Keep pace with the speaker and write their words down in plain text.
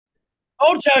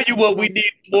I'll tell you what we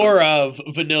need more of,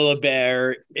 Vanilla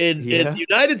Bear, in Yeah. the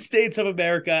United States of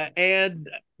America and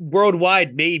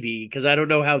worldwide, maybe, because I don't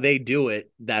know how they do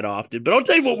it that often. But I'll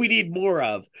tell you what we need more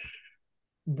of.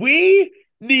 We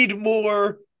need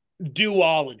more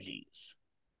duologies.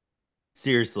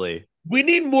 Seriously. We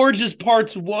need more just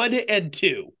parts one and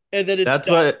two, and then it's That's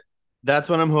done. what that's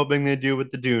what I'm hoping they do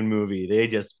with the Dune movie. They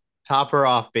just top her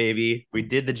off, baby. We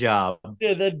did the job.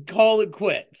 And then call it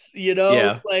quits.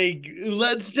 Yeah. Like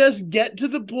let's just get to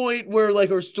the point where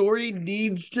like our story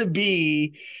needs to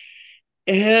be,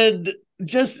 and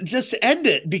just end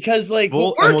it, because like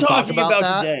what we're We'll talk talking about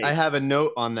about that. I today. have a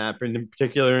note on that, in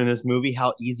particular in this movie,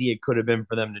 how easy it could have been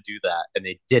for them to do that, and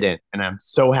they didn't, and I'm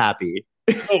so happy.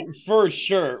 Oh, for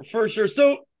sure, for sure.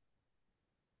 So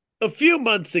a few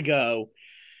months ago,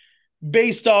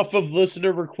 based off of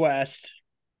listener request,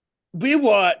 we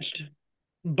watched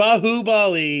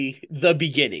Bahubali: The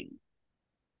Beginning.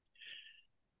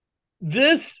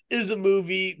 This is a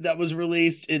movie that was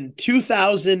released in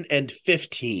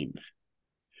 2015.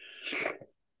 And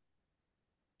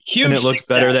Huge it looks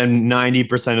better success. than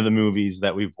 90% of the movies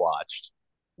that we've watched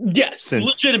Yes, since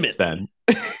legitimately. then.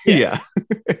 Yeah,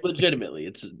 Yeah. legitimately.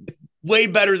 It's way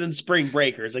better than Spring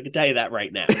Breakers. I can tell you that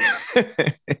right now.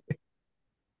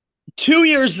 2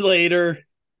 years later,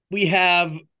 we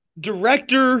have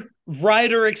director,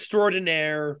 writer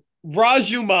extraordinaire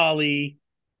Raju Mali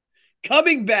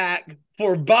coming back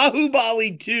for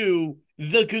Bahubali 2,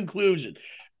 The Conclusion.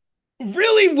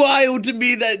 Really wild to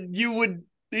me that you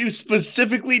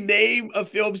specifically name a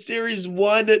film series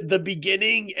one The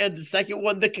Beginning and the second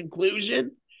one The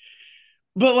Conclusion.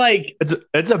 But like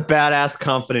It's a badass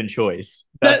confident choice.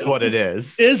 that, That's what it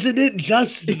is. isn't it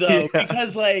just though? Yeah.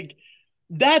 Because like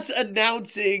that's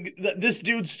announcing that this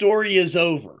dude's story is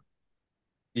over.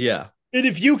 Yeah. And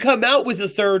if you come out with a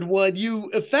third one, you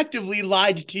effectively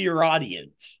lied to your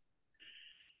audience.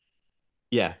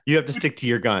 Yeah. You have to stick to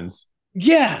your guns.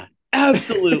 Yeah,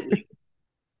 absolutely.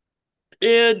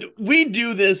 And we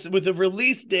do this with a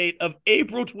release date of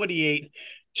April 28th,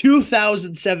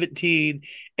 2017.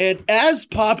 And as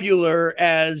popular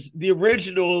as the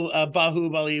original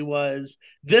Bahubali was,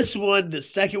 this one, the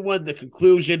second one, the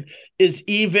conclusion, is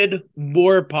even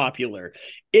more popular.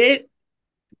 It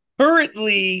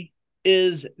currently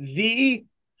is the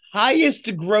highest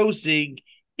grossing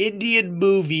Indian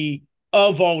movie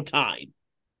of all time.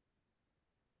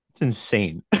 It's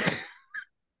insane.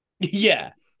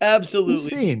 Yeah, absolutely.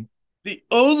 Insane. The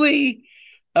only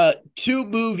two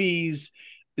movies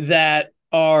that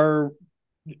are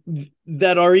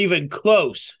even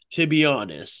close, to be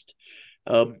honest.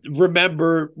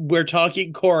 Remember, we're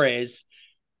talking Cores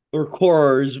or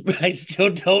Corers. I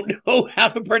still don't know how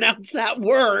to pronounce that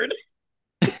word,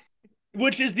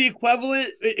 which is the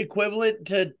equivalent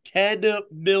to 10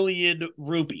 million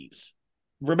rupees.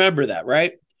 Remember that,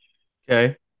 right?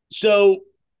 Okay. So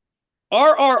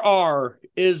RRR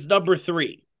is number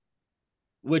three,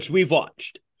 which we've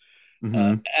watched.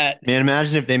 Mm-hmm. At Man,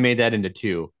 imagine if they made that into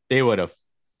two. They would have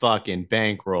fucking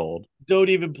bankrolled. Don't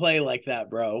even play like that,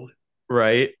 bro.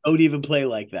 Right? Don't even play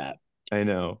like that. I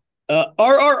know.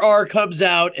 RRR comes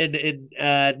out in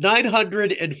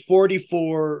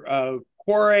 944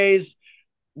 Quares,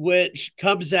 which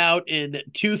comes out in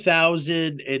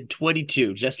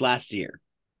 2022, just last year.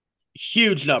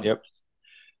 Huge numbers. Yep.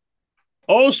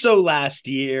 Also, last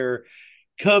year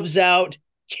comes out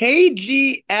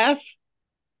KGF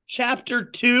Chapter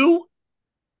 2.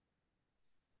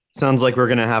 Sounds like we're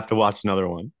gonna have to watch another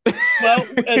one. Well,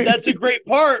 and that's a great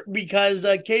part because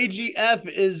KGF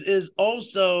is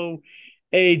also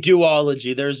a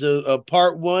duology. There's a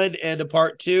part one and a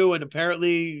part two, and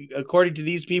apparently, according to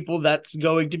these people, that's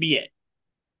going to be it.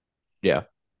 Yeah.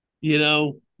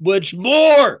 Which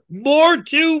more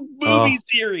to movie Oh,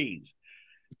 series.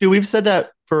 dude, we've said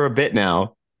that for a bit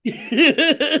now. And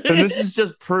this is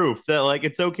just proof that like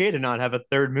it's okay to not have a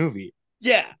third movie.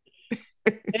 Yeah,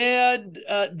 and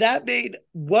that made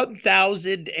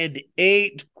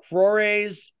 1,008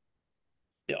 crores.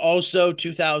 Also,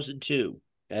 2002,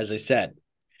 as I said.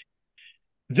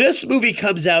 This movie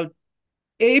comes out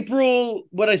April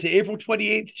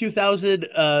 28th,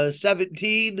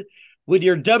 2017, when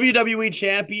your WWE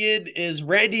champion is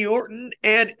Randy Orton.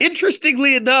 And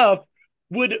interestingly enough,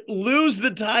 would lose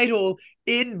the title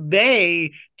in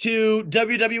May to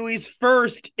WWE's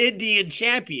first Indian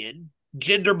champion,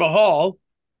 Jinder Mahal.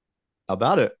 How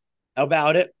about it? How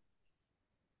about it?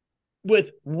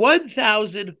 With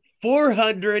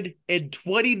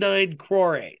 1,429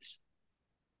 crores,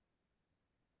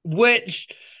 which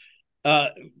uh,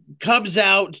 comes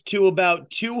out to about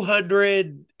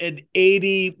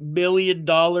 $280 million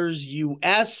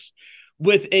US,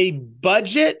 with a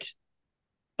budget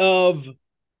of,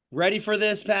 ready for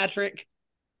this, Patrick?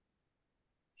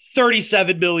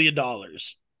 $37 million.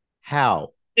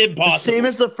 How? The same Impossible.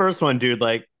 as the first one, dude.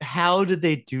 Like, how did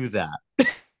they do that?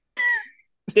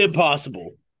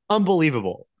 Impossible.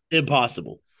 Unbelievable.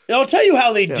 Impossible. And I'll tell you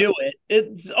how they Yeah. do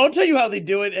it. I'll tell you how they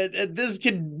do it. And this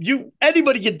can you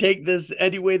anybody can take this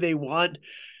any way they want.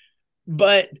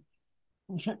 But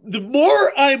the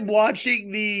more I'm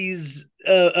watching these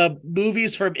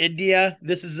movies from India,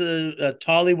 this is a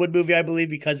Tollywood movie, I believe,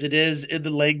 because it is in the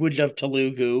language of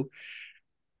Telugu.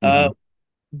 Uh, Hmm.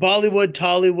 Bollywood,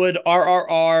 Tollywood,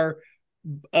 RRR,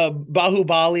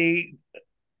 Bahubali.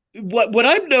 What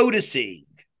I'm noticing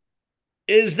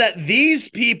is that these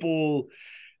people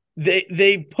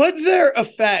they put their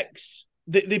effects,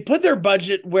 they put their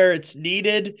budget where it's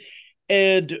needed,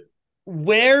 and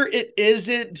where it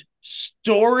isn't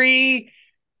story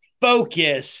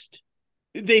focused,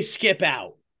 they skip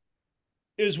out,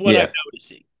 is what I'm Yeah.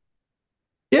 noticing.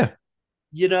 Yeah.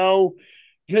 You know,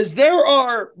 because there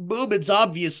are moments,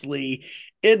 obviously,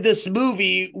 in this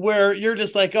movie where you're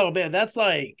just like, oh man, that's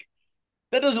like,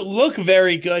 that doesn't look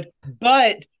very good.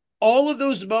 But all of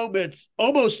those moments,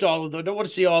 almost all of them, I don't want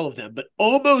to see all of them, but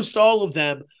almost all of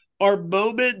them are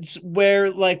moments where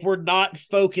like we're not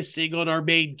focusing on our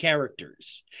main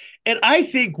characters. And I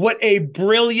think what a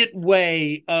brilliant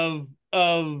way of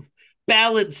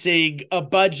balancing a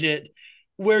budget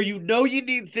where you know you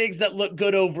need things that look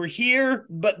good over here,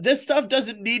 but this stuff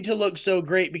doesn't need to look so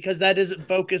great because that isn't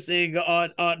focusing on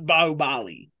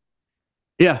Bahubali.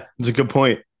 Yeah. It's a good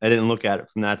point. I didn't look at it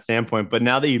from that standpoint. But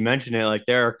now that you mention it, like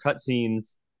there are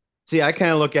cutscenes. See, I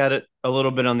kind of look at it a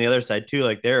little bit on the other side too.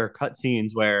 Like there are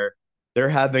cutscenes where they're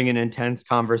having an intense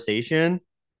conversation.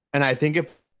 And I think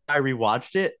if I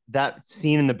rewatched it, that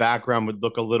scene in the background would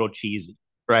look a little cheesy,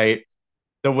 right?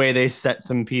 The way they set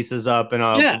some pieces up and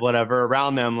Yeah, whatever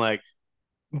around them, like,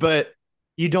 but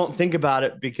you don't think about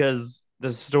it because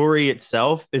the story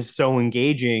itself is so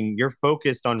engaging. You're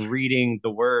focused on reading the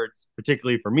words,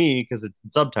 particularly for me, because it's in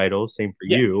subtitles, same for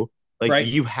yeah, you. Like right.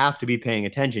 you have to be paying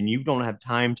attention. You don't have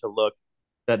time to look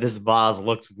that this vase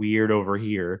looks weird over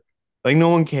here. Like no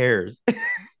one cares.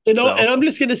 And So I'm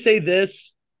just gonna say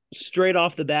this straight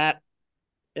off the bat,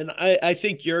 and I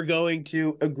think you're going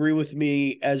to agree with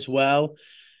me as well.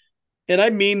 And I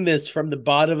mean this from the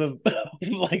bottom of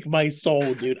like my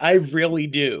soul, dude. I really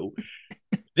do.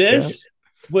 yeah, This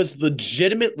was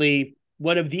legitimately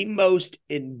one of the most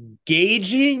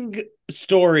engaging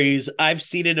stories I've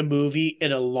seen in a movie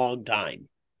in a long time.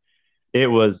 it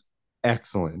was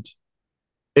excellent.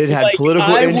 It had Like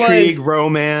political intrigue,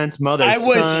 romance, mother, I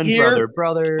was son, here, brother,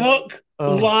 brother. hook,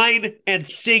 Oh, line, and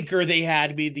sinker. They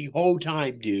had me the whole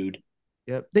time, dude.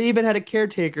 yep. They even had a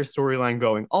caretaker storyline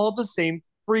going all at the same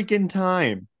freaking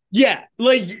time. Yeah,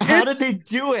 like How did they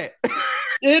do it?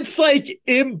 it's like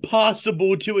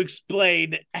impossible to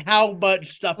explain how much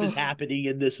stuff is happening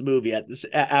in this movie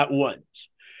at once.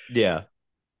 Yeah.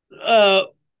 Uh,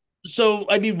 so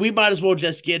I mean, we might as well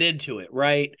just get into it,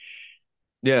 right?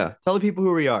 Yeah. Tell the people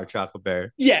who we are, Chocolate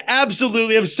Bear. Yeah,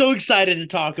 absolutely. I'm so excited to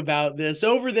talk about this.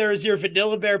 Over there is your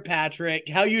Vanilla Bear Patrick.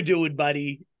 How you doing,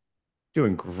 buddy?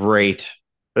 Doing great.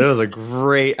 It was a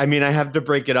great. I mean, I have to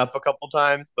break it up a couple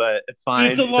times, but it's It's fine. a It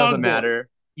doesn't long one. matter.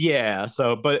 Yeah.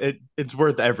 So, but it's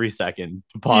worth every second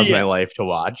to pause my Yeah. life to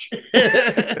watch.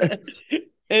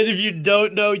 And if you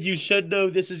don't know, you should know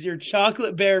this is your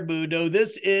Chocolate Bear Mundo.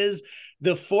 This is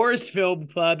the Forest Film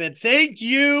Club. And thank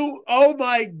you. Oh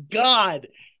my God.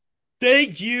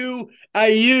 Thank you,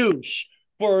 Ayush,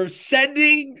 for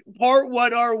sending part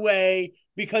one our way.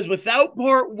 Because without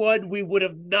part one, we would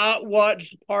have not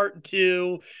watched part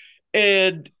two.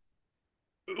 And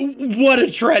what a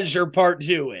treasure part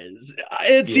two is.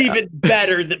 It's Yeah. even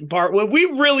better than part one. We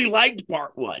really liked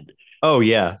part one. Oh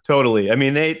yeah, totally. I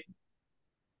mean,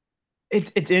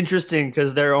 it's interesting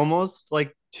because they're almost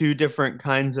like two different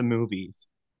kinds of movies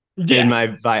in Yeah.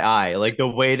 my eye. Like the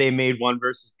way they made one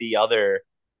versus the other,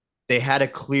 they had a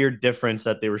clear difference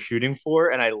that they were shooting for,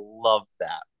 and I love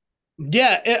that.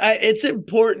 Yeah, it's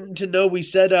important to know. We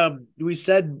said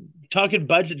talking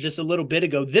budget just a little bit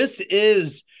ago. This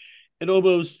is an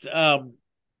almost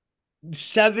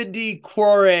 70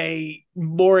 crore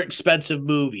more expensive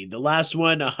movie. The last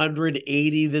one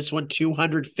 180, this one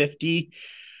 250.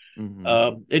 Hmm.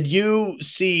 And you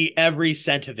see every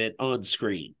cent of it on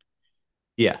screen.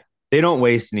 Yeah, they don't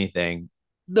waste anything.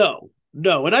 No,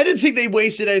 no. And I didn't think they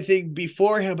wasted anything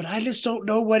beforehand, but I just don't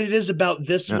know what it is about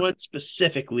this No, one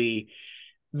specifically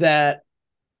that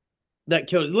that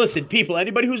kills. Listen, people,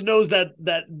 anybody who knows that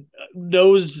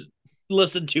knows,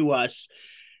 listen to us,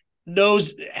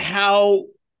 knows how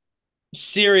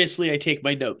seriously I take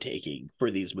my note taking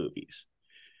for these movies.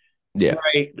 Yeah.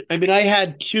 Right. I mean, I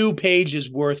had 2 pages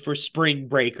worth for Spring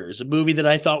Breakers, a movie that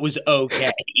I thought was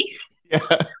okay.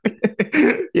 Yeah.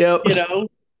 Yep. You know,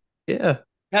 Yeah.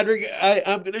 Patrick,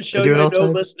 I'm going to I show do you. it I all the know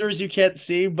time. listeners you can't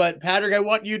see, but Patrick, I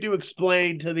want you to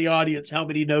explain to the audience how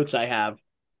many notes I have.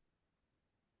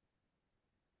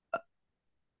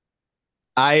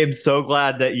 I am so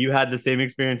glad that you had the same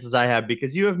experience as I have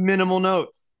because you have minimal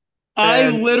notes. I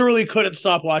And literally couldn't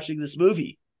stop watching this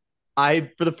movie.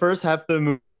 for the first half of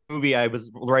the movie, I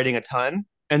was writing a ton.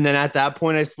 And then at that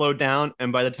point, I slowed down.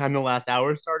 And by the time the last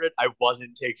hour started, I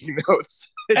wasn't taking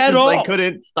notes. It At just, I all.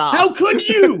 couldn't stop. How could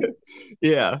you?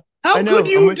 Yeah. I How could know. I'm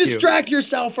you with you. distract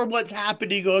yourself from what's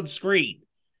happening on screen?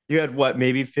 You had what,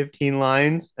 maybe 15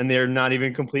 lines and they're not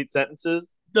even complete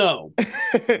sentences? No,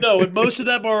 no, and most of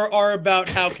them are about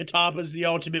how Katama's the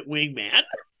ultimate wingman.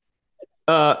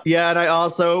 Yeah, and I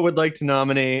also would like to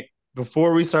nominate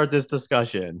before we start this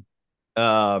discussion.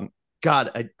 Um,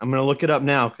 God, I'm gonna look it up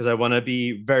now because I want to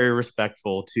be very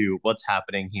respectful to what's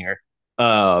happening here.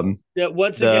 Um, Yeah,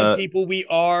 once again, the people, we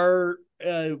are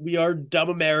dumb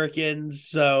Americans,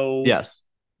 so Yes,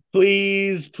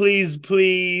 please, please,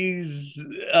 please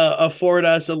afford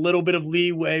us a little bit of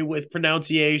leeway with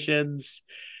pronunciations.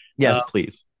 Uh, yes,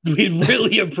 please. we'd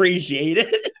really appreciate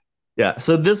it. Yeah.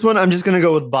 So this one, I'm just gonna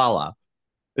go with Bala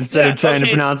instead Yeah, of trying to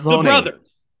okay. pronounce the The whole name. brother,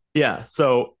 Yeah.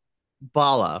 So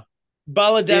Bala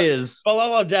Baladev, is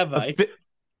Baladevi.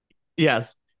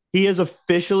 yes, he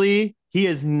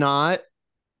is not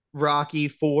Rocky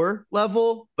 4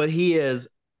 level, but he is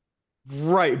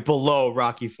right below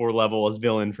Rocky 4 level as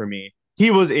villain for me. He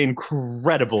was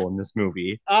incredible in this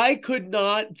movie. I could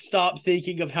not stop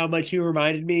thinking of how much he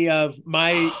reminded me of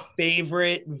my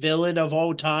favorite villain of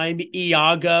all time,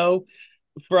 Iago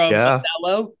from Yeah.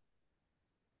 Othello.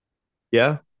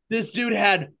 Yeah. This dude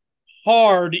had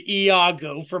hard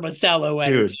Iago from Othello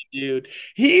Dude, energy, dude.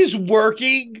 He's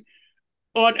working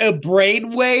on a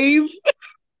brainwave.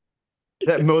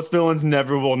 that most villains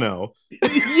never will know.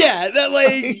 Yeah, that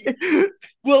like,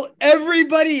 well,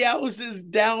 everybody else is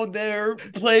down there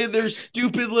playing their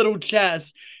stupid little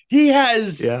chess. He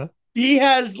has Yeah. he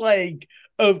has like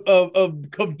a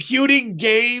computing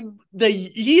game that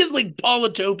he is like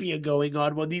Polytopia going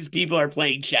on when these people are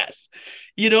playing chess.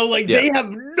 You know, like Yeah. they have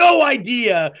no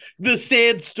idea the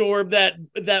sandstorm that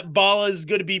Bala is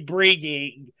going to be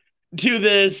bringing to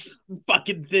this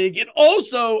fucking thing. And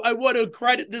also, I want to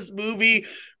credit this movie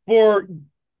for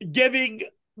giving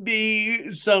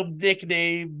me some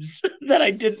nicknames that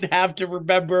I didn't have to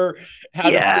remember how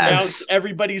to pronounce Yes.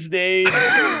 everybody's name.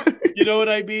 You know what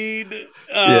I mean?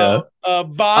 Yeah.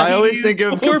 I always Bahi think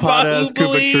of for Kapata as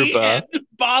Koopa Bahubali Troopa. and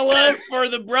Bala for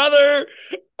the brother.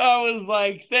 I was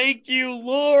like, thank you,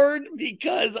 Lord,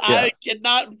 because I Yeah.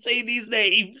 cannot say these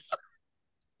names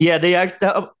Yeah,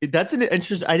 that's an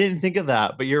interest. I didn't think of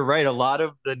that, but you're right. A lot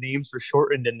of the names were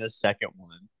shortened in this second one.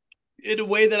 in a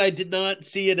way that I did not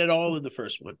see it at all in the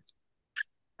first one.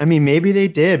 I mean, maybe they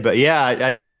did, but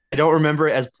yeah, I don't remember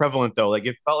it as prevalent though. Like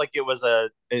it felt like it was an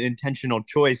intentional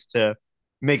choice to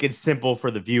make it simple for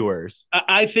the viewers.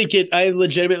 I think it. I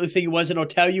legitimately think it was, and I'll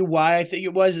tell you why I think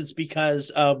it was. It's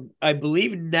because I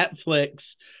believe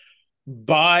Netflix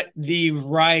bought the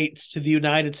rights to the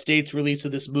United States release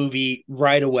of this movie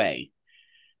right away.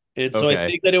 And so I Okay.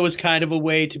 think that it was kind of a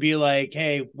way to be like,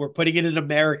 hey, we're putting it in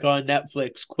America on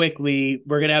Netflix quickly.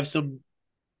 We're gonna have some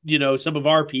of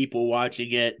our people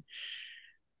watching it.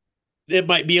 It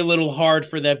might be a little hard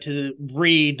for them to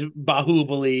read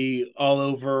Bahubali all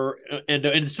over, and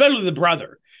especially the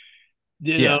brother.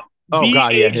 You know, Yeah. Oh B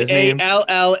God, yeah. H His A name. L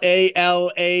L A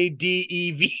L A D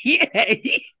E V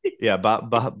A. Yeah,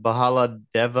 Bahala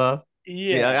Deva.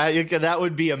 Yeah, Yeah, that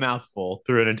would be a mouthful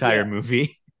through an entire yeah,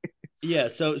 movie. yeah.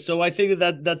 So I think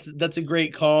that's a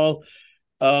great call.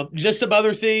 Just some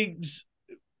other things.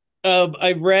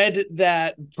 I read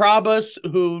that Prabhas,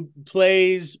 who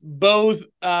plays both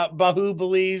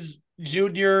Bahubali's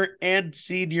junior and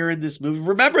senior in this movie,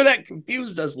 remember that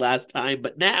confused us last time,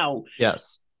 but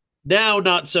Yes. now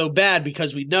not so bad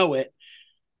because we know it.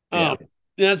 Yeah. Um,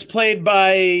 that's played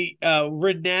by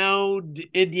renowned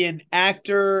Indian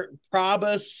actor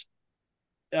Prabhas,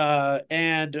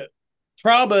 and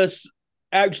Prabhas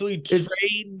actually It's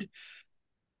trained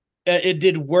and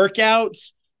did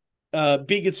workouts,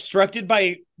 being instructed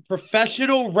by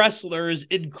professional wrestlers,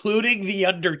 including The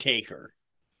Undertaker,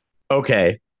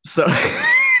 okay. So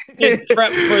in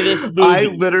prep for this I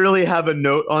movie. literally have a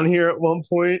note on here at one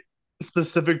point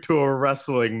specific to a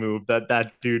wrestling move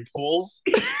that dude pulls.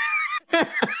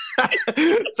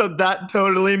 So that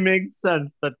totally makes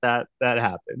sense that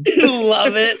happened.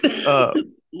 Love it. Uh,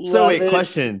 So Love wait, it.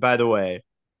 question, by the way.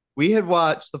 We had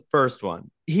watched the first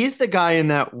one. He's the guy in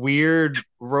that weird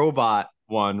robot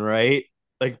one, right?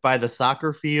 Like by the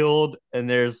soccer field, and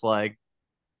there's like,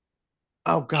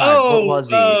 oh God, what Oh, was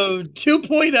he?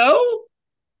 2.0?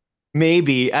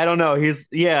 Maybe. I don't know. He's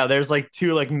yeah, there's like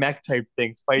two like mech type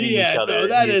things fighting each Yeah, no, other,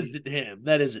 and that he's isn't him.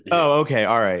 That isn't him. oh, okay,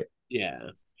 all right. Yeah.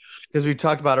 Because we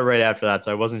talked about it right after that,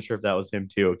 so I wasn't sure if that was him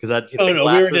too. Because that Oh the no,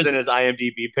 we were glasses in just his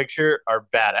IMDb picture are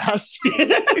badass.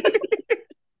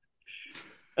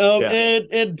 Yeah,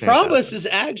 and Promise fantastic. is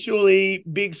actually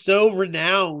being so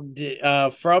renowned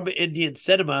from Indian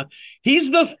cinema.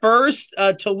 He's the first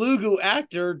Telugu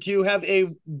actor to have a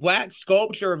wax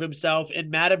sculpture of himself in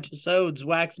Madame Tussauds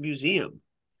Wax Museum.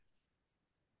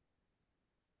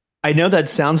 I know that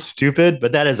sounds stupid,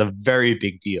 but that is a very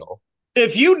big deal.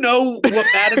 If you know what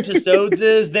Madame Tussauds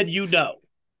is, then you know.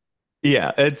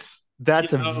 Yeah, You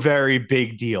that's a know, very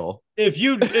big deal. if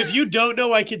you don't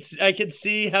know, I could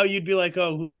see how you'd be like,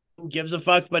 oh, who gives a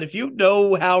fuck? But if you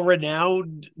know how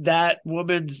renowned that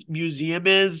woman's museum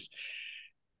is,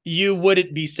 you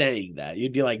wouldn't be saying that.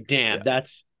 You'd be like, damn, Yeah,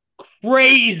 that's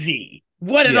crazy.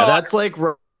 What an yeah, honor. that's like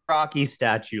Rocky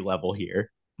statue level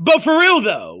here. But for real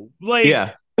though, like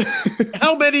Yeah,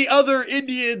 how many other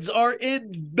Indians are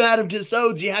in Madame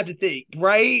Tussauds? You have to think,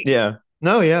 right? yeah.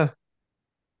 No, yeah.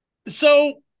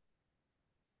 So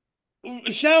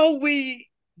shall we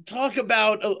talk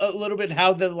about a little bit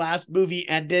how the last movie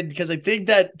ended? Because I think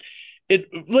that it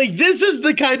like this is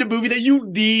the kind of movie that you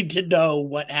need to know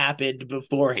what happened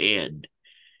beforehand.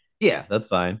 Yeah, that's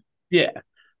fine. Yeah.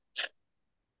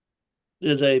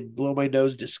 As I blow my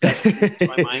nose disgustingly into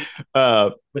my mic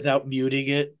uh without muting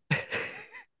it.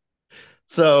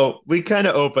 so we kind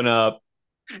of open up.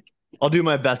 I'll do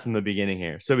my best in the beginning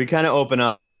here. So we kind of open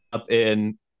up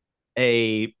in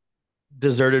a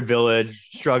deserted village,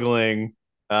 struggling.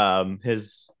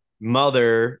 His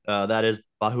mother, that is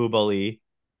Bahubali,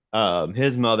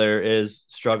 his mother is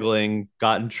struggling,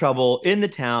 got in trouble in the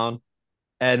town,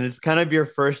 and it's kind of your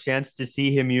first chance to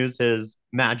see him use his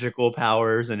magical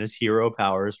powers and his hero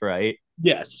powers, right?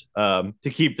 Yes. To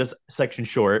keep this section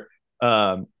short,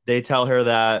 they tell her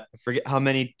that I forget how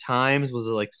many times was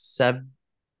it like seven.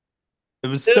 It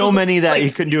was It so was many that like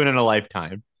you couldn't do it in a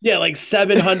lifetime. yeah, like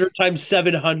 700 times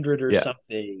 700 or Yeah,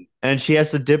 something. and she has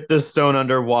to dip this stone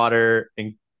underwater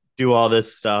and do all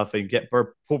this stuff and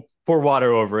pour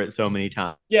water over it so many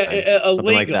Yeah, times, a something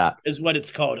like lingam that. is what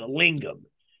it's called, a lingam.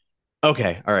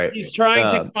 Okay, all right. He's trying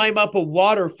to Um, climb up a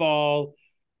waterfall,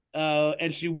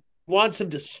 and she wants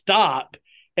him to stop.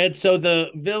 And so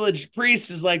the village priest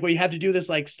is like, well, you have to do this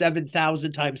like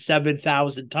 7,000 times,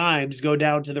 7,000 times. Go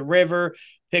down to the river,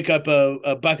 pick up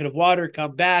a bucket of water,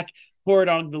 come back, pour it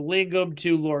on the lingam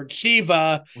to Lord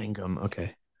Shiva. Lingam.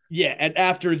 Okay. Yeah. And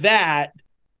after that,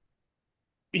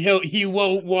 he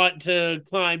won't want to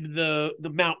climb the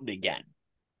mountain again.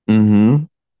 Mm-hmm.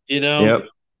 You know,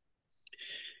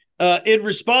 Yep. in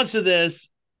response to this,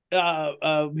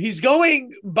 he's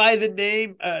going by the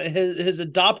name. His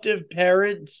adoptive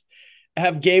parents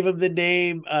have gave him the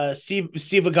name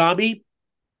Sivagami.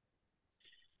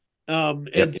 And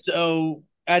Yep. so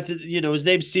at the his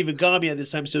name's Sivagami at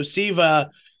this time. So Siva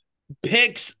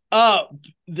picks up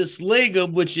this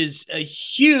lingam, which is a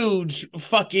huge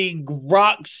fucking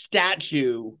rock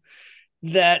statue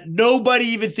that nobody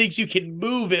even thinks you can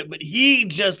move it, but he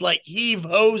just like heave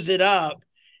hose it up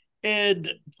and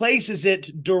places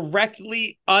it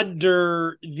directly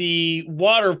under the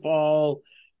waterfall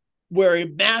where a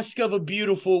mask of a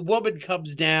beautiful woman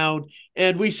comes down.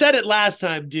 And we said it last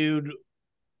time, dude.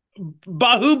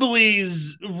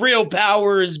 Bahubali's real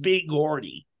power is being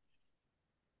horny.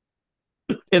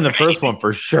 In the first one,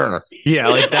 for sure. Yeah,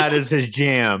 like that is his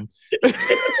jam.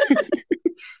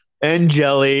 And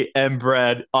jelly and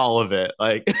bread, all of it.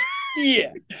 Like,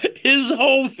 Yeah, his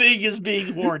whole thing is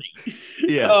being horny.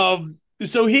 yeah.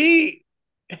 So he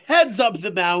heads up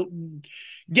the mountain,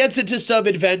 gets into some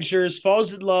adventures,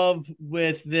 falls in love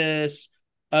with this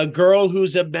girl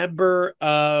who's a member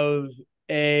of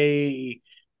a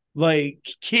like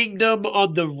kingdom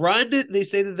on the run. They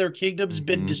say that their kingdom's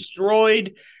been Mm-hmm.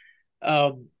 destroyed.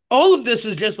 All of this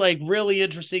is just like really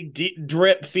interesting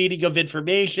drip feeding of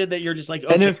information that you're just like,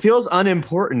 And okay, it feels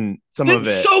unimportant, some of it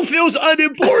it. so feels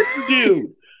unimportant, dude.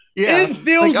 Yeah. It Like,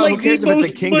 feels oh, who like the cares if it's a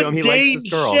most kingdom? He likes mundane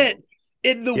this girl. shit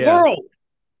in the Yeah. world.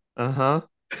 Uh-huh.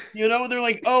 They're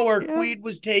like, oh, our Yeah. queen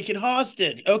was taken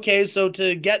hostage. Okay, so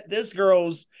to get this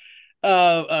girl's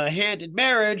hand in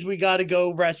marriage, we got to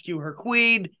go rescue her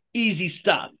queen. Easy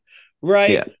stuff, Yeah.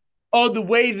 right? On the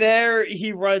way there,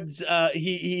 he runs.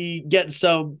 He gets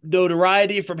some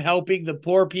notoriety from helping the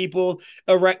poor people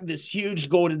erect this huge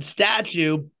golden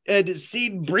statue, and is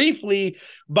seen briefly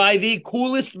by the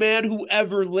coolest man who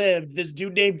ever lived. This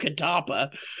dude named Katapa,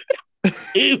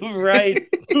 right?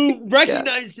 Who Yeah.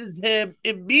 recognizes him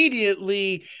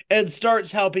immediately and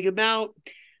starts helping him out.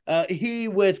 He,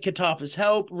 with Katapa's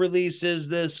help, releases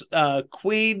this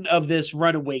queen of this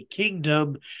runaway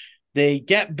kingdom. They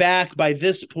get back by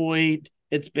this point.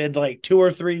 It's been like 2 or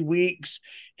 3 weeks.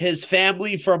 His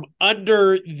family from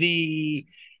under the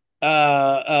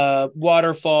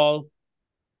waterfall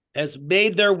has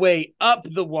made their way up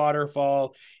the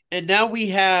waterfall. And now we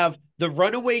have the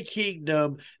runaway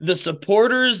kingdom, the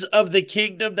supporters of the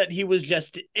kingdom that he was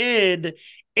just in,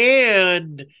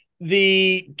 and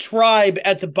the tribe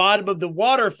at the bottom of the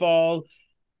waterfall.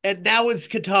 And now it's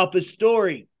Katapa's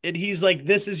story. And he's like,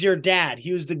 this is your dad.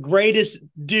 He was the greatest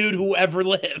dude who ever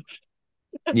lived.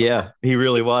 Yeah, he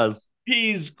really was.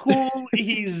 He's cool.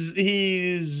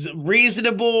 He's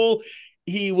reasonable.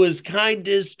 He was kind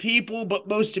to his people, but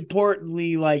most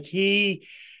importantly, like he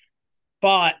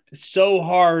fought so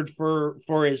hard for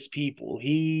his people.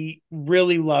 He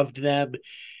really loved them,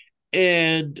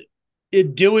 and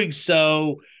in doing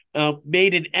so,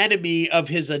 made an enemy of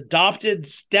his adopted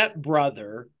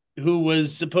stepbrother, who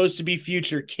was supposed to be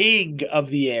future king of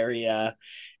the area.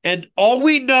 And all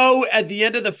we know at the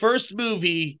end of the first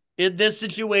movie in this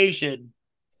situation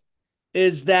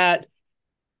is that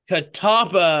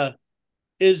Katapa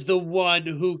is the one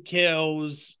who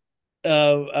kills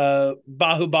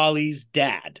Bahubali's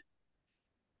dad.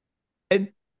 And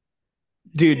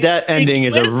dude, It's that a ending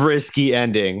is a twist, risky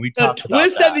ending. We a talked about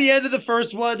twist at that. the end of the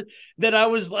first one that I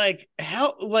was like,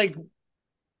 how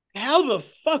the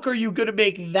fuck are you going to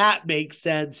make that make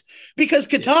sense? Because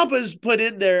Yeah. Katapa's put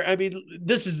in there. I mean,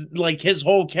 this is like his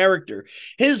whole character.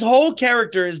 His whole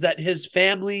character is that his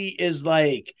family is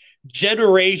like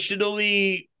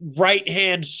generationally right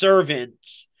hand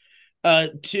servants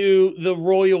to the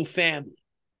royal family.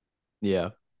 Yeah.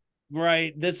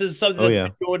 Right. This is something Oh that's yeah.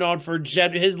 been going on for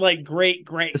his like great.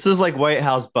 This is like White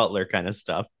House Butler kind of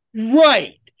stuff.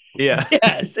 Right. Yeah.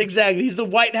 Yes, exactly. He's the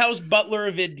White House butler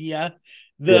of India,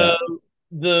 Yeah. the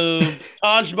the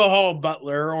Taj Mahal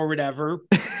butler or whatever.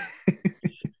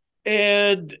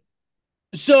 And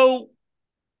so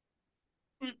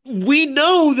we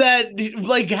know that,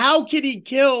 like, how can he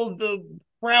kill the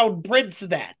crown prince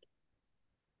then?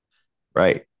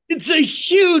 Right. It's a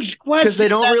huge Because they question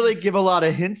don't that really give a lot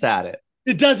of hints at it.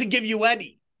 it doesn't give you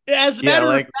any. As a Yeah, matter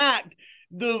of like fact,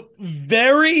 the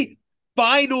very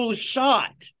final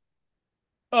shot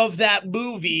of that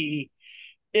movie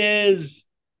is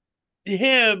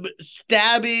him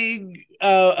stabbing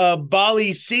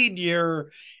Bali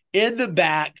Senior in the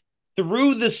back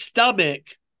through the stomach,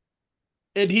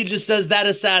 and he just says that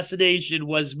assassination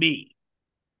was me,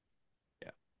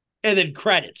 yeah. and then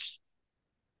credits.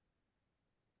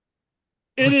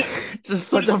 It is Just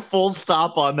such a full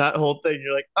stop on that whole thing.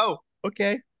 You're like, oh,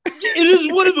 okay. it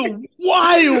is one of the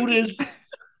wildest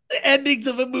endings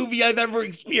of a movie I've ever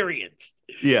experienced.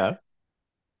 Yeah,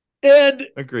 And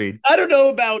agreed. I don't know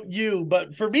about you,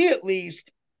 but for me at least,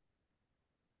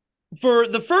 for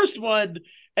the first one,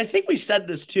 I think we said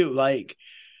this too. Like,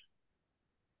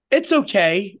 it's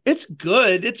okay, it's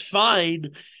good, it's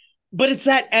fine, but it's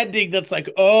that ending that's like,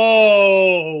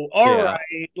 oh, all Yeah.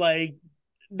 right, like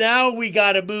now we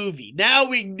got a movie. Now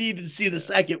we need to see the Yeah.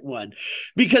 second one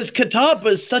because Katapa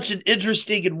is such an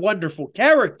interesting and wonderful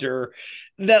character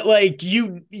that like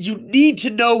you need to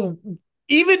know.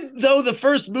 Even though the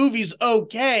first movie's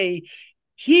okay,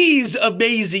 he's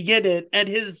amazing in it, and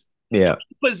his Yeah.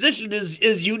 position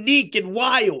is unique and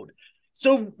wild.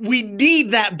 So we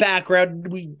need that background.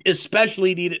 We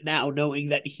especially need it now, knowing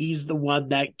that he's the one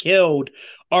that killed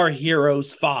our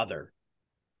hero's father.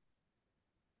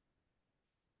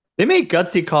 They made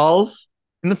gutsy calls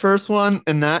in the first one,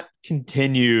 and that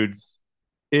continued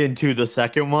into the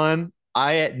second one.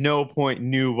 I at no point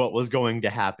knew what was going to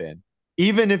happen.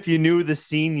 Even if you knew the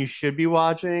scene you should be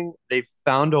watching, they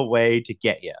found a way to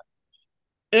get you.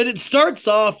 And it starts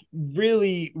off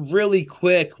really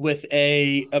quick with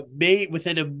with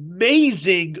an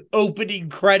amazing opening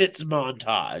credits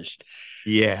montage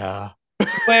Yeah.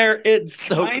 where it's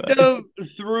So kind good. of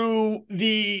through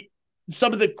the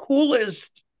some of the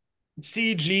coolest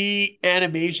CG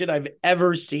animation I've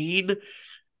ever seen.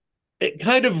 It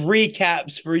kind of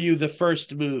recaps for you the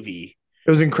first movie. It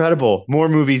was incredible. More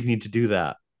movies need to do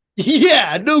that.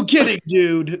 Yeah, no kidding,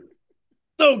 dude.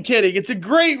 No kidding. It's a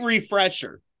great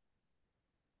refresher.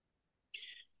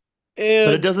 But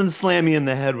it And doesn't slam you in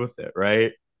the head with it,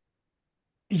 right?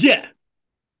 yeah,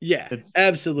 Yeah, It's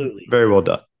absolutely. very well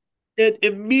done. It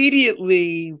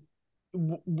immediately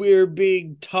we're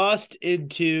being tossed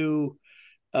into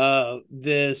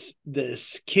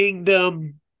this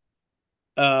kingdom,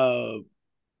 uh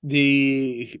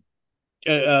the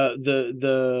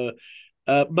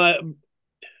my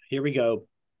here we go.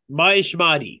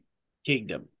 Mahishmati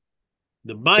kingdom.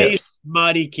 The Yes.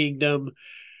 Mahishmati kingdom.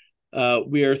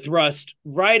 We are thrust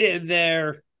right in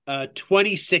there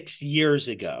 26 years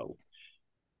ago,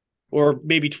 or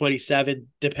maybe 27,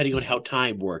 depending on how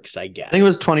time works, I I think it guess.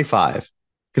 was 25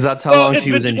 because that's how Well, long it's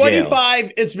she was been in jail.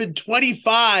 25. It's been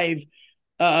 25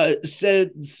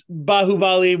 since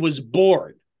Bahubali was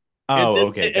born. Oh,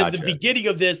 okay, And the gotcha. beginning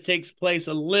of this takes place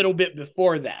a little bit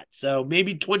before that. So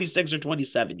maybe 26 or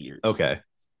 27 years. Okay.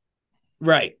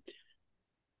 Right.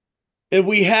 And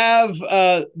we have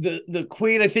the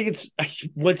queen. I think it's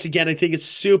once again, I think it's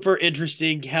super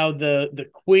interesting how the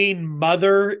queen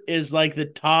mother is like the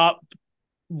top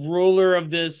ruler of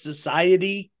this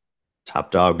society.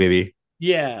 Top dog, baby.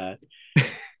 Yeah.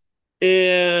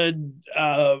 And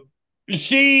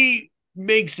she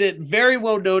makes it very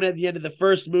well known at the end of the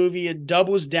first movie and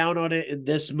doubles down on it in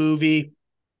this movie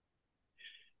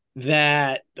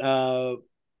that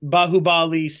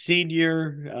Bahubali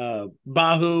Senior,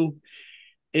 Bahu,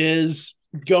 is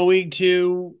going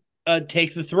to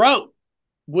take the throne,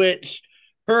 which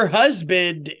her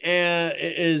husband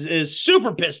is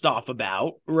super pissed off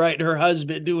about. Right, her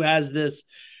husband who has this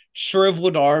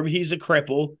shriveled arm, he's a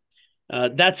cripple.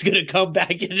 That's going to come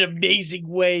back in an amazing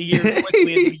way here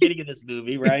quickly at the beginning of this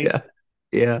movie, right? Yeah.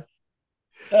 Yeah.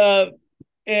 Uh,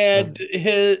 and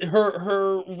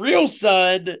her real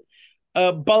son,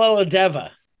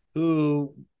 Balaladeva,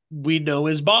 who we know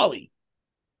as Bali.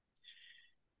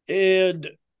 And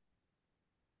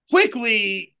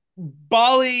quickly,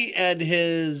 Bali and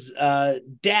his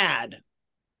dad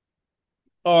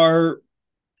are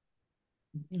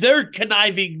they're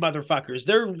conniving motherfuckers.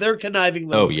 They're conniving Oh,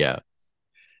 little yeah.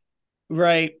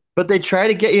 right. But they try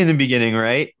to get you in the beginning,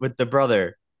 right? With the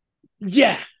brother.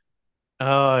 Yeah,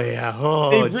 Oh, yeah. they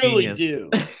Oh, really genius.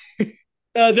 do.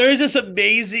 There is this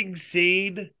amazing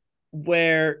scene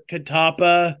where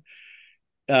Katapa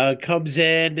comes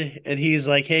in and he's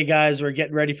like, "Hey guys, we're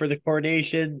getting ready for the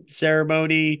coronation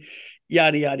ceremony,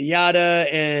 yada yada yada,"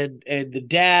 and the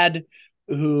dad,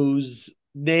 whose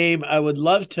name I would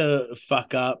love to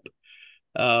fuck up,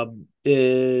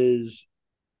 is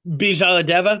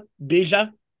Bijaladeva.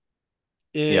 Bija.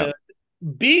 Yeah. Uh,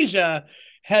 Bija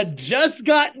had just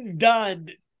gotten done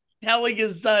telling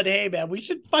his son, "Hey man, we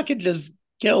should fucking just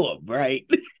kill him, right?"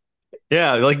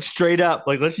 Yeah. Like straight up.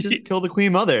 Like, let's just kill the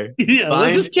queen mother. It's Yeah, let's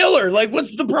fine. just kill her. Like,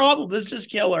 what's the problem? Let's just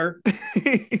kill her,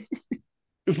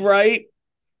 right?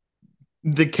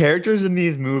 The characters in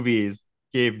these movies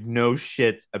gave no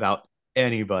shits about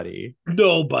anybody.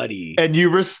 Nobody And you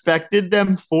respected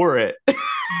them for it.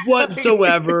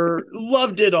 whatsoever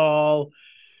loved it all.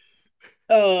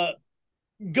 Uh,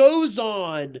 Goes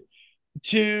on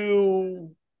to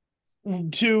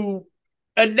to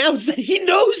announce that he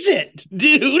knows it,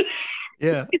 dude.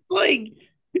 Yeah. He's like,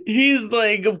 he's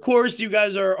like, of course you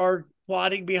guys are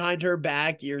plotting behind her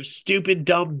back, you're stupid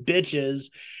dumb bitches.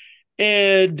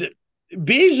 And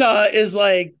Bija is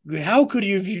like, how could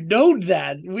you have you known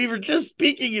that? We were just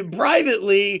speaking in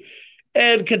privately.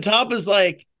 And Katapa's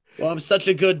like, well, I'm such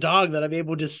a good dog that I'm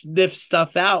able to sniff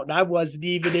stuff out. And I wasn't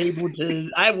even able to,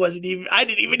 I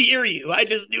didn't even hear you. I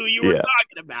just knew you were Yeah.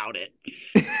 talking about it.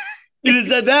 It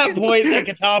is at that He's, point that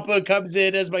Katapa comes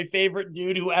in as my favorite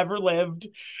dude who ever lived.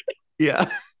 yeah.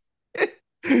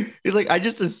 He's like, I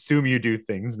just assume you do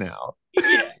things now.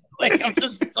 Yeah, like I'm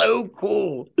just so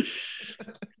cool.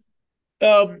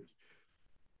 Um,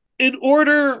 in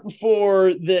order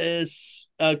for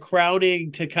this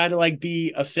crowning to kind of like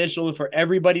be official and for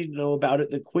everybody to know about it,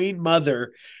 the Queen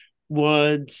Mother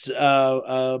wants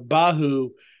Bahu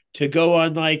to go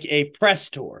on like a press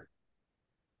tour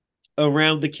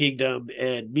around the kingdom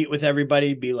and meet with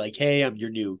everybody, be like, "Hey, I'm your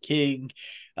new king."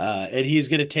 And he's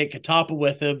going to take Katapa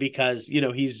with him because, you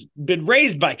know, he's been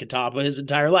raised by Katapa his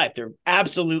entire life. They're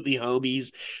absolutely homies.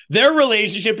 Their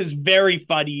relationship is very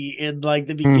funny in like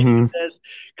the beginning Mm-hmm. of this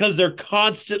because they're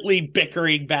constantly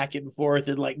bickering back and forth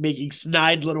and like making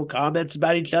snide little comments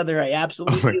about each other. I Oh my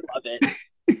absolutely love it.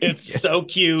 It's yeah. so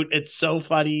cute. It's so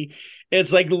funny.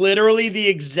 It's like literally the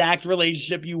exact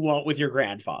relationship you want with your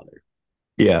grandfather,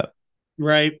 Yeah.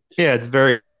 right? Yeah, it's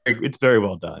very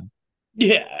well done.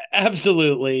 Yeah,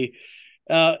 absolutely.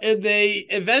 And they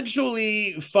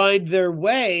eventually find their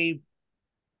way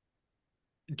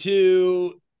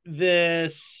to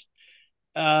this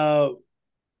uh,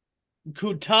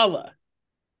 Kutala.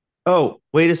 Oh,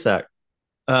 wait a sec.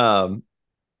 Um,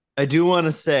 I do want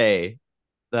to say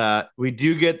that we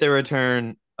do get the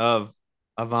return of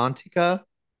Avantika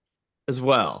as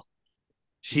well.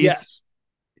 She's Yes.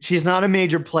 she's not a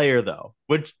major player though,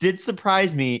 which did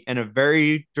surprise me in a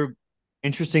very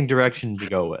interesting direction to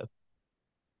go with.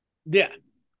 Yeah.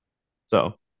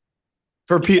 So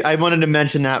Yeah. I wanted to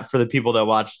mention that for the people that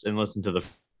watched and listened to the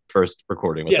first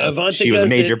recording with Yeah. us. She was a Avantica's it.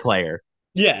 major player.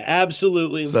 Yeah,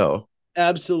 absolutely. So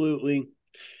Absolutely.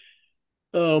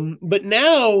 But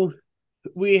now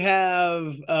we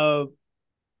have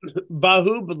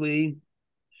Bahubali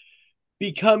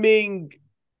becoming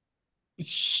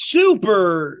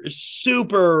super,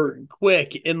 super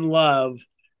quick in love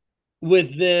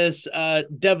with this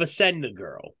Devasena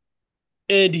girl.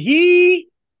 And he,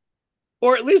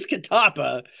 or at least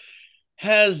Katapa,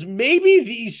 has maybe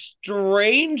the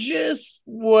strangest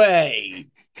way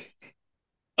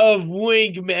of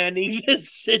wingmanning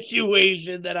this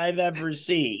situation that I've ever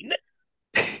seen.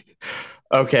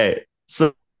 okay,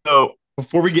 so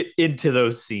before we get into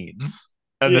those scenes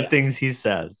and the Yeah, things he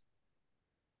says,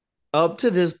 up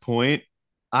to this point,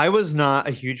 I was not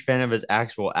a huge fan of his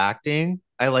actual acting.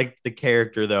 I liked the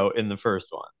character though in the first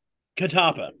one.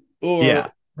 Katapa or Yeah,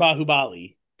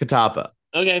 Bahubali. Katapa.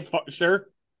 Okay, sure.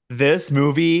 This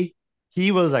movie,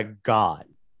 he was a god.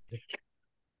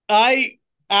 I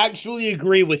actually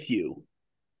agree with you.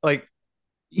 Like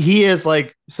he is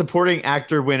like supporting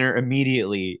actor winner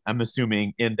immediately. I'm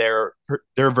assuming in their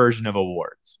version of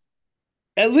awards,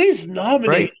 At least nominate,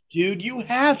 right? dude. You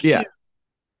have to. Yeah,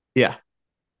 yeah.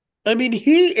 I mean,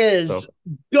 he is So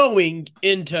going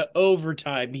into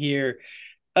overtime here,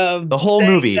 the whole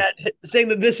movie, saying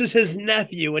that this is his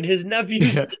nephew, and his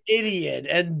nephew's yeah, an idiot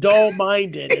and dull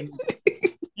minded,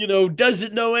 and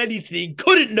doesn't know anything,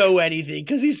 couldn't know anything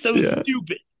because he's so yeah.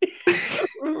 stupid, He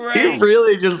right?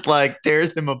 really just like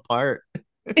tears him apart.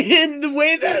 And the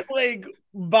way that like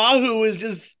Bahu is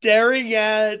just staring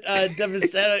at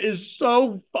Devasena is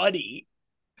so funny.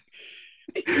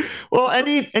 Well,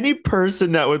 any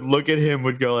person that would look at him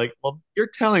would go like, "Well, you're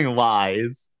telling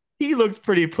lies. He looks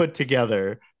pretty put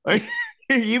together." Like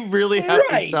you really have to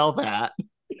Right, sell that.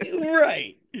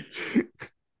 right.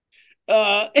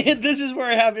 And this is where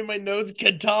I have in my notes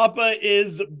Katapa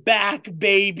is back,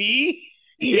 baby.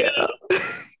 Yeah.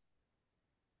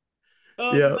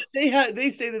 Yeah. But they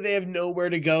say that they have nowhere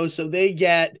to go, so they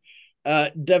get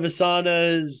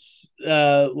Devasana's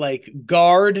like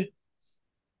guard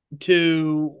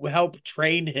to help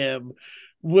train him,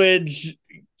 which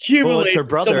Well, it's her accumulates some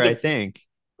brother, of I the think.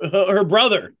 her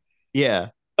brother. Yeah.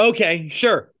 Okay,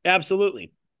 sure,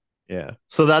 absolutely. Yeah.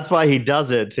 So that's why he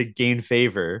does it to gain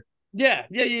favor. Yeah,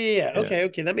 yeah, yeah, yeah. Yeah. Yeah. Okay,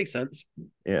 okay, that makes sense.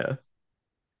 Yeah.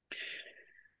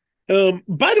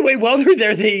 By the way, while they're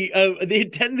there, they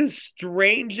attend the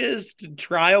strangest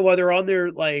trial while they're on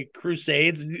their like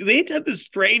crusades. They attend the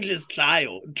strangest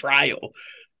trial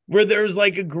where there's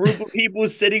like a group of people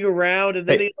sitting around, and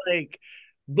then Hey, they like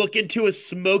look into a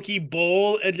smoky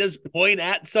bowl and just point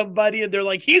at somebody, and they're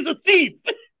like, "He's a thief."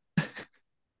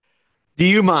 do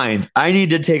you mind? I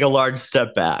need to take a large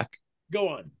step back. Go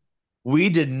on. We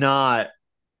did not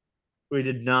we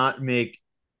did not make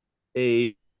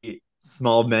a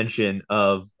small mention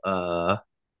of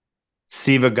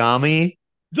Sivagami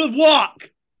The walk.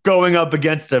 going up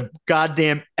against a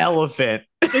goddamn elephant.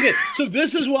 Okay, so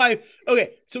this is why.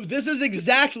 Okay, so this is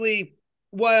exactly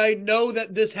why I know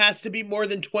that this has to be more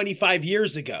than 25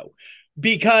 years ago.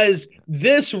 Because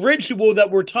this ritual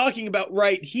that we're talking about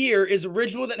right here is a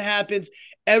ritual that happens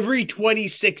every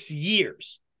 26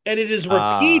 years. And it is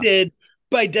Ah, repeated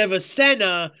by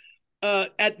Devasena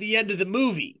at the end of the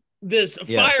movie. This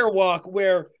yes. firewalk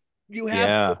where you have to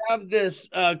Yeah. have this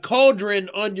cauldron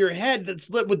on your head that's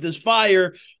lit with this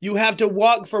fire. You have to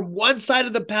walk from one side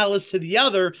of the palace to the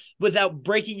other without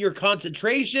breaking your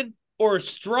concentration or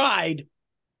stride,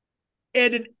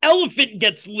 and an elephant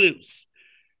gets loose.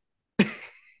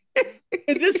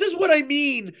 And this is what I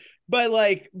mean by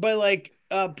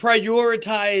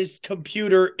prioritized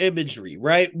computer imagery,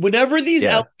 right? Whenever these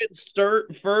Yeah. elephants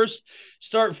start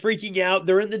freaking out,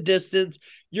 they're in the distance.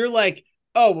 You're like,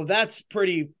 oh well, that's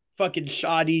pretty fucking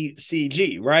shoddy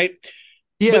CG, right?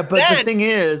 Yeah, But but the then, thing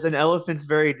is, an elephant's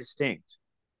very distinct,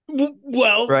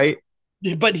 well, right?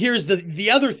 but here's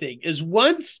the other thing: is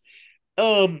once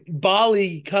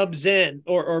Bali comes in,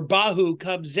 or Bahu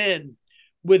comes in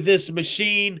with this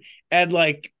machine and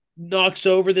like knocks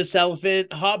over this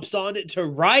elephant, hops on it to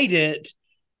ride it.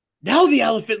 Now the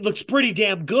elephant looks pretty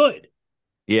damn good.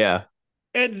 Yeah.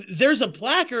 And there's a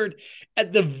placard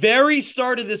at the very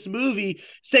start of this movie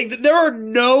saying that there are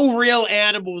no real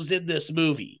animals in this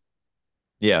movie.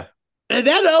 Yeah. And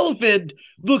that elephant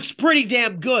looks pretty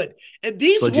damn good. And It's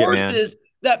these legit, man. horses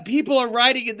that people are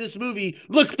riding in this movie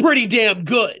look pretty damn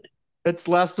good. It's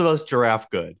Last of Us giraffe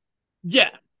good. Yeah.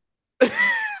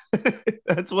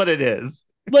 That's what it is.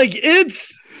 Like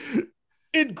it's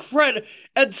incredible.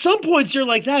 At some points you're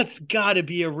like, that's gotta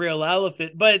be a real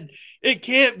elephant, but it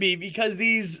can't be because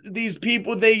these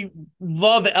people they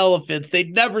love elephants. They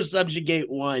never subjugate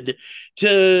one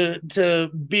to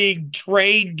being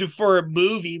trained for a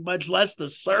movie, much less the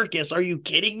circus. Are you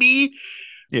kidding me?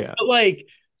 Yeah. But like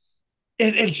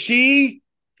and she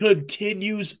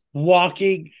continues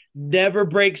walking, never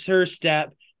breaks her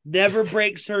step, never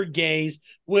breaks her gaze.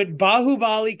 When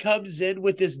Bahubali comes in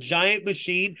with this giant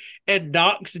machine and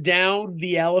knocks down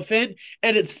the elephant,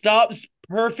 and it stops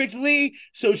perfectly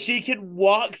so she can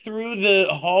walk through the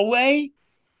hallway.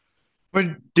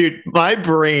 But dude, my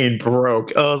brain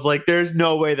broke. I was like, there's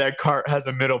no way that cart has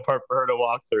a middle part for her to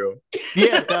walk through.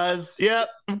 Yeah, it does. Yep,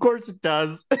 of course it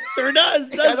does. Sure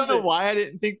does, I don't doesn't know it? why I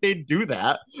didn't think they'd do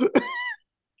that.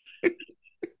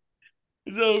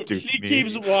 So Stupid she me.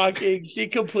 keeps walking, she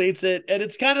completes it, and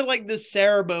it's kind of like this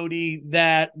ceremony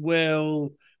that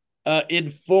will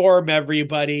inform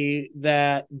everybody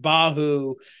that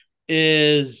Bahu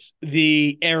is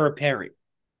the heir apparent.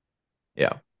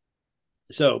 Yeah.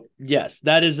 So, yes,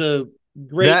 that is a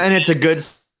great, That and it's a good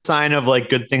sign of like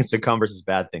good things to come versus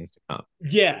bad things to come.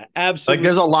 yeah, Like absolutely.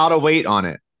 there's a lot of weight on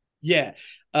it. Yeah.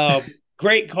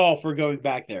 Great call for going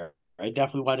back there. I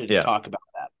definitely wanted to Yeah. talk about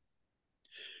that.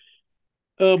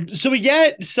 So we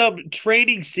get some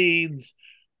training scenes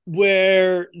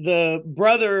where the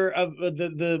brother of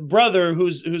the brother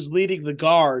who's leading the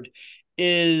guard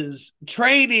is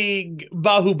training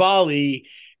Bahubali,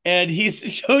 and he's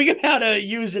showing him how to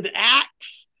use an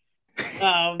axe.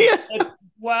 Yeah. And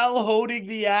while holding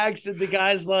the axe, and the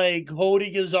guy's like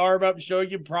holding his arm up, showing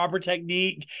him proper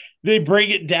technique. They bring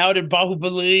it down, and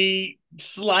Bahubali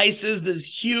slices this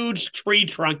huge tree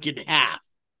trunk in half.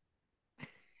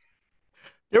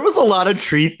 There was a lot of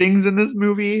tree things in this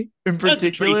movie in That's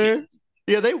tree. particular.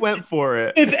 Yeah, they went for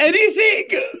it. If anything,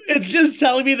 it's just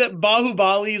telling me that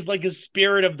Bahubali is like a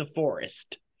spirit of the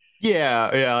forest.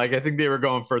 Yeah, yeah. Like I think they were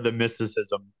going for the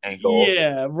mysticism angle.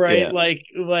 Yeah, right. Yeah,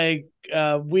 Like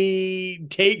we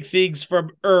take things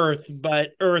from Earth, but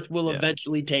Earth will yeah,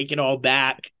 eventually take it all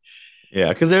back. yeah.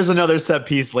 Because there's another set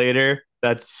piece later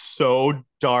that's so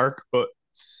dark but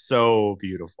so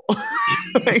beautiful.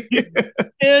 Like,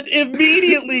 And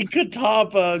immediately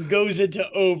Katapa goes into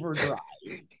overdrive.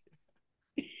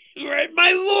 Right,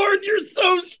 my lord, you're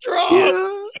so strong.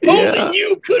 yeah, Only yeah.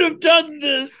 you could have done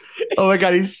this. Oh my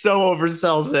god, he so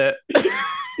oversells it.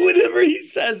 Whenever he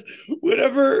says,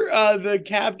 whenever the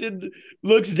captain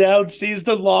looks down, sees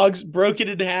the logs broken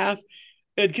in half,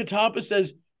 and Katapa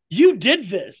says, "You did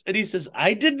this," and he says,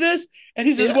 "I did this," and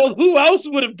he says, Yeah. "Well, who else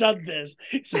would have done this?"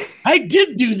 He says, "I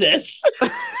did do this."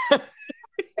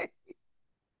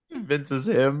 Convinces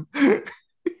him.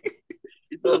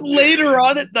 Later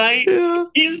on at night, Yeah.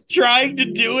 he's trying to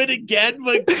do it again,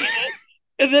 but can't.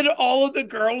 And then all of the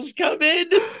girls come in.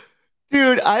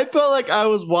 Dude, I felt like I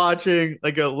was watching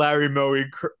like a Larry Moe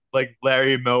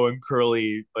and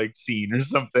Curly like scene or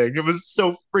something. It was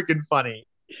so freaking funny.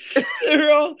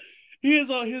 They're all he's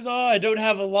all, I don't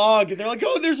have a log. And they're like,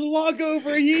 oh, there's a log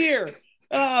over here.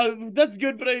 That's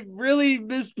good, but I really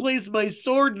misplaced my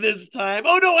sword this time.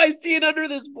 Oh no, I see it under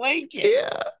this blanket.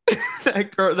 Yeah.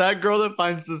 That girl that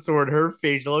finds the sword, her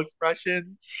facial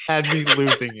expression had me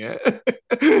losing it.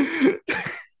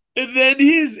 And then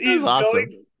That's awesome.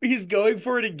 he's going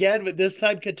for it again, but this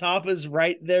time Katapa's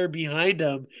right there behind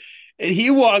him. And he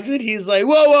walks in, he's like,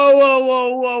 whoa, whoa, whoa,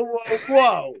 whoa, whoa, whoa,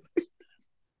 whoa.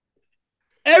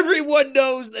 Everyone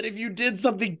knows that if you did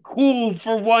something cool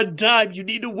for one time, you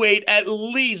need to wait at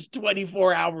least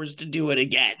 24 hours to do it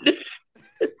again.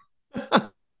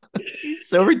 He's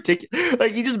so ridiculous.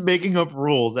 Like he's just making up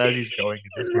rules as he's going in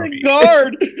this the movie.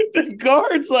 guard, the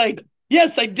guard's like,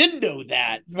 yes, I did know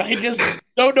that. I just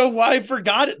don't know why I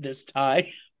forgot it this time.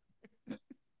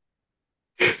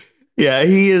 Yeah,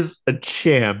 he is a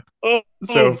champ Oh,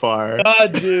 so oh far.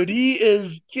 God, dude, he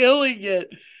is killing it.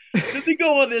 Then they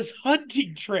go on this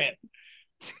hunting trip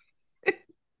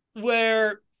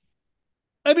where,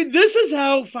 I mean, this is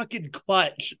how fucking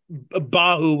clutch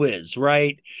Bahu is,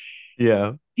 right?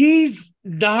 Yeah. He's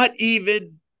not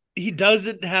even, he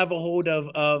doesn't have a hold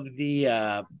of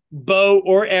the bow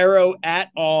or arrow at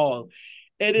all,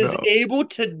 and is No. able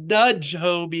to nudge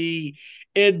homie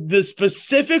in the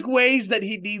specific ways that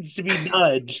he needs to be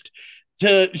nudged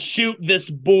to shoot this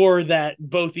boar that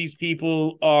both these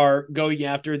people are going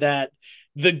after, that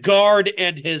the guard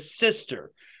and his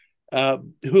sister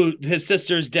who his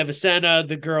sister's Devasena,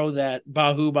 the girl that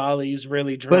Bahubali's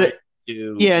really But trying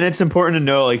to. yeah, and it's important to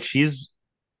know like she's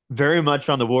very much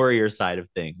on the warrior side of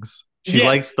things. She Yeah,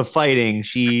 likes the fighting.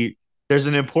 There's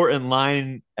an important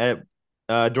line at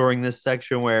during this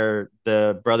section where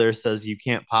the brother says you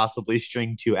can't possibly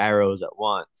string two arrows at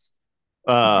once.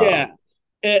 Uh, yeah,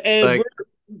 and like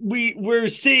we're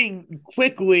seeing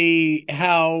quickly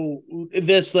how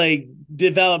this like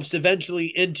develops eventually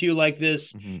into like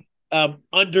this mhm.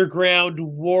 underground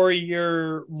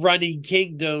warrior running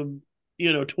kingdom,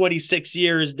 26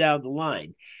 years down the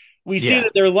line. We see Yeah,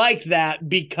 that they're like that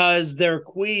because their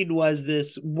queen was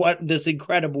this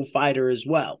incredible fighter as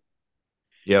well.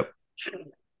 yep.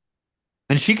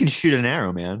 And she can shoot an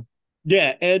arrow, man.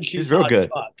 Yeah, and she's She's real hot as good.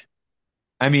 fuck.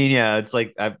 I mean, yeah, that's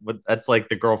like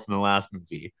the girl from the last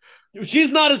movie.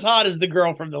 She's not as hot as the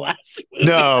girl from the last movie.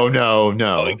 No, no, I'm going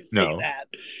no, to say no. that.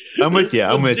 I'm with you.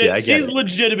 I'm with you. I get She's it.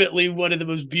 legitimately one of the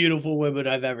most beautiful women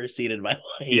I've ever seen in my life.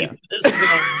 Yeah.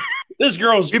 This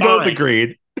girl's We both fine.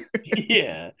 agreed.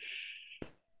 Yeah.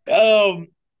 Um.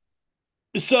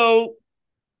 So,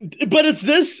 but it's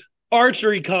this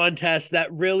archery contest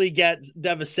that really gets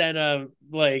Devasena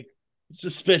like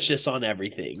suspicious on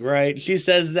everything, right? She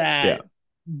says Yeah. that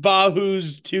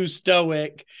Bahu's too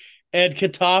stoic and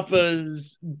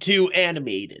Katapa's too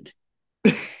animated.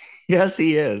 Yes,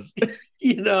 he is.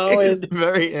 He's And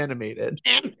very animated.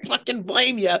 can't fucking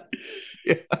blame you.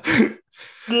 Yeah.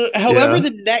 However, Yeah.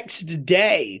 the next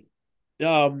day,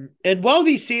 and while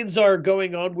these scenes are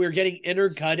going on, we're getting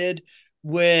intercutted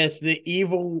with the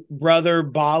evil brother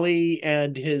Bali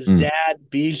and his Mm. dad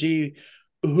Biji,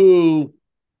 who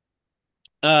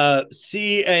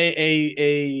see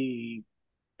a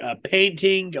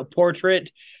painting, a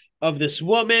portrait of this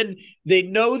woman. They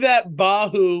know that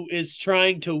Bahu is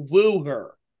trying to woo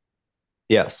her.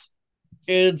 Yes.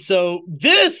 And so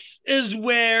this is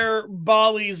where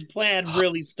Bali's plan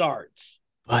really starts.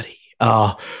 Buddy.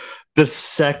 The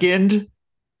second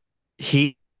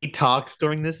he talks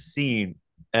during this scene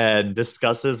and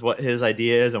discusses what his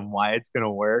idea is and why it's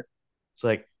gonna work, it's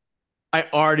like I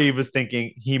already was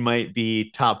thinking he might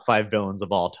be top five villains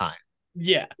of all time.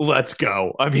 Yeah. Let's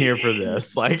go. I'm here for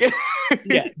this. Like,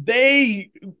 Yeah, they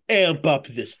amp up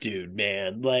this dude,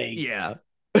 man. Like, yeah.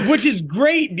 which is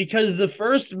great because the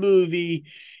first movie,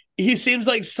 he seems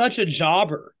like such a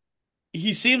jobber.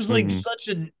 He seems like Mhm. such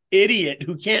an idiot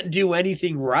who can't do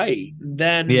anything right.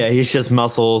 Yeah, Then, he's just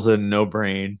muscles and no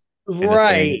brain kind of thing.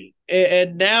 right.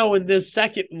 And now in this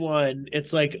second one,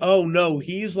 it's like, oh no,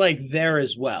 he's like there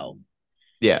as well.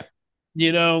 Yeah.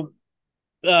 You know?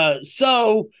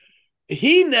 So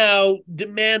he now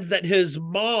demands that his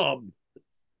mom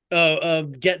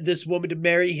get this woman to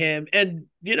marry him. And,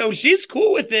 she's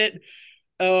cool with it.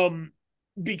 Um,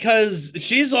 because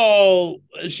she's all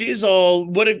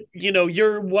what a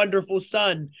your wonderful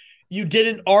son, you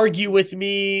didn't argue with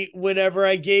me whenever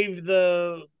I gave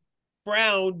the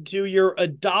crown to your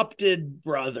adopted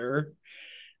brother,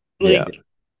 Yeah. like,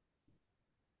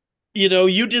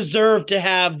 you deserve to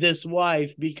have this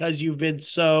wife because you've been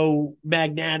so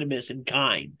magnanimous and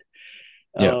kind.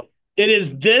 Yeah. It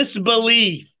is this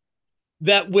belief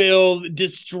that will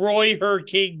destroy her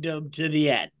kingdom to the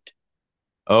end.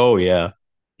 Oh yeah.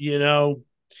 you know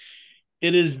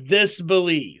It is this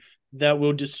belief that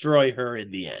will destroy her in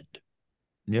the end.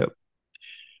 Yep.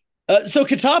 So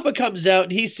Katapa comes out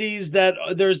and he sees that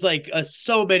there's like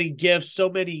so many gifts, so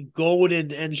many gold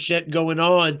and shit going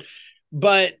on,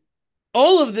 but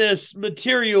all of this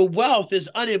material wealth is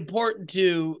unimportant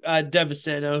to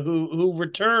Devasena, who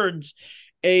returns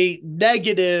a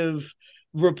negative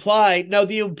reply. Now,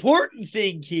 the important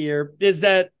thing here is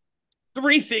that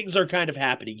three things are kind of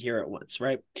happening here at once,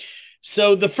 right?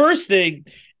 So the first thing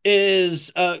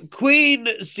is Queen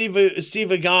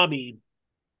Sivagami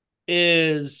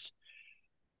is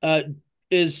uh,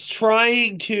 is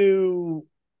trying to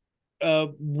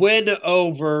win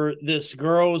over this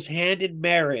girl's hand in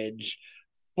marriage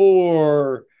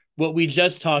for what we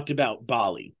just talked about,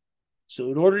 Bali.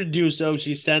 So in order to do so,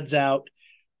 she sends out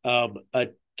a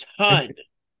ton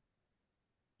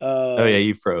Oh yeah, of.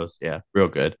 you froze. Yeah, real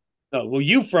good. Oh, well,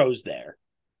 you froze there.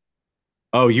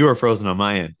 Oh, you were frozen on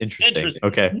my end. Interesting. Interesting.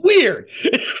 Okay. Weird.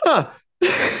 Huh.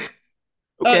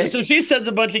 Okay. So she sends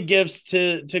a bunch of gifts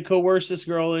to coerce this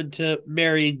girl into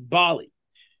marrying Bali.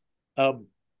 Um,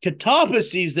 Katapa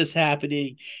sees this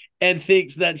happening and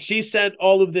thinks that she sent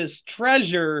all of this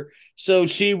treasure so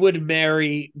she would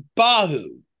marry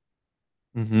Bahu.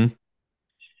 Mm-hmm.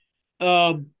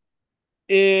 Um,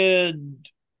 and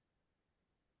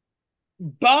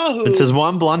It's Bahu, his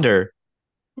one blunder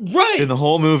in right? the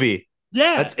whole movie.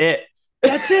 Yeah, That's it.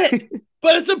 that's it.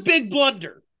 but it's a big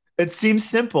blunder. It seems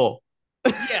simple.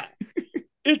 Yeah,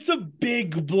 it's a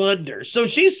big blunder. So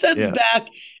she sends Yeah. back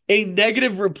a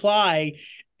negative reply,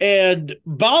 and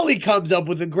Bali comes up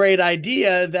with a great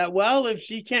idea that, well, if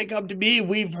she can't come to me,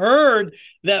 we've heard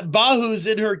that Bahu's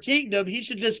in her kingdom. He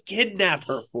should just kidnap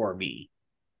her for me.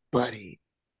 Buddy.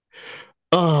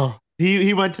 Oh,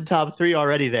 he went to top three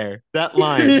already there. That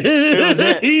line. It was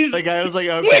it. he's Like I was like,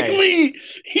 okay, quickly, I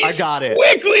he's got it.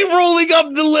 quickly rolling up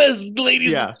the list,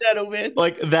 ladies and Yeah. gentlemen.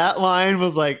 Like that line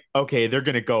was like, okay, they're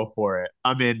gonna go for it.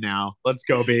 I'm in now. Let's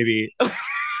go, baby.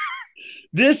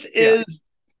 This Yeah. is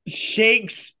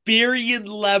Shakespearean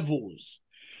levels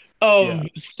of Yeah.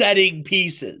 setting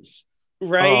pieces,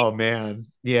 right? Oh man.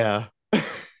 Yeah.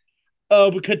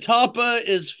 Katapa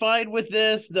is fine with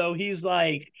this, though he's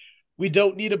like, we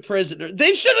don't need a prisoner.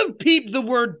 They should have peeped the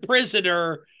word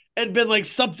prisoner and been like,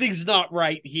 something's not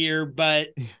right here, but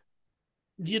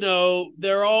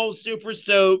they're all super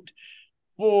stoked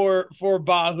for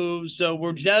Bahu, so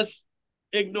we're just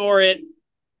ignore it.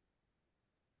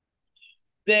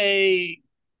 They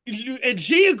and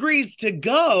she agrees to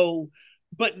go,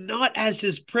 but not as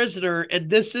his prisoner. And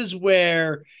this is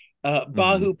where Mhm.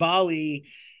 Bahubali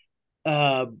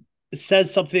uh,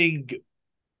 says something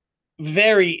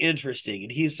very interesting.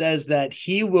 And he says that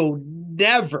he will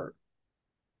never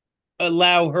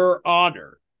allow her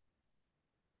honor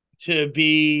to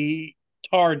be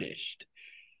tarnished.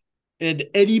 And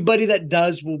anybody that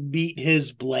does will meet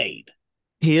his blade.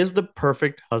 He is the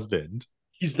perfect husband.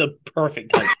 He's the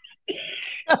perfect husband.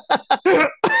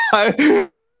 I'm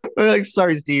like,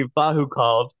 sorry, Steve. Bahu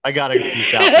called. I gotta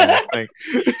peace out now. Like,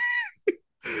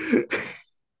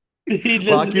 he just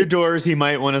lock your doors. He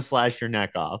might want to slash your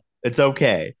neck off. It's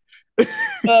okay.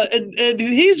 and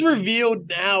he's revealed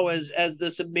now as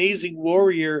this amazing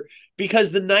warrior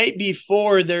because the night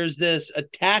before there's this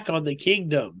attack on the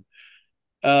kingdom.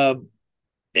 And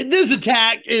this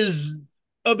attack is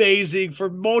amazing for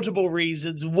multiple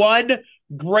reasons. One,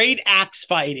 great axe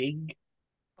fighting,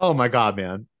 Oh my god,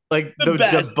 man! Like the the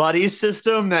best. buddy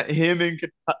system that him and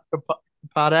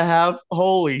Kapata have.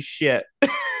 Holy shit!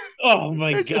 Oh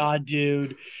my They're just god,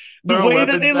 dude! The throwing way that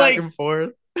weapons they back like and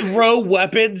forth. throw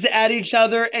weapons at each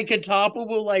other, and Katapa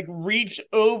will like reach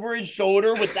over his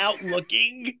shoulder without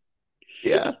looking.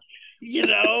 Yeah, You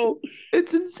know,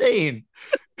 it's insane.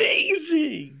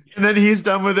 amazing And then he's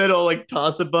done with it. I'll like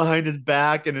toss it behind his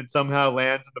back, and it somehow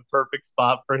lands in the perfect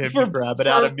spot for him to for grab it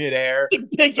out for of midair. to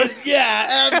pick it.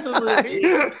 Yeah, absolutely.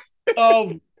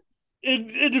 Um,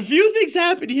 and a few things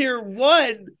happen here.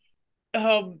 One,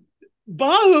 um,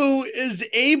 Bahu is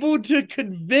able to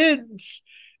convince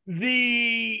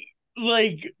the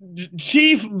like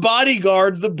chief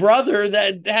bodyguard, the brother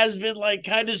that has been like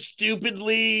kind of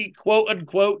stupidly quote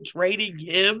unquote training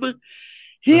him.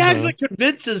 He Uh-huh. actually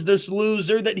convinces this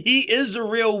loser that he is a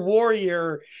real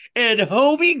warrior, and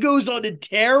homie goes on a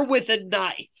tear with a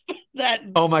knife that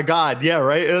Oh my god, yeah,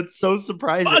 right. It's so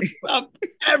surprising. fucks up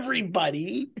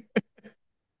everybody.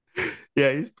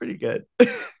 Yeah, he's pretty good.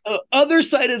 Other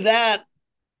side of that,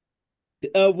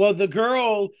 well, the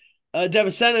girl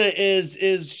Devasena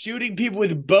is shooting people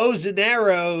with bows and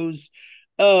arrows.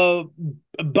 Uh,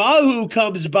 Bahu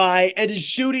comes by and is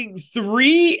shooting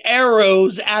 3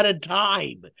 arrows at a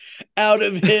time out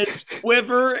of his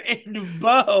quiver and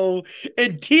bow,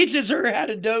 and teaches her how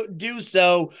to do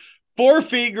so. 4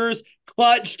 fingers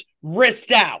clutched,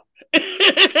 wrist out.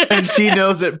 And she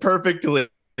knows it perfectly.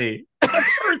 The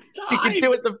first She can time.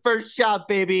 do it the first shot,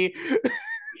 baby.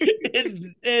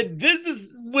 And this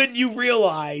is when you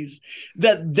realize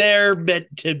that they're meant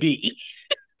to be.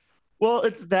 Well,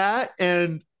 it's that.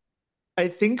 And I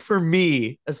think for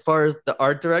me, as far as the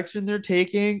art direction they're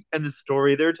taking and the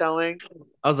story they're telling,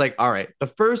 I was like, all right, the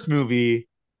first movie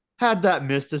had that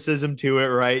mysticism to it,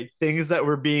 right? Things that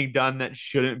were being done that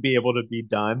shouldn't be able to be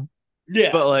done. Yeah.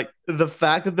 But like the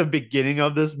fact that the beginning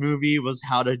of this movie was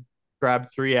how to grab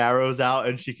 3 arrows out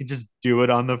and she can just do it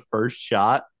on the first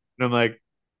shot. And I'm like,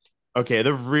 okay,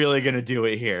 they're really gonna do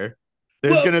it here.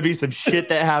 There's Well, gonna be some shit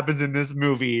that happens in this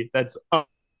movie that's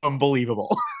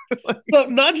unbelievable. but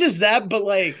not just that, but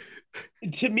like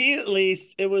to me at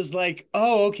least, it was like,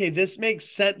 oh, okay, this makes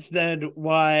sense then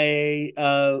why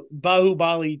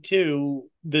Bahubali 2,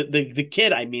 the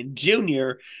kid, I mean,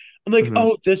 Junior, I'm like, Mhm.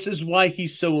 oh, this is why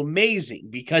he's so amazing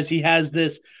because he has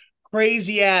this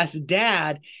crazy ass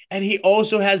dad and he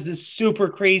also has this super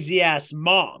crazy ass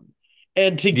mom.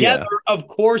 And together, Yeah, of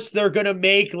course, they're gonna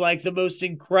make like the most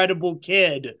incredible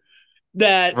kid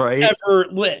that right. ever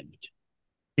lived.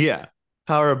 Yeah,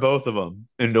 power both of them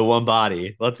into one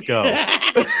body. Let's go.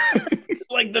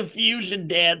 Like the the fusion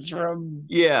dance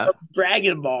Yeah. from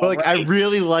Dragon But Ball, like I right?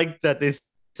 really liked that they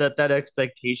set that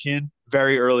expectation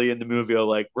very early in the movie. Of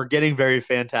like, we're getting very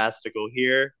fantastical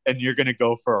here, and you're gonna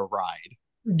go for a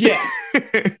Yeah,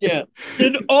 ride. yeah.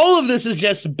 And all of this is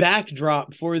just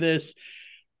backdrop for this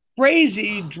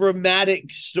crazy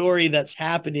dramatic story that's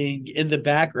happening in the uh,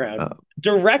 background. I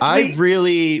Directly,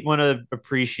 really want to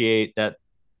appreciate that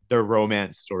the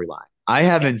romance storyline. I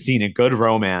haven't seen a good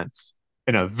romance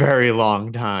in a very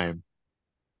long time.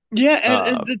 yeah,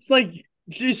 and Uh, it's like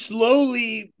just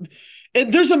slowly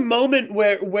and there's a moment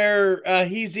where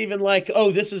he's even like,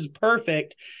 "Oh, this is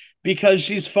perfect," because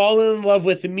she's fallen in love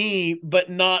with me, but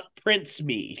not Prince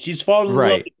me. She's fallen in love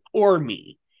right. with poor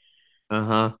me. Uh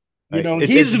huh. You know,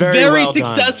 It's he's very very well done.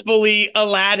 successfully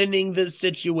Aladining this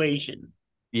situation.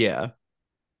 Yeah.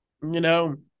 You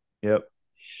know, Yep.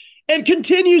 and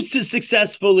continues to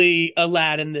successfully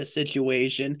Aladdin this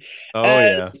situation. Oh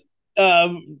yeah. As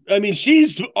I mean,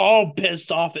 she's all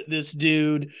pissed off at this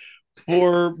dude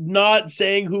for not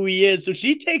saying who he is. So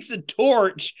she takes a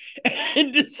torch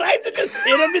and decides to just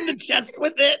hit him in the chest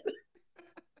with it.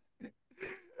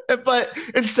 But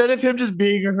instead of him just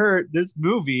being hurt, this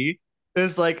movie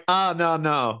is like, ah, no,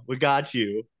 no, we got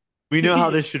you. We know how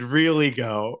he this should really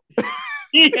go.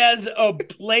 has a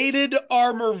plated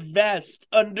armor vest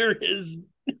under his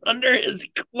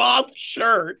cloth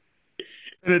shirt.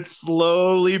 And it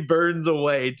slowly burns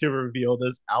away to reveal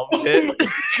this Oh outfit. my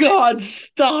god,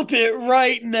 stop it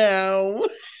right now.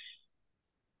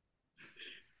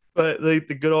 But like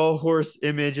the good old horse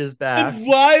image is back. And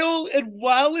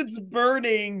while it's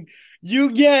burning,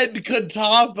 you get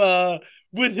Katapa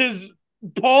with his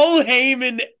Paul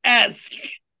Heyman esque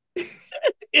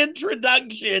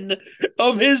introduction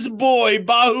of his boy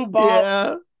Bahubali.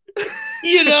 Yeah.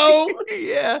 You know,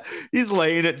 Yeah. He's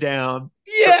laying it down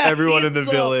for yeah, everyone in the he's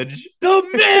village. the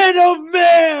man of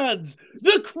mans,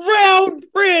 the crown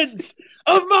prince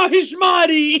of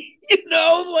Mahishmati. You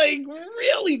know, like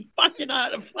really fucking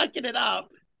it up.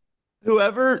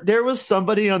 Whoever, there was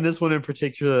somebody on this one in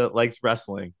particular that likes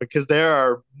wrestling because there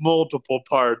are multiple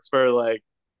parts where, like,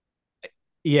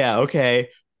 yeah, okay,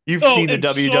 you've Oh, seen the and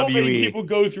so many WWE. people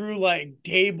go through like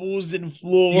tables and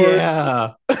floors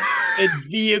Yeah. and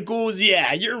vehicles.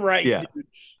 Yeah, you're right, Yeah. dude. Like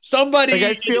Somebody I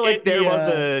in feel like there was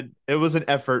India. a it was an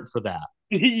effort for that.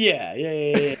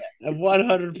 Yeah.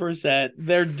 100%.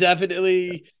 They're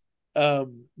definitely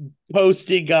um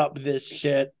posting up this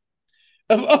shit.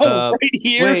 Oh, Uh right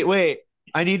here. wait.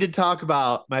 I need to talk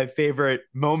about my favorite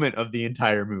moment of the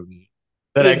entire movie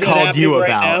that I Is it called happening you right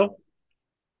about.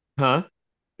 now? Huh?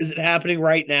 Is it happening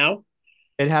right now?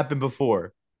 It happened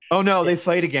before. Oh no, Yeah. they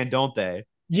fight again, don't they?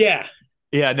 Yeah.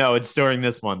 Yeah, no, it's during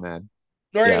this one then.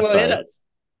 All right, Yeah, well, hit sorry. us.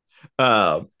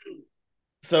 Um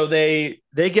so they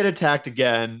get attacked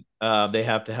again. They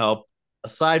have to help a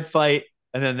side fight,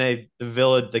 and then the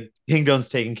village, the kingdom's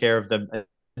taking care of the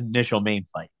initial main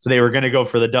fight. So they were going to go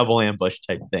for the double ambush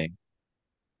type thing.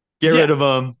 Get Yeah. rid of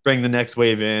them, bring the next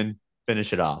wave in,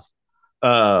 finish it off.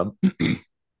 Um,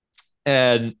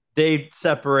 and they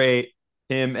separate.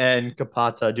 Him and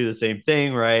Kapata do the same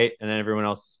thing, right? And then everyone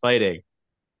else is fighting.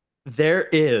 There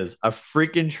is a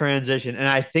freaking transition, and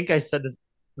I think I said this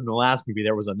in the last movie.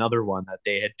 There was another one that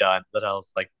they had done that I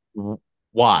was like,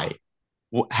 why?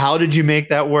 How did you make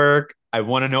that work? I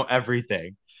want to know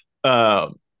everything.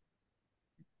 Um,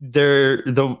 they're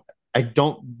the I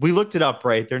don't. We looked it up,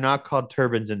 right? They're not called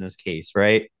turbans in this case,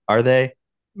 right? Are they?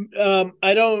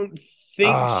 I don't think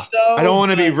I don't so,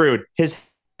 want to be but rude. His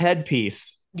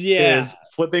headpiece yeah. is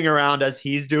flipping around as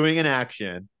he's doing an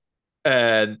action,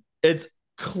 and it's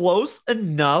close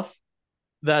enough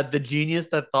that the genius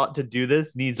that thought to do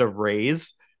this needs a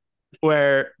raise,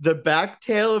 where the back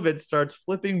tail of it starts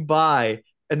flipping by,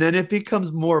 and then it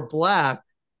becomes more black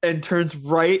and turns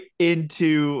right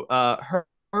into her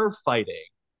fighting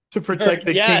to protect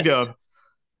the Yes. kingdom.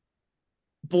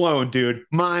 Blown, dude.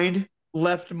 Mind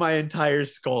left my entire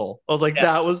skull. I was like,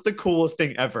 that Yes. was the coolest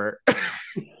thing ever.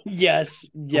 Yes.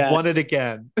 Want it Yes.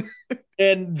 again.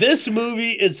 And this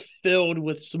movie is filled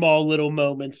with small little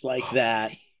moments like So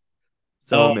that.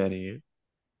 many.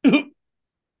 So Um,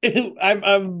 many.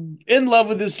 I'm in love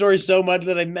with this story so much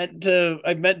that I meant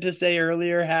to say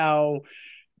earlier how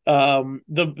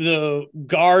the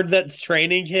guard that's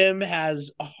training him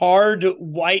has hard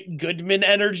white Goodman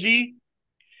energy.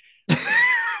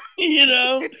 You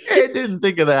know, I didn't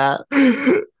think of that.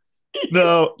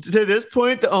 No, to this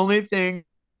point, the only thing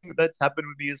that's happened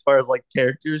with me as far as like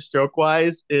character stroke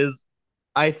wise is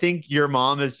I think your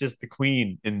mom is just the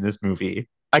queen in this movie.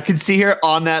 I could see her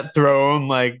on that throne,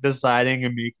 like deciding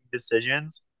and making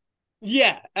decisions.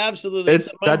 Yeah, absolutely. It's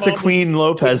Except my that's a mom Queen would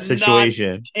Lopez not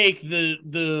situation. take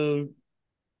the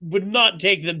would not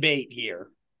take the bait here.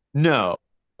 No,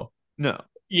 no,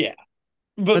 Yeah,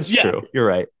 but that's yeah, true. You're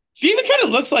right. she even kind of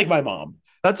looks like my mom.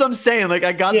 That's what I'm saying. Like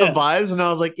I got the Yeah, vibes, and I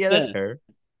was like, yeah, yeah. that's her.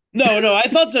 No, no, I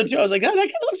thought so too. I was like, that kind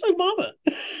of looks like Mama.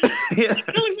 Yeah,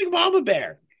 That looks like Mama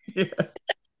Bear. yeah,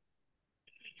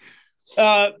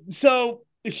 So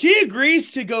she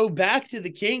agrees to go back to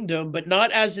the kingdom, but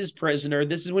not as his prisoner.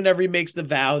 This is whenever he makes the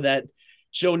vow that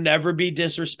she'll never be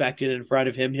disrespected in front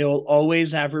of him. He'll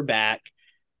always have her back.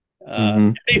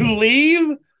 hmm They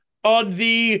leave on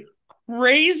the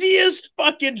craziest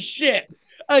fucking ship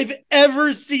I've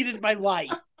ever seen in my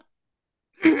life.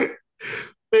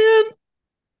 Man,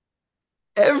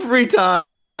 every time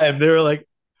they were like,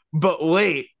 but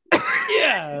wait,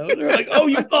 Yeah, they're like, "Oh,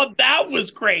 you thought that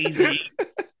was crazy?"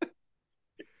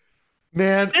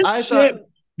 man, This I thought, ship,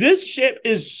 this ship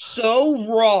is so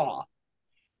raw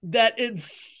that its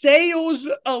sails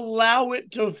allow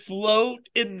it to float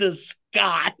in the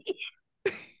sky.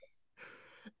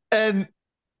 and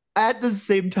at the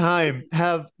same time,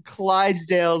 have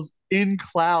Clydesdales in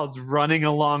clouds running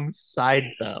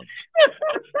alongside them.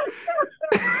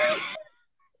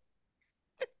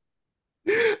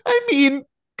 I mean,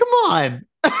 come on.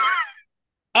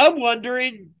 I'm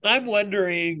wondering.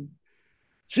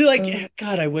 See, like, Uh,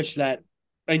 God, I wish that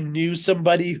I knew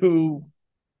somebody who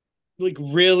like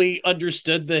really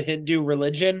understood the Hindu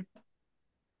religion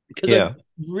because I'm yeah.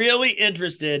 really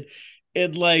interested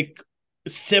in like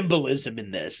symbolism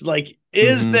in this. Like,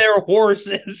 is hmm there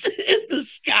horses in the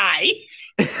sky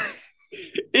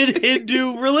in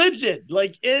Hindu religion?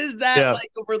 Like, is that Yeah.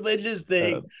 like a religious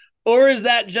Uh, thing? Or is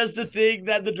that just a thing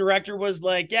that the director was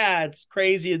like, yeah, it's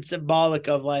crazy and symbolic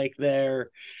of like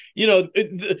their,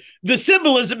 the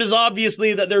symbolism is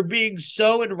obviously that they're being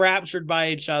so enraptured by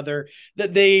each other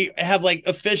that they have like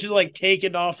officially like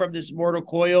taken off from this mortal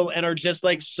coil and are just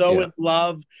like so yeah. in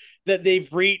love that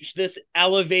they've reached this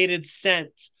elevated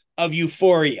sense of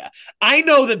euphoria. I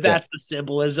know that Yeah. that's the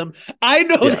symbolism. I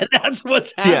know Yeah. that that's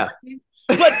what's Yeah. happening.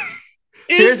 But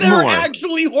is There's there more.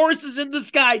 actually horses in the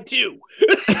sky too?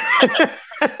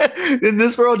 In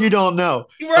this world, you don't know.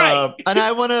 Right. And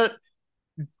I want to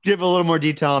give a little more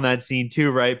detail on that scene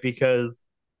too, right? Because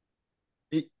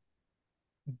it,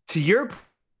 to your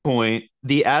point,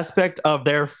 the aspect of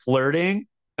their flirting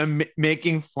and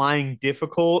making flying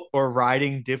difficult or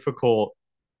riding difficult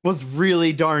was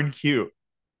really darn cute.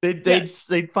 Yes.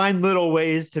 They'd find little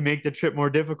ways to make the trip more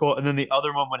difficult, and then the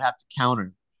other one would have to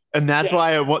counter. And Yes.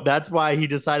 that's why he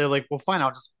decided, like, well, fine, I'll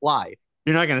just fly.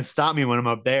 You're not gonna stop me when I'm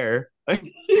up there. Like,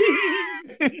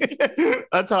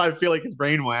 that's how I feel like his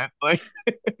brain went. Like,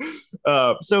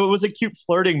 so it was a cute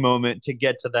flirting moment to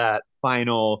get to that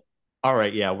final. All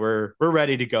right, yeah, we're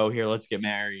ready to go here. Let's get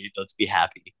married. Let's be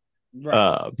happy.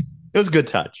 Right. It was a good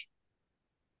touch.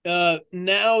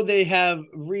 Now they have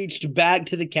reached back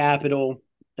to the capital,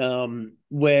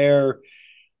 where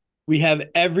we have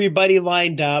everybody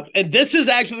lined up. And this is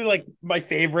actually like my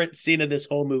favorite scene of this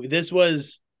whole movie. This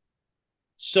was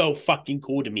so fucking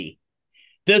cool to me.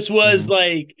 This was Mm-hmm.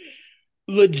 like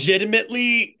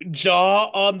legitimately jaw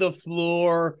on the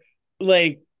floor.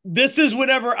 Like, this is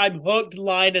whenever I'm hooked,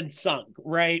 line, and sunk,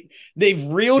 right? They've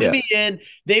reeled Yeah, me in.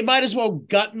 They might as well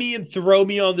gut me and throw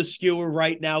me on the skewer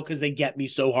right now because they get me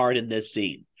so hard in this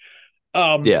scene.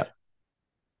 Um, yeah,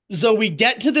 so we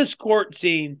get to this court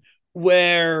scene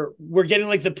where we're getting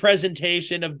like the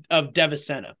presentation of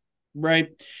Devasena, right?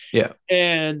 yeah,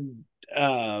 And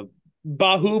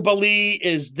Bahubali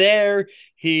is there.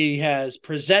 He has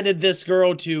presented this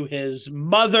girl to his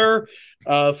mother.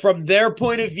 From their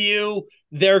point of view,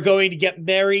 they're going to get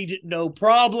married, no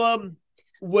problem.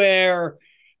 Where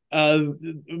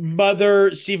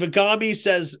Mother Sivagami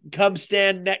says, "Come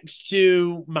stand next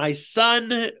to my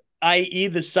son," i.e.,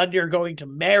 the son you're going to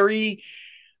marry.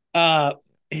 Uh,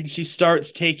 and she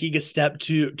starts taking a step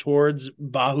towards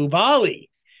Bahubali,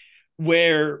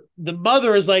 where the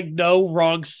mother is like, "No,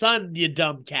 wrong son, you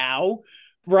dumb cow,"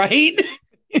 right?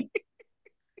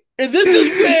 And this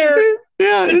is where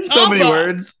yeah. In so many Katapa,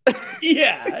 words.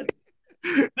 yeah,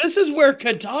 this is where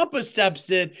Katapa steps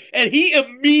in, and he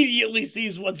immediately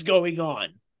sees what's going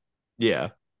on. Yeah,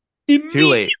 too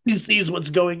late. Immediately sees what's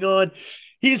going on.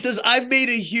 He says, "I've made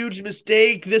a huge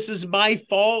mistake. This is my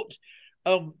fault.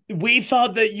 We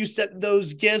thought that you sent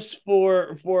those gifts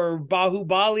for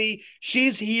Bahubali.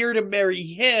 She's here to marry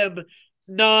him,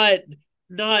 not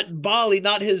Bali,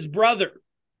 not his brother,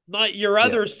 not your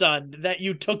Yeah, other son that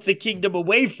you took the kingdom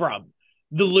away from.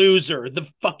 The loser, the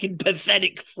fucking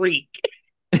pathetic freak."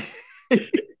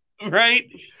 Right?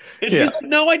 And she's yeah, like,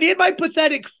 "No, I need my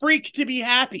pathetic freak to be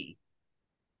happy."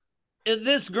 And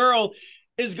this girl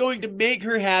is going to make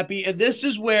her happy. And this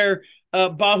is where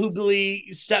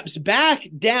Bahubali steps back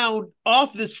down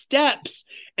off the steps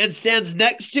and stands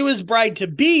next to his bride to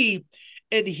be.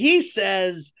 And he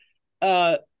says,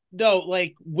 no,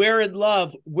 like, we're in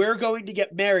love. We're going to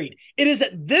get married. It is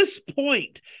at this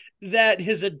point that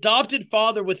his adopted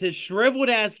father, with his shriveled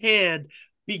ass hand,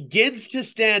 begins to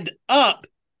stand up,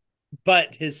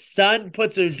 but his son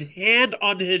puts his hand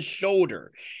on his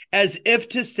shoulder as if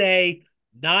to say,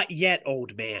 not yet,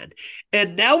 old man.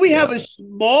 And now we have Yeah. a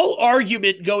small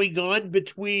argument going on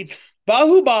between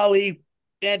Bahubali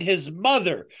and his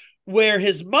mother, where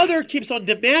his mother keeps on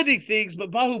demanding things,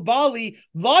 but Bahubali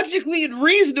logically and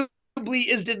reasonably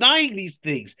is denying these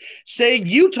things, saying,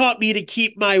 you taught me to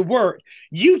keep my word.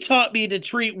 You taught me to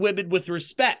treat women with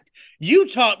respect. You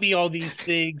taught me all these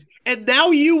things, and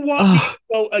now you want me to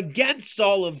Oh, go against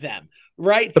all of them,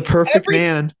 right? the perfect Every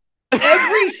man.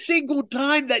 every single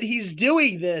time that he's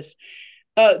doing this,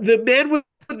 the man with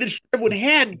the shriveled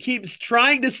hand keeps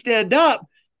trying to stand up,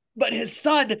 but his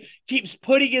son keeps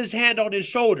putting his hand on his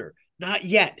shoulder. Not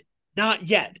yet, not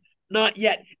yet, not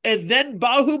yet. And then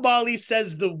Bahubali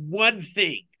says the one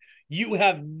thing: you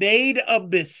have made a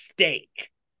mistake.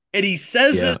 And he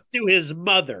says Yeah. this to his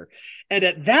mother. And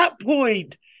at that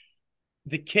point,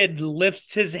 the kid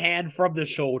lifts his hand from the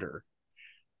shoulder.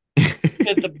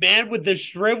 And the man with the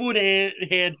shriveled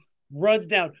hand runs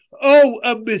down. Oh,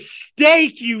 a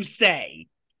mistake, you say?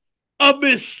 A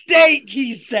mistake,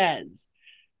 he says.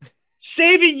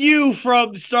 Saving you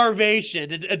from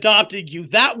starvation and adopting you,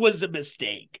 that was a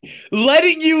mistake.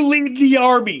 Letting you lead the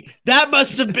army, that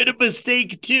must have been a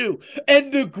mistake too.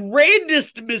 And the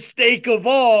grandest mistake of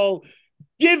all,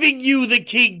 giving you the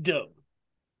kingdom.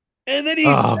 And then he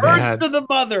Oh turns man. to the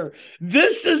mother.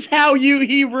 This is how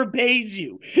he repays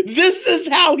you. This is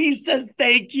how he says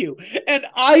thank you. And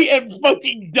I am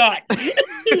fucking done.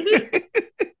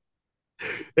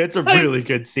 It's a I'm really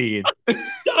good scene.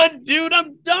 done, dude.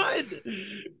 I'm done.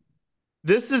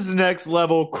 This is next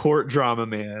level court drama,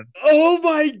 man. Oh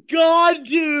my god,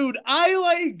 dude. I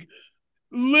like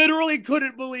literally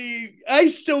couldn't believe, I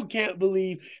still can't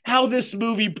believe how this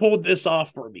movie pulled this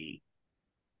off for me.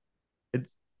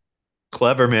 It's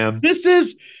clever, man. This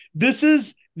is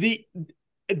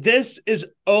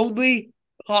only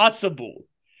possible,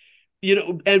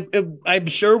 and I'm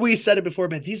sure we said it before,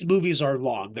 but these movies are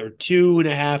long. They're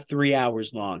 2.5, 3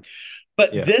 hours long.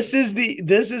 But Yeah. this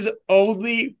is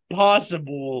only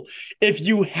possible if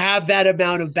you have that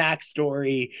amount of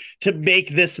backstory to make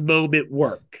this moment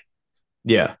work.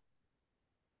 Yeah.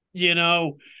 You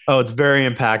know? Oh, it's very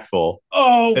impactful.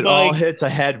 Oh It all my hits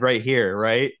ahead right here,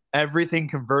 right? Everything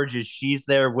converges. She's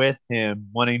there with him,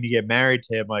 wanting to get married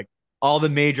to him. Like all the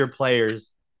major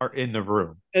players are in the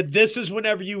room. and this is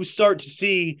whenever you start to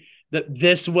see that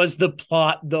this was the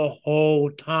plot the whole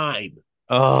time.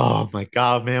 Oh my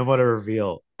God, man. What a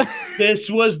reveal. This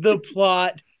was the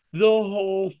plot the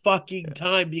whole fucking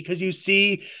time because you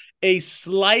see a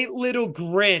slight little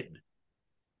grin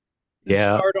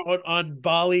Yeah. start on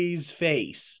Bali's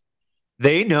face.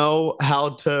 They know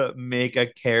how to make a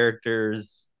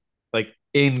character's like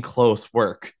in close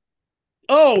work.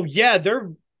 Oh yeah,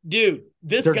 they're dude.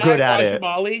 This They're guy good at it.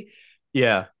 Rajamali,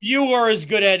 Yeah. you are as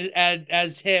good at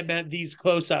as him at these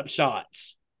close up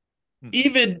shots.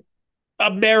 Even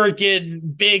American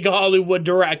big Hollywood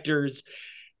directors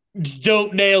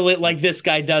don't nail it like this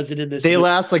guy does it in this They movie.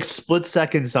 last like split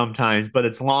seconds sometimes, but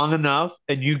it's long enough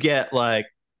and you get like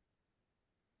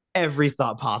every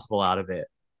thought possible out of it.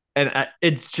 And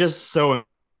it's just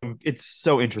it's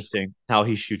so interesting how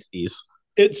he shoots these.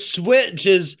 It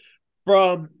switches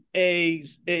from a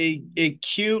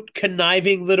cute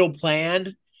conniving little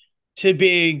plan to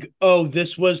being, oh,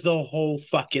 this was the whole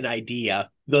fucking idea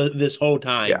this whole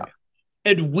time. Yeah.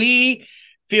 And we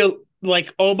feel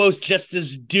like almost just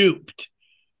as duped.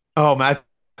 Oh man,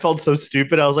 I felt so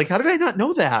stupid. I was like, how did I not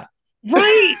know that?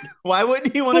 Right. Why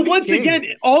wouldn't he want to But be once king? again,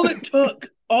 all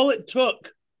it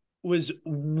took was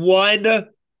one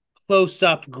close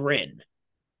up grin,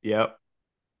 Yep.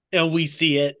 and we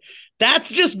see it.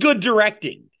 That's just good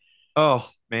directing. Oh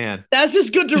man. That's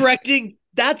just good directing.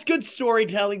 That's good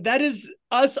storytelling. That is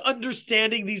us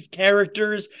understanding these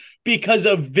characters because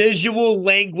of visual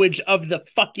language of the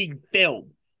fucking film.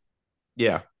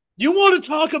 Yeah. You want to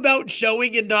talk about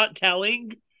showing and not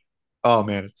telling? Oh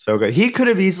man, it's so good. He could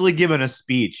have easily given a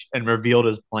speech and revealed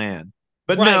his plan,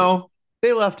 but Right. no,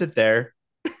 they left it there.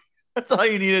 That's all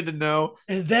you needed to know.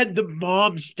 And then the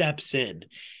mom steps in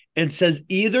and says,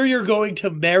 either you're going to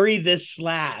marry this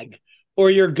slag or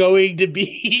you're going to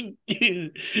be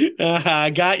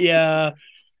got ya.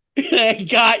 I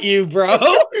got you, bro.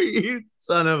 You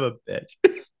son of a bitch.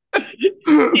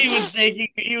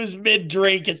 He was mid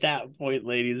drink at that point,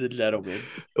 ladies and gentlemen.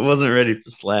 I wasn't ready for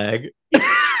slag.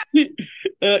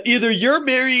 Either you're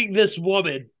marrying this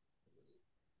woman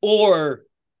or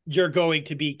you're going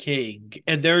to be king,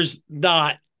 and there's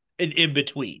not an in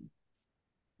between.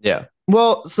 Yeah.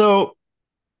 Well, so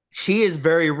she is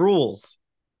very rules,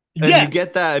 and you Yeah,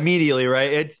 get that immediately,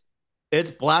 right?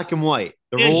 It's black and white.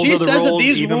 The and rules she are the says that rules.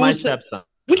 these Even my rules, stepson.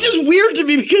 which is weird to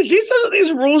me because she says that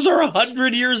these rules are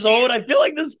 100 years old. I feel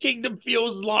like this kingdom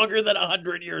feels longer than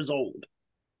 100 years old.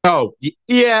 Oh,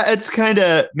 yeah. It's kind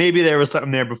of maybe there was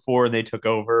something there before and they took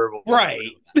over. We'll never Right.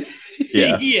 know that.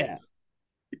 Yeah, Yeah.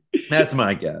 that's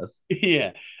my guess.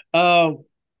 Yeah. Um,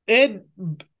 and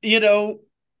you know,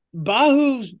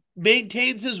 Bahu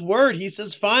maintains his word. He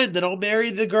says, "Fine, then I'll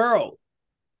marry the girl.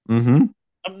 Mm-hmm.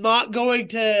 I'm not going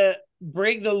to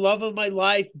bring the love of my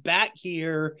life back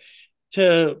here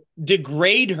to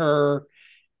degrade her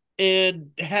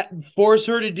and force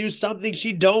her to do something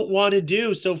she don't want to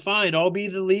do. So fine, I'll be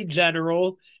the lead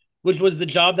general, which was the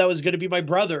job that was going to be my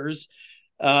brother's,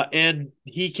 and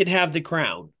he can have the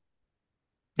crown.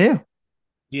 Yeah,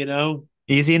 You know,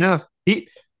 easy enough.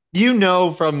 You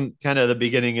know, from kind of the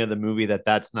beginning of the movie that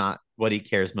that's not what he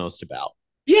cares most about.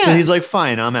 So yeah, he's like,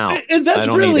 "Fine, I'm out. and I that's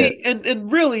don't need it." really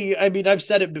and really, I mean, I've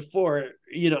said it before.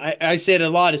 I say it a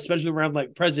lot, especially around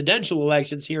like presidential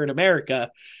elections here in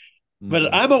America. But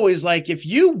Mm-hmm. I'm always like, if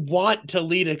you want to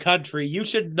lead a country, you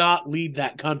should not lead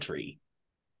that country.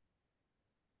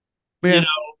 You Yeah, know,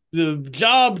 the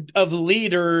job of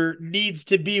leader needs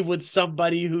to be with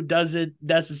somebody who doesn't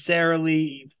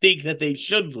necessarily think that they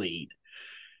should lead.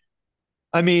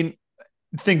 I mean,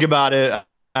 think about it.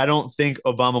 I don't think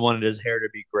Obama wanted his hair to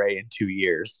be gray in 2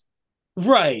 years.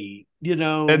 Right.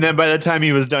 And then by the time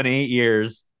he was done 8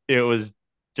 years, it was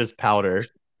just powder.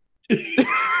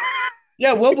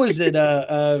 Yeah, what was it?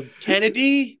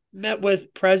 Kennedy met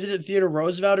with President Theodore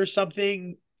Roosevelt or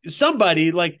something.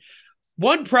 Somebody like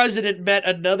one president met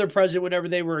another president whenever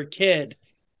they were a kid.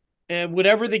 And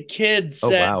whenever the kid Oh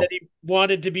said that wow. he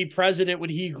wanted to be president when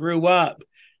he grew up,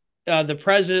 the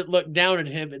president looked down at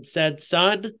him and said,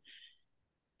 "Son,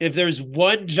 if there's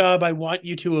one job I want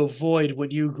you to avoid when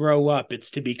you grow up,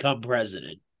 it's to become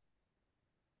president."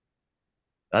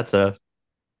 That's a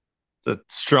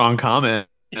strong comment.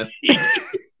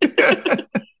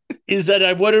 He said,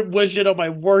 "I wouldn't wish it on my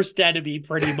worst enemy,"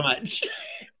 pretty much.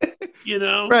 you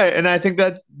know? Right. And I think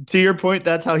that's to your point,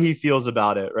 that's how he feels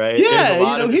about it, right? There's a Yeah,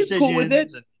 lot of he's cool with it.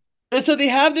 decisions. And And so they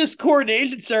have this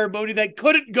coronation ceremony that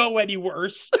couldn't go any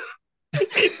worse.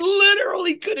 It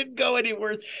literally couldn't go any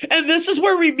worse. And this is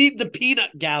where we meet the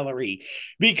peanut gallery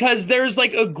because there's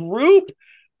like a group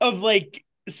of like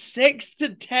 6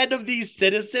 to 10 of these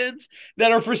citizens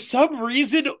that are for some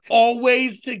reason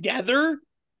always together.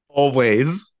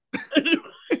 always.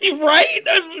 Right?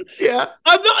 Yeah.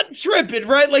 I'm not tripping,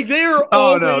 right? Like they are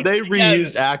Oh no, always they together.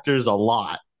 reused actors a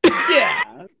lot.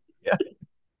 Yeah. Yeah.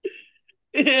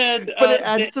 And But it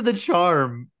adds to the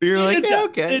charm. You're like, it yeah, does.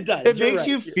 okay. It does. It You're makes right.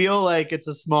 you feel like it's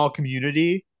a small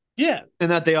community Yeah, and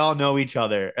that they all know each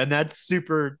other. And that's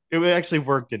super, it actually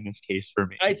worked in this case for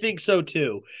me. I think so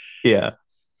too. Yeah.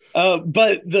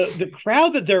 But the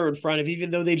crowd that they're in front of,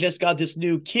 even though they just got this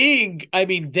new king, I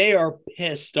mean, they are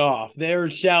pissed off. They're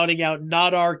shouting out,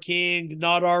 "Not our king,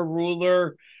 not our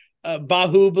ruler.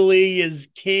 Bahubali is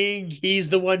king. He's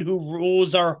the one who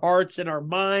rules our hearts and our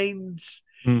minds."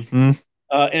 Mm-hmm.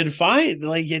 And fine,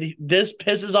 like this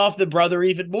pisses off the brother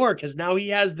even more because now he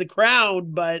has the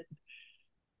crown, but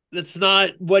that's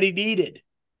not what he needed,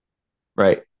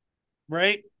 Right.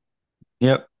 right?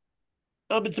 Yep.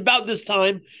 It's about this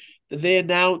time that they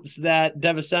announce that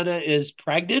Devasena is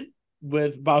pregnant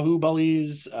with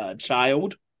Bahubali's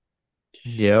child,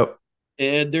 Yep.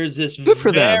 and there's this Good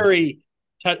for them.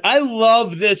 I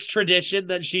love this tradition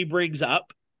that she brings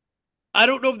up. I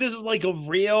don't know if this is like a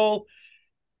real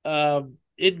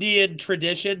Indian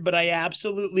tradition, but I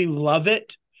absolutely love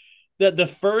it. That the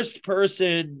first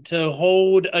person to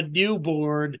hold a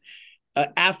newborn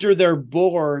after they're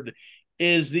born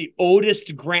is the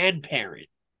oldest grandparent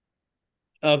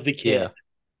of the kid.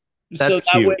 Yeah. So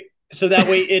That's that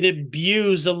way, cute. it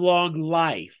imbues a long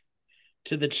life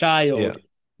to the child. Yeah.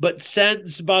 But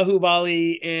since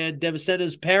Bahubali and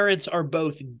Devasena's parents are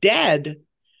both dead,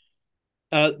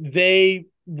 they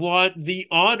want the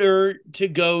honor to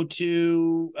go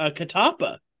to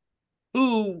Katapa,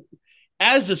 who,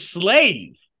 as a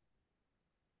slave,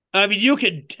 I mean, you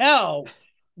can tell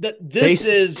that They this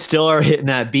is, still are hitting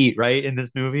that beat, right? In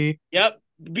this movie. yep,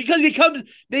 because he comes,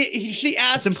 she It's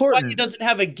asks why he important. doesn't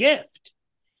have a gift.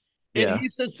 And Yeah. he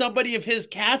says somebody of his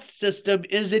caste system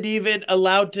isn't even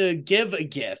allowed to give a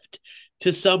gift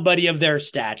to somebody of their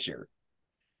stature.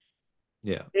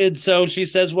 Yeah. And so she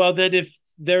says, well, then if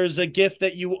there's a gift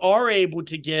that you are able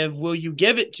to give, will you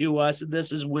give it to us? And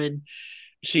this is when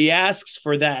she asks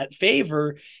for that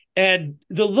favor. And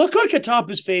the look on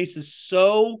Katapa's face is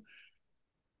so,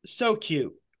 so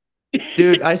cute.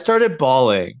 Dude, I started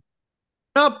bawling.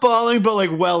 Not bawling, but like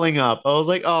welling up. I was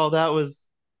like, oh, that was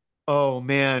oh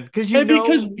man. Cause And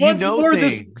because you once know more,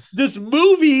 this things. this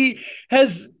movie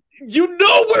has, you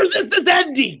know, where this is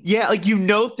ending. Yeah, like you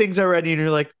know things already, and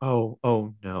you're like, oh,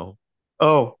 oh no.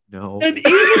 Oh no. And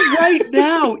even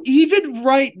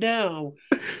right now,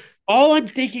 all I'm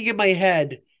thinking in my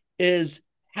head is,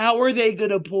 how are they going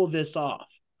to pull this off?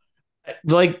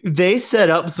 Like they set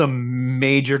up some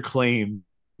major claims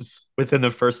within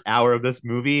the first hour of this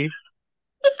movie.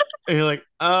 And you're like,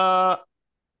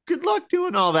 good luck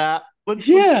doing all that. Let's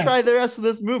Yeah, try the rest of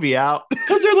this movie out.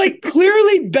 because they're like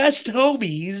clearly best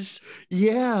homies.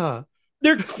 Yeah.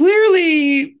 They're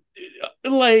clearly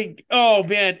like, oh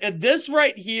man. And this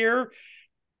right here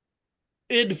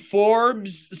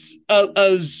informs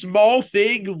a small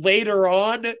thing later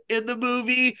on in the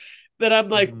movie that I'm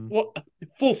like, Mhm. well,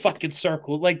 full fucking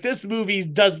circle. Like this movie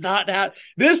does not have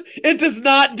this, it does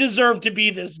not deserve to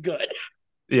be this good.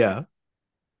 Yeah.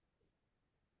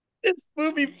 This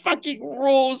movie fucking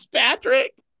rules,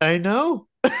 Patrick. I know.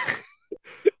 This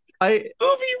I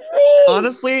movie rules.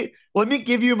 honestly, let me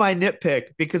give you my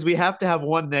nitpick because we have to have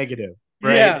one negative,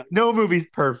 right? Yeah, No movie's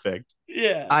perfect.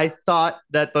 yeah, I thought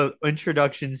that the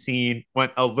introduction scene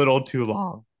went a little too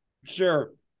long,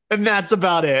 sure. and that's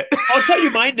about it. I'll tell you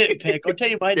my nitpick. I'll tell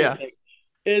you my Yeah. nitpick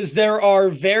is there are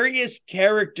various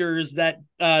characters that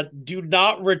do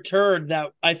not return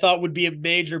that I thought would be a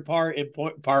major part in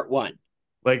part one.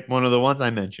 Like one of the ones I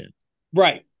mentioned.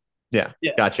 Right. Yeah.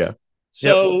 Yeah. Gotcha. Yep.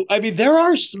 So, I mean, there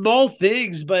are small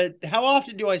things, but how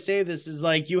often do I say this? Is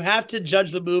like you have to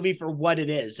judge the movie for what it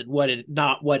is and what it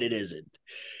not what it isn't.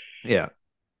 Yeah.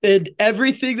 And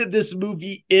everything that this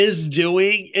movie is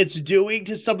doing, it's doing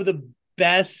to some of the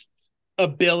best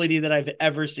ability that I've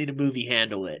ever seen a movie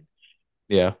handle it.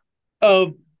 Yeah.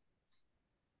 Um,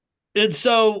 and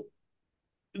so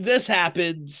this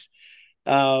happens.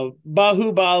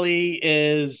 Bahubali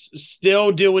is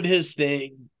still doing his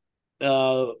thing.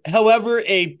 However,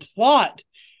 a plot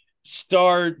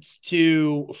starts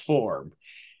to form,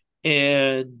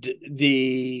 and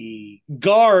the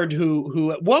guard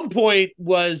who at one point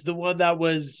was the one that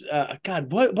was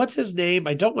God, what's his name?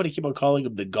 I don't want to keep on calling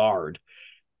him the guard.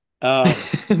 Um,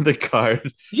 The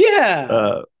card. yeah,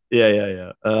 Uh yeah, yeah,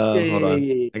 yeah. yeah, Hold yeah, on.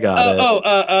 yeah, I yeah.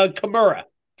 got it. Kamura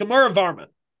Varma.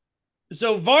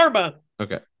 So Varma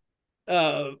Okay.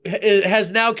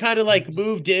 has now kind of like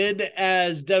moved in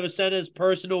as Devasena's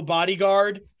personal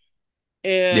bodyguard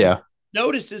and Yeah.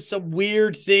 notices some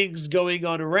weird things going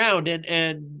on around.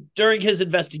 And during his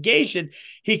investigation,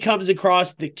 he comes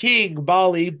across the king,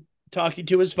 Bali, talking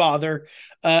to his father,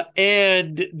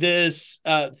 and this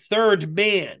third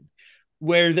man.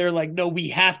 Where they're like, no, we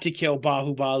have to kill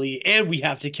Bahubali, and we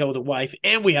have to kill the wife,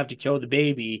 and we have to kill the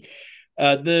baby.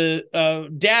 The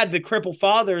dad, the crippled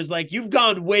father, is like, you've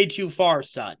gone way too far,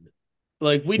 son.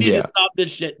 Like, we need to Yeah. stop this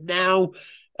shit now.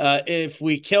 If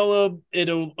we kill him,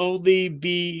 it'll only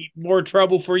be more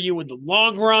trouble for you in the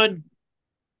long run.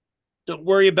 Don't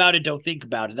worry about it. Don't think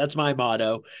about it. That's my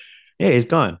motto. Yeah, he's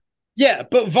gone. Yeah,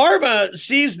 but Varma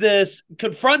sees this,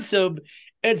 confronts him,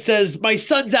 and says, "My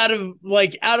son's out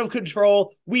of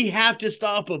control. We have to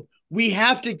stop him. We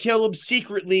have to kill him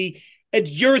secretly, and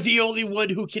you're the only one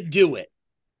who can do it."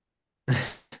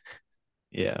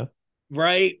 Yeah.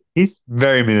 Right? He's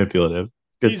very manipulative.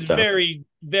 Good He's stuff. very,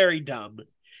 very dumb.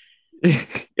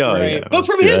 Oh Right. yeah. But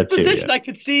from Do his that too, position, yeah. I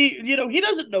could see, he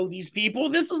doesn't know these people.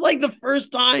 This is like the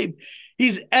first time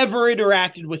he's ever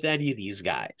interacted with any of these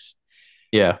guys.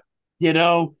 Yeah. You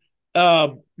know?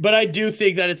 But I do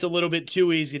think that it's a little bit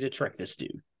too easy to trick this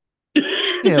dude. Yeah,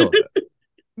 a little bit.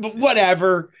 But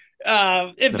whatever.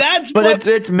 If No. that's But what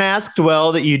it's masked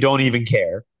well that you don't even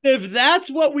care. if that's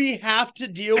what we have to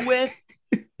deal with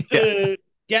Yeah. to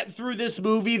get through this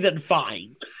movie, then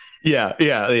fine. Yeah,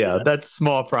 yeah, yeah. Yeah. That's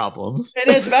small problems. And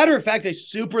as a matter of fact, I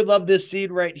super love this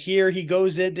scene right here. He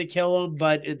goes in to kill him,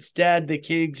 but instead the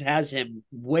King has him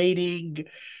waiting.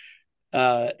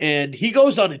 And he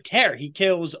goes on a tear. He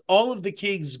kills all of the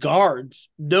King's guards,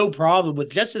 no problem,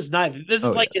 with just his knife. This is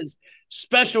Oh like yeah. his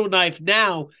special knife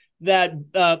now that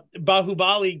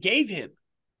Bahubali gave him.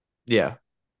 Yeah.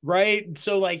 Right?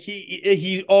 So like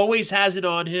he always has it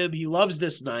on him. He loves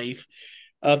this knife.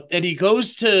 And he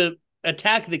goes to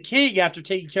attack the king after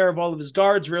taking care of all of his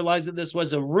guards, realizing this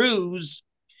was a ruse.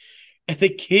 And the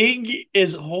king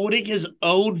is holding his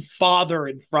own father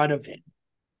in front of him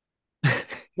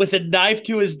with a knife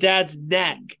to his dad's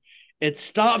neck. It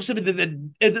stops him, and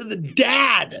then the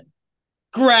dad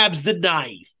grabs the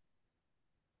knife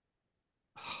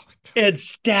Oh my God. and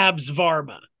stabs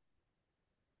Varma.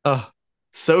 Oh,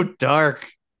 so dark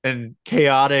and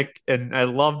chaotic, and I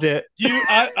loved it.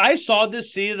 I saw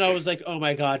this scene and I was like, oh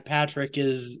my god, Patrick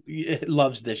is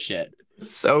loves this shit.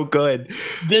 So good.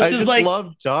 This I is just like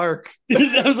love dark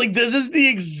I was like, this is the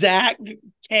exact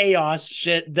chaos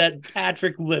shit that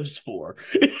Patrick lives for.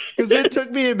 because it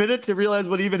took me a minute to realize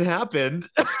what even happened.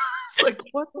 It's like,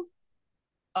 what the?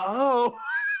 Oh,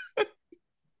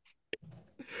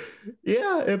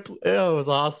 yeah, it was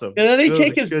awesome. And then they It was a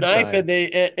take his good knife time. and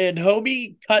and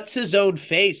Homie cuts his own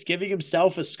face, giving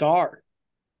himself a scar.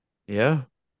 Yeah,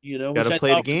 got Which to I play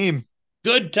the thought was game.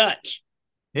 good touch.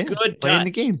 Yeah, Good playing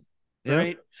the touch. game. Yep.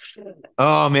 Right?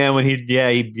 Oh man, when he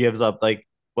gives up like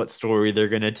what story they're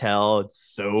gonna tell. It's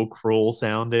so cruel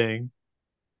sounding.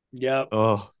 Yep.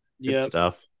 Oh, good Yep.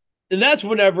 stuff. And that's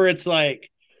whenever it's like,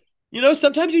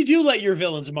 sometimes you do let your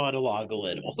villains monologue a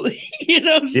little.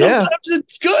 Sometimes Yeah,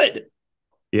 it's good.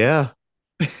 yeah.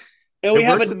 And we It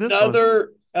have works in this one.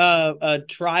 another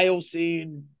trial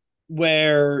scene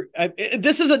where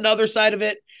this is another side of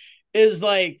it is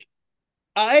like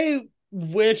I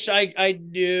wish I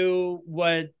knew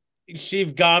what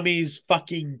Shivgami's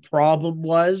fucking problem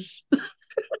was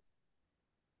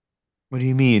What do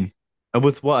you mean?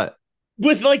 With what?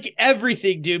 with like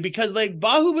everything, dude. Because like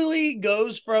Bahubali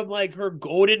goes from like her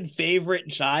golden favorite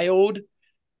child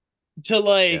to Yeah.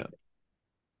 like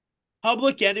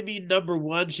public enemy number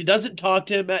one. She doesn't talk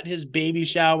to him at his baby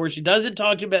shower. She doesn't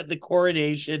talk to him at the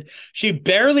coronation. She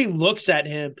barely looks at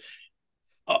him.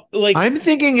 Like, I'm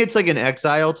thinking it's like an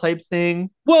exile type thing,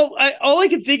 well, all I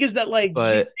can think is that like she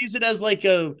but sees it as like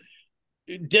a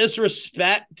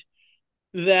disrespect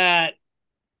that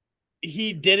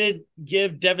he didn't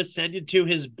give Devasendra to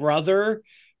his brother.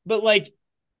 But like,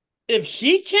 if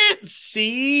she can't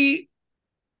see,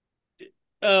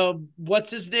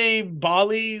 what's his name,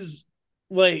 Bali's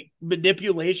like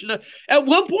manipulation. At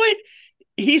one point,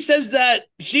 she says that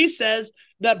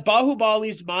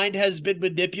Bahubali's mind has been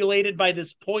manipulated by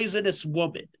this poisonous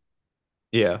woman.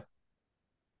 yeah,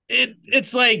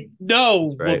 It's like, no,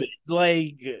 that's right. woman.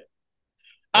 Like,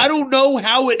 I Yeah. don't know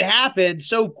how it happened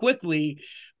so quickly,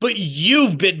 but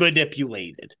you've been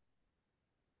manipulated.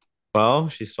 Well,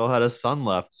 she still had a son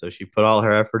left, so she put all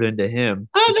her effort into him.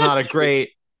 Oh, It's not a that's true. great.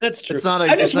 That's true. It's not a.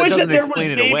 I It's just not. wish that Doesn't there was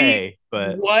explain it maybe away,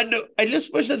 but one. I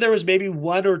just wish that there was maybe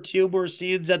one or two more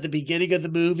scenes at the beginning of the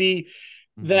movie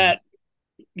mhm. that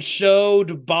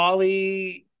showed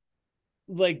Bali,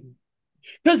 like,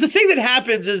 because the thing that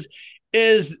happens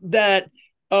is that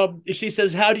she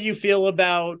says, how do you feel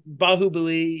about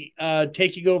Bahubali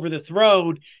taking over the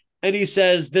throne? And he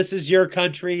says, this is your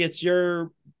country, it's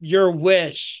your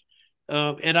wish,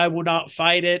 and I will not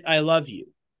fight it, I love you.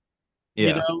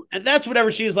 Yeah, And that's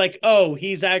whenever she's like, oh,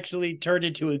 he's actually turned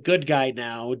into a good guy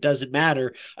now, it doesn't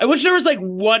matter. I wish there was like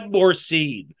one more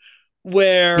scene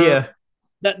where yeah.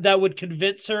 that would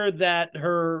convince her that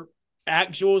her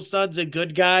actual son's a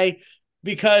good guy,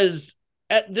 because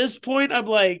at this point I'm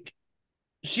like,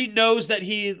 she knows that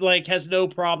he like has no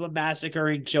problem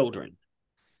massacring children.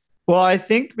 Well, I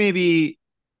think maybe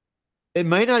it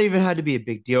might not even have to be a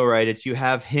big deal, right? It's you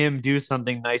have him do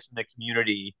something nice in the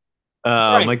community.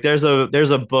 Right. Like there's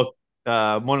a book,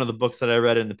 one of the books that I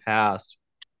read in the past,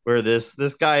 where this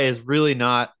guy is really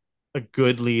not a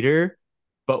good leader,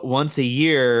 but once a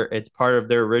year, it's part of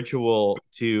their ritual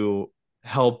to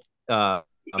help.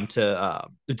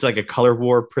 It's like a color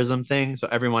war prism thing, so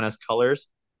everyone has colors.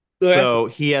 Okay. So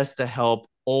he has to help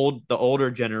the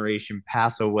older generation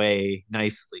pass away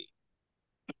nicely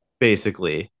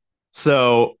basically.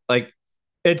 So like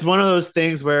it's one of those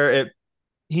things where it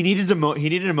he needed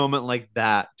a moment like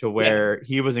that to Yeah. where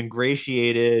he was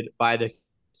ingratiated by the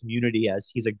community as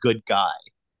he's a good guy.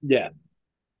 Yeah.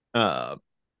 Uh,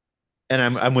 and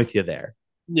I'm with you there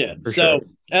Yeah. for So sure.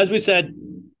 as we said,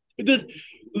 the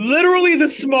literally the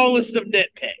smallest of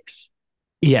nitpicks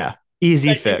Yeah, easy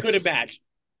that you could fix. imagine.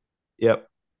 Yep.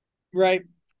 Right.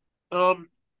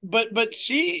 But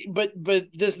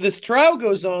this trial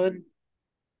goes on,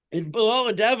 and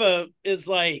Bilal Deva is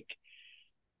like,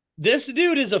 this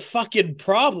dude is a fucking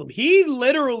problem. He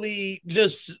literally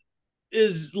just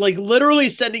is like literally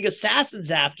sending assassins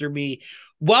after me.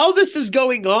 While this is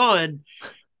going on,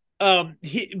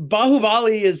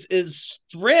 Bahubali is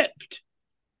stripped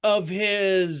of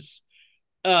his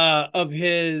of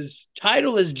his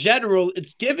title as general,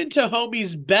 it's given to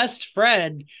homie's best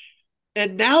friend.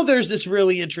 And now there's this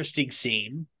really interesting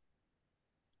scene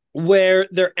where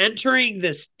they're entering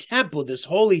this temple, this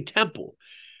holy temple.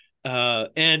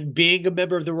 And being a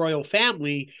member of the royal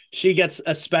family, she gets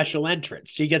a special entrance.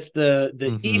 She gets the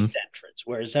Mm-hmm. east entrance,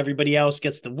 whereas everybody else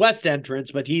gets the west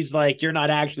entrance. But he's like, "You're not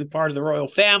actually part of the royal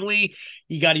family.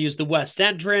 You got to use the west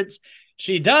entrance."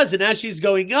 She does, and as she's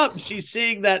going up, she's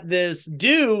seeing that this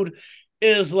dude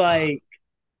is like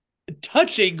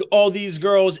touching all these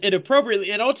girls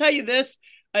inappropriately. And I'll tell you this: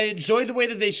 I enjoy the way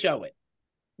that they show it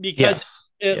because Yes.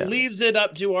 it Yeah. leaves it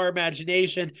up to our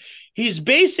imagination. He's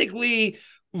basically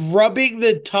rubbing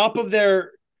the top of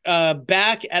their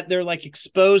back at their like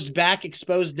exposed back,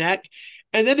 exposed neck.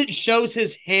 And then it shows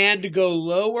his hand go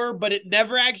lower, but it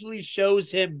never actually shows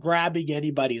him grabbing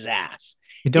anybody's ass.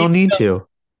 You don't Even need though to.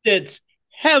 it's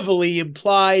heavily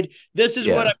implied. This is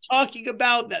what Yeah. I'm talking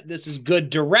about, that this is good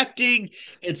directing.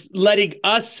 It's letting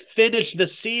us finish the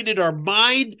scene in our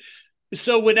mind.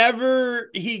 So whenever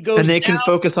he And goes they down, can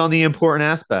focus on the important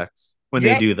aspects when they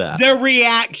yep, do that. their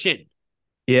reaction.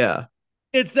 Yeah.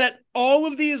 It's that all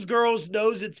of these girls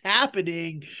knows it's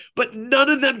happening, but none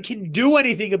of them can do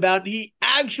anything about it. He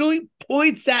actually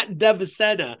points at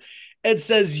Devasena and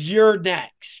says, "You're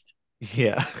next."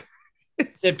 Yeah. And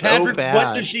It's so Patrick,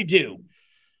 what does bad. she do?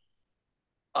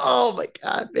 Oh my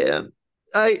god, man.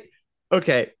 I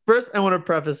okay. First, I want to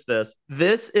preface this.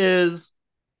 This is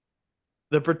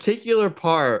the particular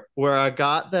part where I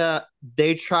got that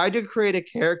they tried to create a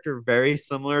character very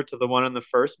similar to the one in the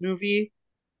first movie,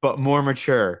 but more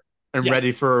mature and Yeah,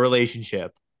 ready for a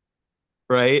relationship.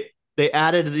 Right? They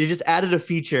just added a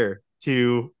feature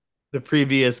to the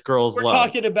previous girl's we're love.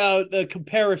 talking about the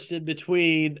comparison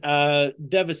between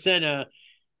Devasena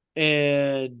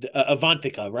and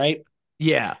Avantika, right? Yeah.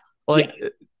 Yeah, Like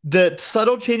the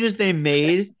subtle changes they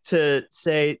made to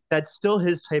say that's still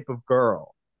his type of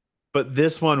girl, but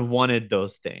this one wanted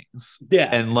those things yeah.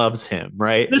 and loves him,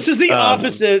 right? This is the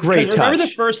opposite because Great remember the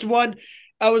touch. first one?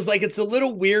 I was like, it's a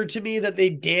little weird to me that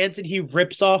they dance and he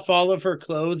rips off all of her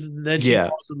clothes and then she Yeah.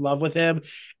 falls in love with him.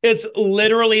 It's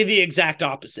literally the exact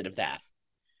opposite of that.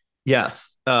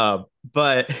 Yes. But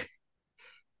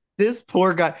this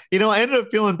poor guy, I ended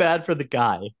up feeling bad for the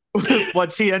guy.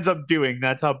 What she ends up doing,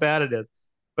 that's how bad it is.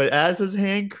 But as his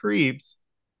hand creeps,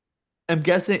 I'm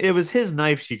guessing it was his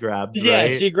knife she grabbed, Yeah,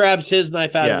 right? she grabs his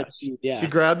knife out of Yeah. his sheath. She Yeah.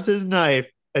 grabs his knife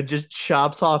and just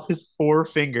chops off his four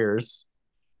fingers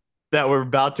that were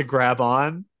about to grab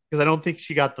on because I don't think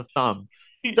she got the thumb.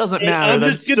 Doesn't And matter. I'm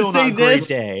That's just gonna still say not great this.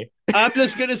 day. I'm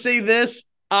just gonna say this.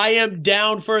 I am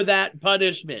down for that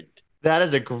punishment. That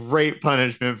is a great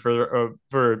punishment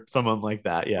for someone like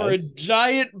that. For a Yes.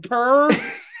 giant perv,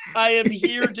 I am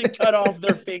here to cut off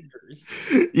their fingers.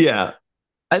 Yeah.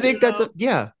 I You think that's know,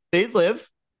 yeah, they live.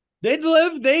 they'd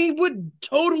live. They would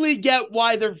totally get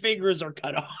why their fingers are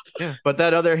cut off. Yeah. But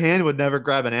that other hand would never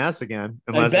grab an ass again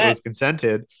I unless it bet. was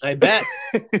consented. I bet.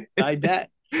 I bet.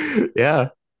 Yeah.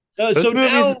 Uh, so This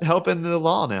movie's now, helping the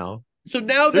law now. so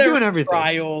now They're they're doing in everything.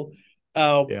 trial.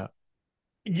 Yeah.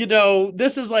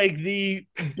 This is like the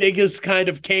biggest kind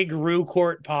of kangaroo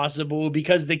court possible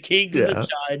because the king's the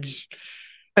Yeah. judge.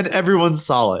 And everyone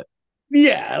saw it.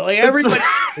 Yeah, like It's everybody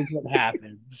knows what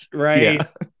happens, right? yeah.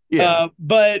 Yeah.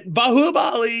 But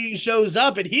Bahubali shows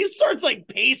up and he starts like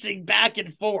pacing back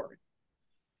and forth.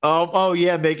 Oh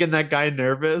yeah, making that guy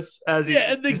nervous as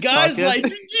Yeah, and the he's guy's talking.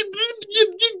 like,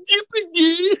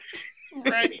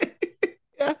 right.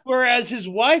 Yeah. Whereas his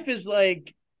wife is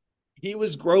like, he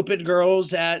was groping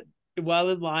girls at while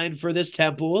in line for this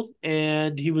temple,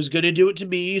 and he was going to do it to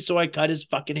me, so I cut his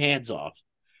fucking hands off.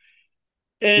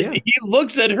 And Yeah. he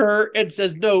looks at her and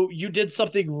says, "No, you did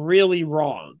something really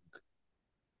wrong.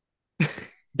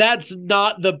 That's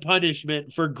not the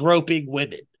punishment for groping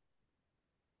women.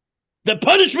 The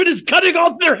punishment is cutting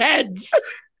off their heads."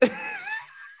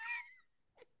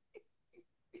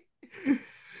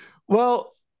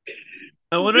 Well,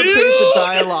 I want to praise the Dude.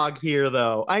 dialogue here,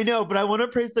 though. I know, but I want to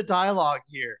praise the dialogue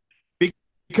here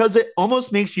because it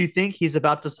almost makes you think he's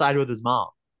about to side with his mom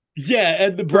Yeah,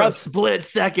 and the for a brother. split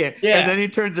second. And Yeah. then he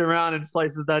turns around and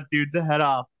slices that dude's head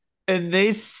off. And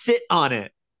they sit on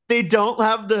it. They don't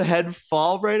have the head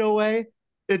fall right away.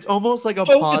 It's almost like a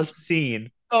Oh, pause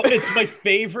scene. it's my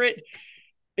favorite.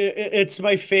 It's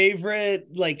my favorite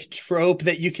like trope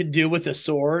that you can do with a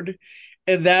sword,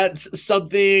 and that's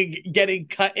something getting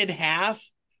cut in half,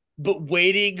 but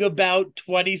waiting about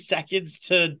 20 seconds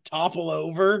to topple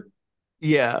over.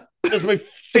 Yeah. That's my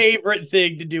favorite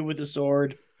thing to do with a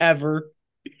sword ever.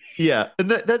 Yeah. And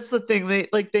that's the thing.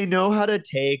 They know how to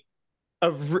take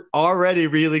already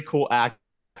really cool actors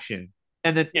action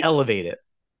and then Yeah, elevate it.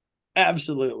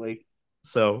 absolutely.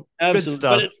 So good Absolutely. But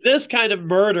stuff. it's this kind of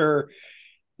murder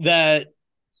that,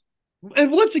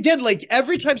 and once again, like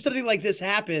every time something like this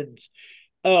happens,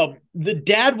 the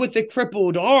dad with the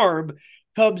crippled arm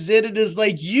comes in and is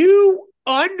like, "You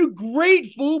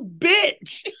ungrateful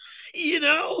bitch," you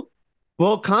know?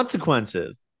 Well,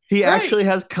 consequences. He Right. actually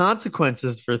has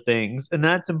consequences for things, and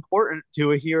that's important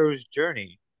to a hero's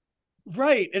journey.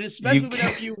 Right. And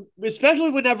You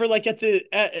especially whenever, like,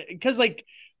 because, like,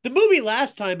 the movie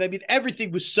last time, I mean,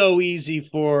 everything was so easy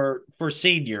for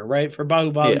Senior, right? For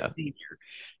Bahubali yeah, Senior.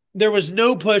 There was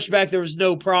no pushback. There was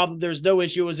no problem. There was no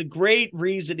issue. It was a great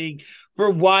reasoning for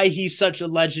why he's such a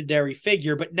legendary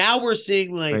figure. But now we're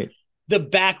seeing, like, right. the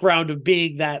background of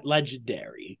being that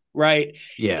legendary, right?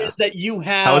 Yeah. Is that you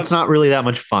How have it's not really that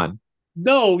much fun.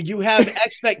 no, you have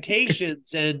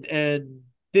expectations and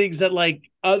things that, like,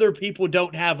 other people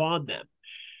don't have on them.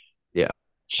 Yeah.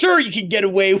 Sure, you can get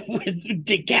away with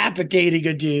decapitating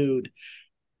a dude,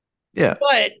 Yeah.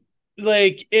 but,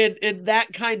 like, in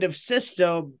that kind of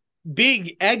system,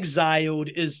 being exiled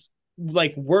is,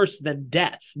 like, worse than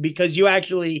death, because you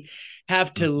actually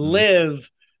have to Mhm.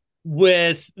 live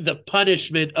with the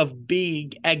punishment of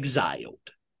being exiled,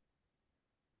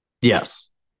 Yes.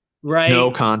 right?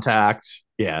 No contact.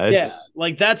 Yeah, Yeah, it's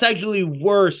like, that's actually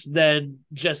worse than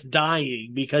just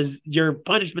dying, because your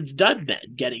punishment's done then,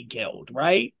 getting killed,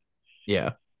 right?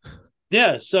 yeah.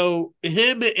 Yeah, so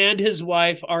him and his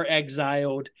wife are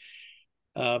exiled.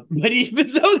 But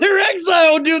even though they're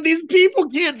exiled, dude, these people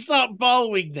can't stop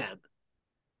following them.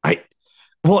 I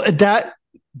well that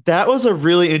was a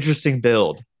really interesting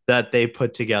build that they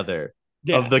put together of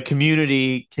Yeah, the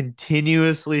community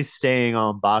continuously staying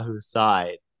on Bahu's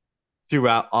side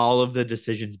throughout all of the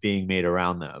decisions being made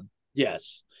around them.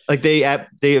 yes. Like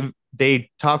they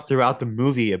talk throughout the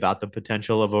movie about the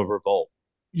potential of a revolt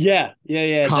Yeah. That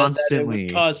it would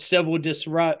constantly. cause civil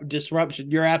disruption.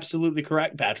 You're absolutely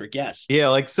correct, Patrick. Yes. Yeah,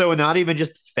 like so not even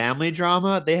just family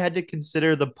drama, they had to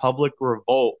consider the public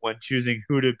revolt when choosing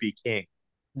who to be king.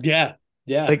 Yeah,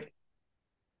 yeah. Like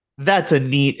that's a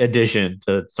neat addition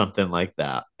to something like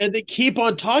that. And they keep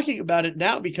on talking about it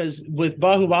now, because with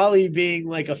Bahubali being,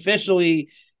 like, officially,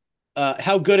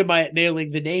 how good am I at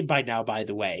nailing the name by now, by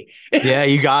the way? Yeah,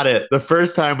 you got it. The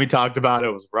first time we talked about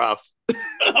it was rough.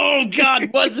 Oh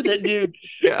God, wasn't it, dude?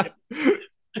 Yeah.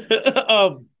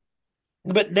 um,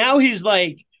 but now he's,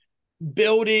 like,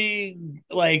 building,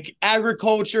 like,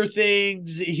 agriculture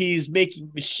things. He's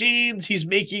making machines. He's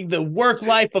making the work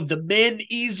life of the men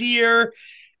easier.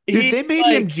 Dude, they He's made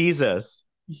him like, Jesus.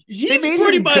 They he's made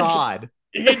pretty him much God.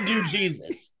 Hindu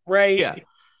Jesus, right? Yeah.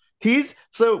 He's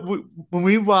so when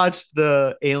we watched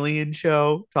the Alien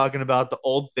show talking about the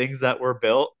old things that were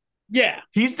built, Yeah.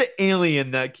 he's the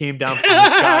alien that came down from the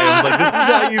sky and was like, "This is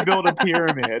how you build a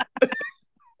pyramid."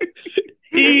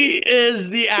 He is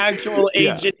the actual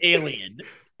Yeah. ancient alien.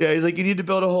 Yeah, he's like, "You need to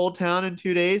build a whole town in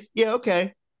 2 days." Yeah,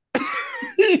 okay.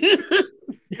 Here's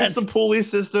that's some pulley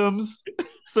systems,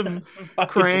 some that's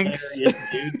fucking cranks. hilarious,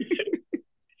 dude.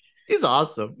 He's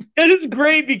awesome. And it's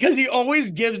great because he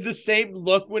always gives the same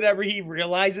look whenever he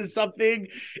realizes something.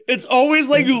 It's always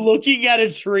like looking at a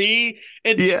tree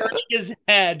and Yeah. turning his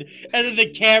head, and then the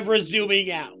camera zooming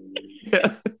out.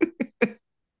 Yeah.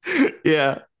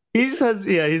 Yeah.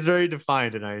 He's very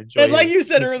defined and I And enjoy like his you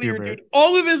said his earlier, humor. dude,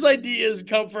 all of his ideas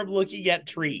come from looking at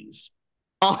trees.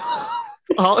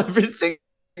 All, every single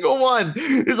one.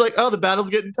 He's like, oh, the battle's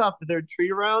getting tough. Is there a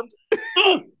tree around?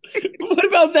 Oh, what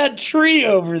about that tree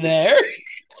over there?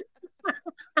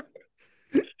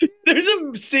 There's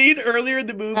a scene earlier in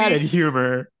the Added movie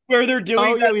humor. where they're doing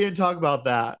Oh yeah, we didn't talk about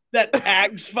that. that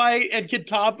axe fight, and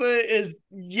Kitapa is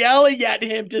yelling at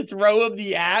him to throw him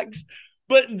the axe,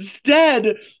 but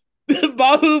instead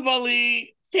Bahubali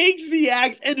takes the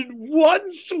axe and in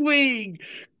one swing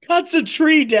cuts a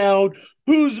tree down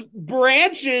whose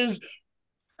branches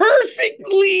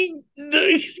perfectly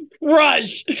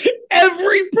crush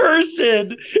every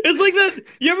person. It's like that.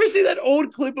 You ever see that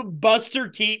old clip of Buster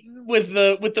Keaton with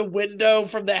the window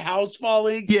from the house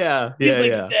falling? Yeah, He's, yeah,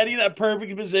 like, yeah. standing in that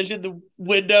perfect position. The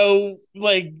window,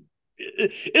 like,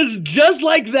 is just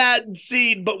like that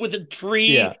scene, but with a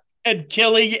tree Yeah. and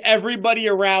killing everybody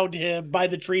around him by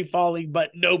the tree falling,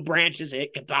 but no branches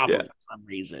hit Katapa Yeah. for some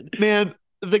reason. Man,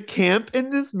 the camp in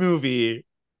this movie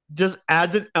just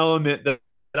adds an element that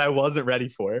I wasn't ready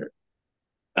for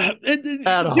at Dude,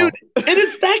 all. and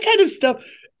it's that kind of stuff.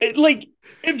 Like,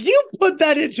 if you put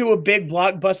that into a big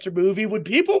blockbuster movie, would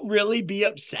people really be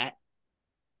upset?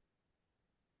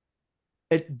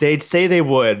 They'd say they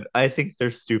would. I think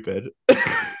they're stupid.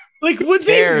 Like, would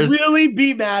they Cares? really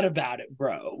be mad about it,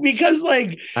 bro? Because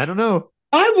like I don't know.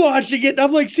 I'm watching it and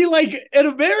I'm like, see, like an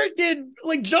American,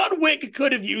 like John Wick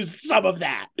could have used some of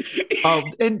that. Oh,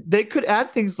 and they could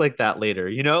add things like that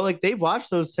later. Like they watch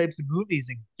those types of movies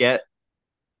and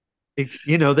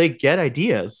they get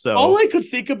ideas. All So, I could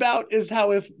think about is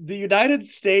how if the United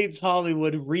States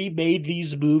Hollywood remade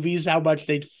these movies, how much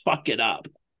they'd fuck it up.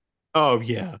 oh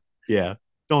yeah, yeah.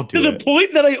 Don't To do the it.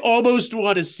 point that I almost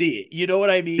want to see it. You know what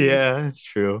I mean? Yeah, it's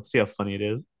true. See how funny it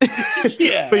is. But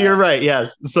Yeah. you're right.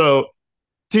 Yes. So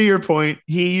to your point,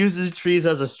 he uses trees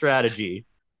as a strategy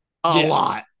a Yeah.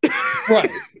 lot. Right.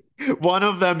 One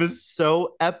of them is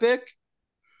so epic,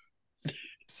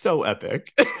 so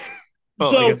epic. Well,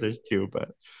 I So guess there's two,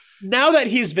 but now that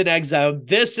he's been exiled,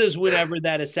 this is whenever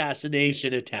that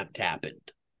assassination attempt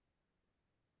happened.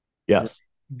 yes.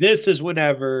 This is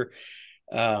whenever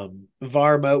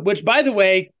Varma, which by the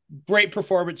way, great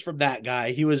performance from that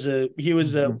guy. He was a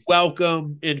Mhm.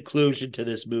 welcome inclusion to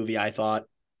this movie, I thought.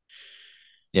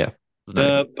 Yeah, it's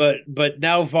nice. But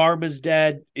now Varma's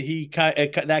dead.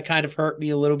 That kind of hurt me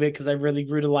a little bit because I really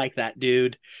grew to like that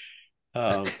dude.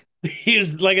 He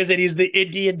was, like I said, he's the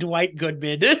Indian Dwight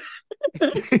Goodman.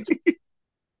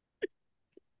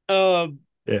 um,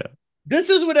 Yeah. this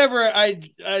is whenever I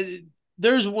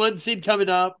there's one scene coming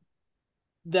up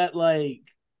that like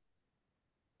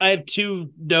I have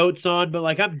two notes on, but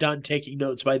like I'm done taking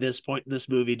notes by this point in this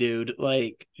movie, dude.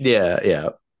 Like, Yeah, yeah.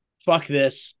 fuck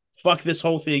this. Fuck this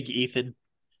whole thing, Ethan.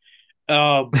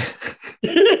 Um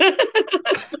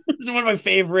This is one of my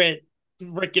favorite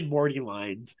Rick and Morty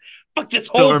lines. Fuck this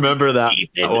Don't whole thing, remember that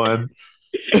Ethan. one.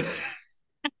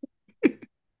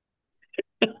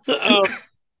 Um,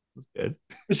 That's good.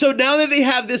 so now that they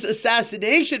have this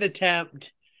assassination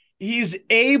attempt, he's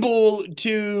able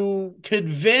to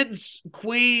convince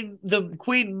the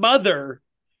Queen Mother,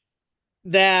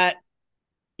 that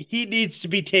he needs to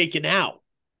be taken out.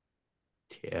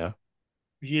 Yeah.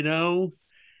 You know,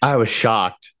 I was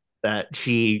shocked that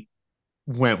she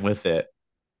went with it.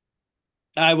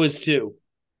 I was too.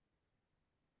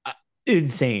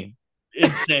 Insane.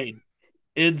 Insane,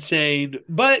 insane.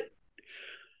 But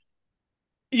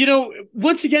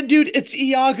once again, dude, it's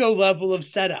Iago level of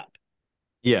setup.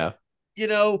 Yeah. You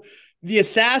know, the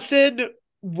assassin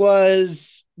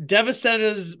was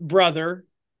Devasena's brother,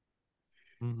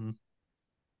 Hmm.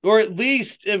 or at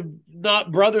least if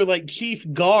not brother, like chief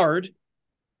guard,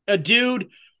 a dude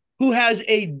who has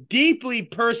a deeply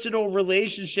personal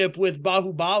relationship with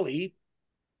Bahubali,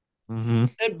 Hmm.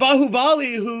 and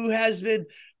Bahubali, who has been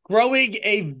growing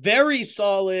a very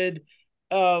solid,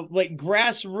 like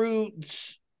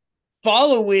grassroots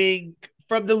following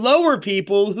from the lower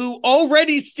people who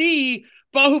already see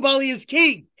Bahubali as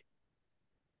king.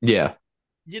 Yeah.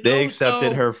 They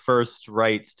accepted So her first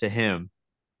rights to him.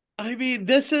 I mean,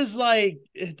 this is like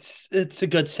it's a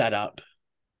good setup.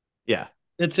 Yeah.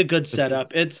 It's a good It's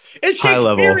setup. It's high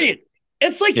level. Shakespearean.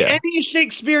 It's like Yeah. any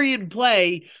Shakespearean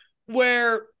play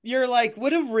where you're like,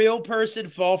 would a real person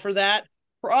fall for that?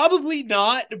 Probably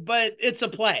not, but it's a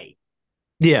play.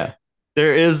 Yeah.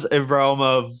 There is a realm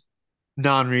of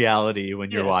non reality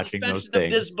when you're Yeah, watching those suspension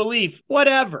of things. disbelief,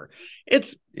 whatever.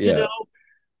 It's, Yeah.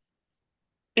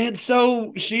 and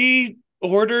so she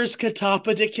orders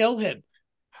Katapa to kill him.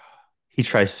 He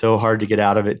tries so hard to get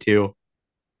out of it too.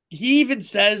 He even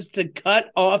says to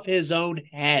cut off his own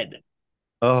head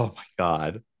Oh my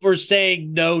God. for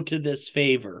saying no to this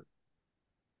favor.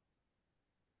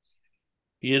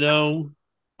 You know,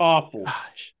 awful.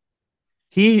 Gosh.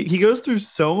 He goes through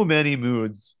so many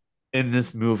moods in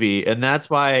this movie, and that's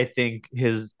why I think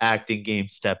his acting game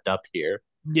stepped up here.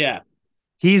 Yeah,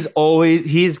 He's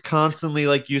constantly,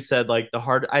 like you said, like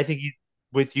I think he's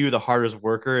with you the hardest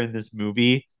worker in this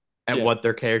movie at yeah, what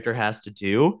their character has to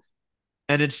do.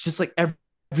 And it's just like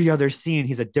every other scene,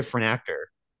 he's a different actor.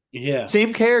 yeah.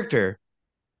 Same character,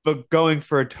 but going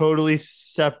for a totally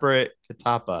separate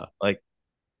Katapa. Like,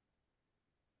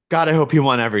 God, I hope he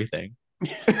won everything.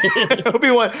 I hope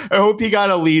he won. I hope he got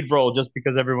a lead role just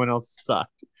because everyone else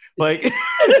sucked. Like,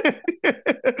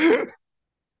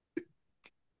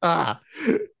 ah,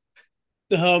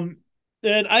 um,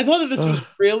 and I thought that this was uh,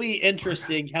 really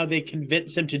interesting how they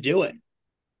convinced him to do it.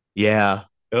 yeah,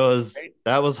 Right?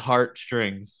 that was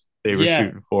heartstrings they were Yeah,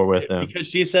 shooting for with him.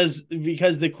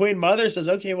 because the Queen Mother says,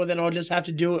 okay, well then I'll just have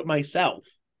to do it myself.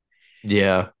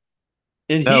 Yeah,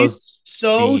 And that was he's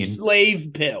so mean.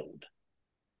 slave pilled,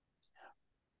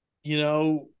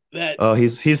 that Oh,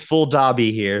 he's full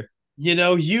Dobby here.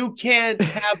 you can't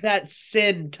have that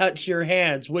sin touch your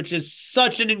hands, which is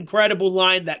such an incredible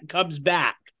line that comes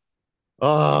back.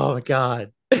 Oh my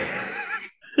God.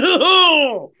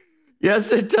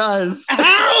 Yes, it does.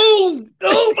 How?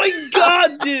 Oh my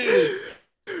god, dude.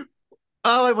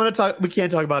 Oh, I want to talk. We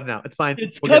can't talk about it now. It's fine.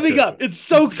 It's We'll get to coming it. up. It's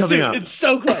so It's coming soon. up. It's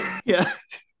so close. Yeah.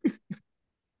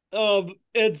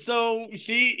 And so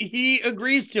he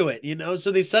agrees to it,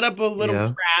 So they set up a little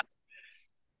Yeah.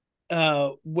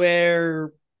 trap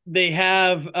where they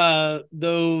have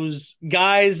those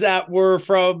guys that were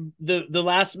from the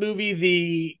last movie,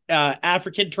 the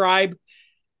African tribe.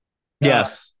 Uh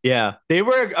Yes. Yeah. They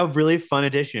were a really fun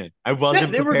addition. I yeah,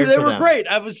 wasn't they were prepared they for were them. great.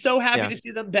 I was so happy Yeah. to see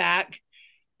them back.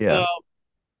 Yeah. Uh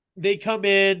they come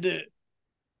in,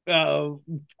 uh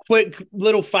quick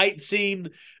little fight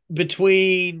scene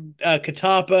between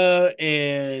Katapa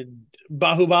and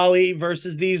Bahubali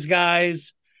versus these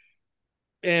guys,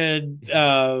 and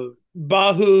Yeah.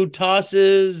 Bahu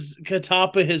tosses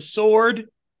Katapa his sword,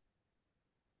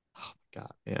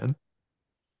 God, man.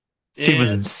 Scene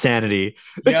was and insanity.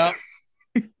 yep,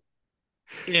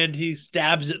 and he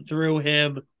stabs it through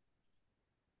him.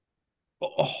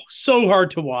 Oh, so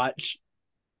hard to watch.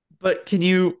 But can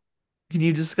you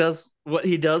discuss what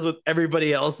he does with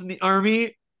everybody else in the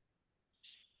army?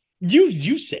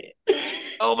 You say it.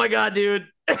 Oh my god, dude.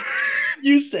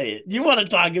 You say it. You want to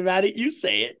talk about it? You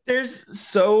say it. There's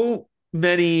so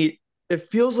many it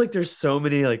feels like there's so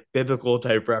many like biblical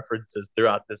type references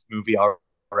throughout this movie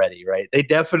already, right? They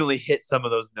definitely hit some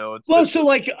of those notes Well, with so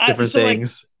like, different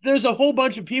things. there's a whole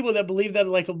bunch of people that believe that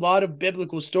like a lot of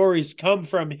biblical stories come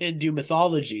from Hindu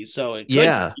mythology. So it could,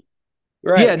 Yeah.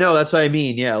 Yeah, right? no, that's what I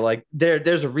mean. Yeah, like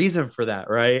there's a reason for that,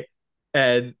 right?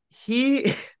 And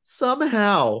he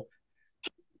somehow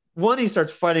one he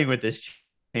starts fighting with this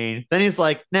chain. Then he's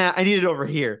like, "Nah, I need it over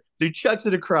here." So he chucks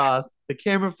it across. The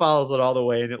camera follows it all the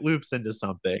way, and it loops into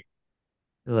something.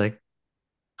 You're like,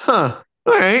 "Huh?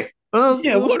 All right. Well,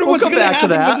 Yeah. we'll, Wonder we'll what's come gonna back to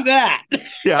happen with that." that.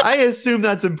 Yeah, I assume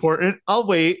that's important. I'll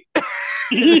wait.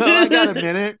 I got a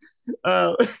minute.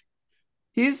 Uh,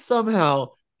 he somehow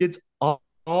gets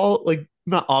all like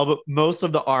not all, but most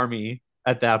of the army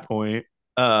at that point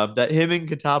that him and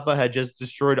Katapa had just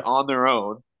destroyed on their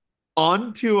own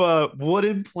onto a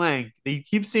wooden plank. You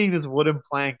keep seeing this wooden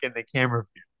plank in the camera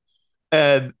view,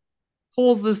 and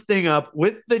pulls this thing up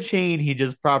with the chain he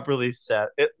just properly set.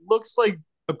 It looks like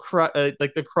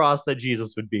like the cross that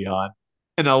Jesus would be on,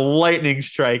 and a lightning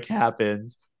strike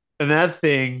happens, and that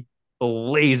thing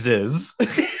blazes.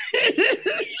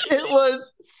 It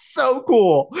was so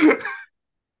cool.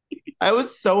 I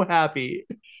was so happy.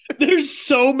 There's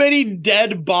so many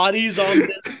dead bodies on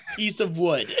this piece of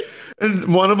wood.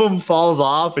 And one of them falls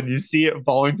off, and you see it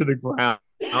falling to the ground.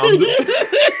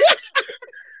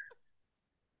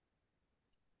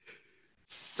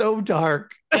 So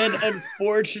dark. And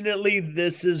unfortunately,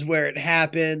 this is where it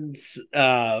happens.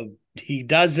 He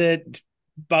does it. Yeah.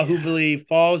 Bahubali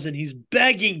falls and he's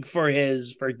begging for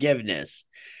his forgiveness.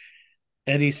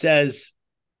 And he says,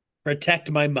 "Protect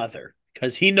my mother,"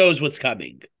 because he knows what's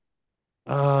coming.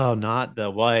 Oh, not the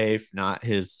wife, not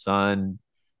his son.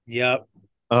 Yep.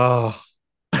 Oh,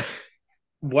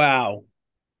 Wow.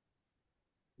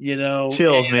 You know,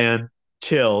 chills, man.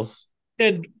 Chills.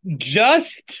 and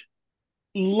just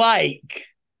like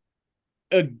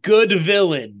a good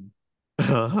villain,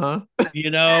 Uh-huh.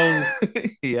 you know,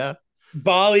 Yeah.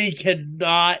 Bali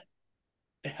cannot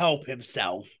help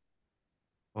himself,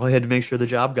 Well, he had to make sure the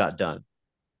job got done.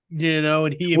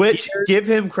 and he Which, appears. give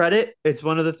him credit, it's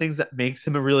one of the things that makes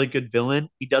him a really good villain.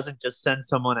 He doesn't just send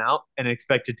someone out and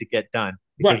expect it to get done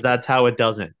because Right, that's how it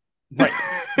doesn't. right,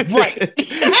 right.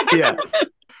 Yeah,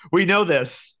 we know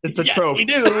this. It's a Yes, trope. we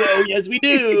do. Yes, we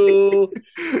do.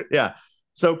 Yeah.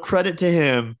 So credit to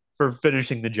him for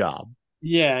finishing the job.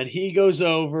 Yeah, and he goes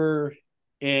over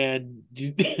and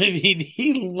I mean,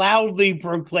 he loudly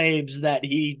proclaims that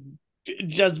he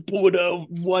just pulled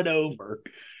one over,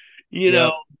 you know.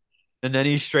 Yep. And then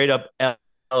he straight up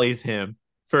Ellie's him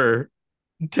for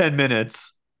 10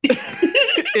 minutes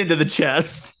into the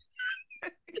chest.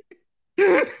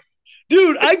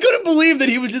 Dude, I couldn't believe that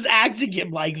he was just axing him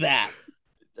like that.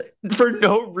 For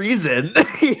no reason.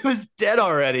 He was dead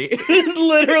already.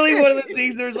 Literally one of those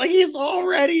things where it's like he's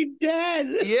already dead.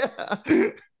 Yeah.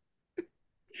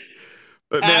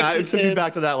 But man, it Axes took me him.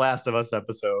 back to that Last of Us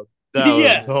episode. That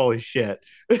Yeah, was holy shit.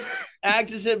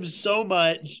 axes him so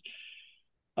much.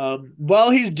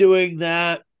 While he's doing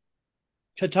that,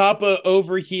 Katapa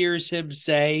overhears him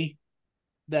say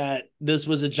that this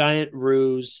was a giant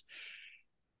ruse.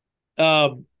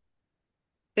 Um,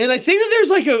 and I think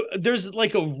that there's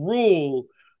like a rule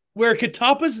where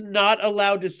Katapa's not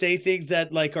allowed to say things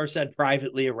that like are said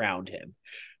privately around him,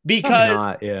 Probably because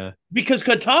not. Yeah. because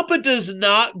Katapa does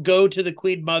not go to the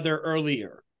Queen Mother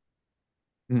earlier.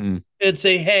 Mm-mm. and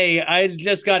say, "Hey, I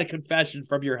just got a confession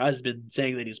from your husband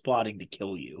saying that he's plotting to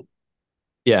kill you."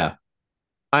 Yeah.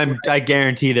 I Right.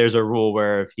 guarantee there's a rule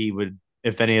where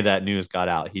if any of that news got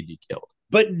out, he'd be killed.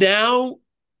 But now,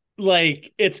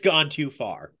 like, it's gone too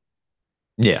far.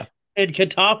 Yeah. And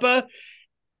Katapa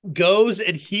goes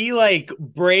and he like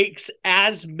breaks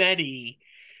as many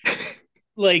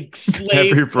like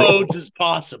slave Every codes rule. as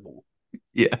possible.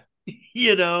 Yeah.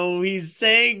 He's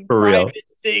saying For real. private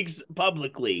things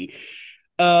publicly.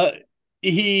 Uh,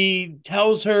 he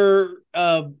tells her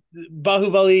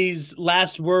Bahubali's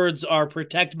last words are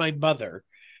 "protect my mother,"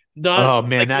 not Oh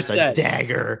man, like you that's a said,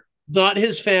 dagger. not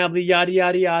his family, yada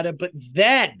yada yada. But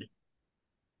then,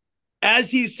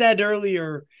 as he said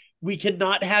earlier, we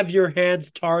cannot have your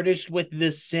hands tarnished with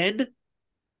this sin.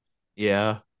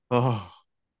 Yeah. Oh,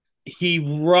 He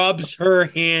rubs her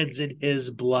hands in his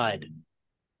blood.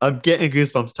 I'm getting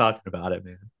goosebumps talking about it,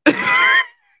 man.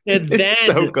 And It's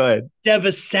so then good.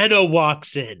 Devasena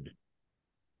walks in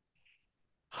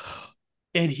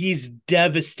and he's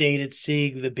devastated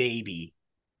seeing the baby.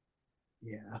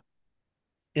 Yeah.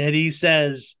 And he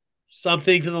says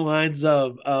something to the lines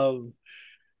of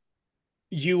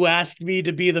you asked me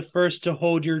to be the first to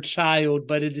hold your child,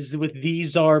 but it is with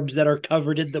these arms that are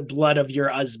covered in the blood of your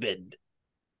husband.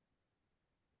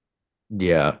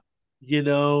 Yeah. And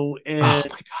Oh my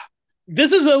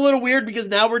this is a little weird because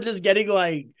now we're just getting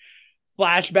like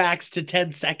flashbacks to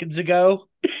 10 seconds ago.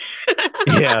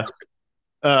 God.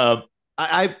 Yeah.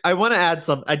 I want to add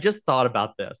some. I just thought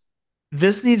about this.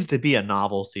 This needs to be a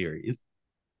novel series.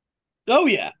 Oh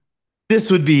yeah. This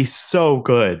would be so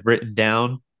good written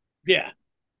down. Yeah.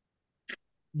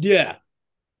 Yeah.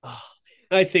 Oh,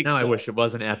 I think now I so. wish it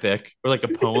was an epic or like a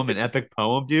poem, an epic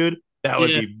poem, dude. That would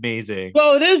Yeah. be amazing.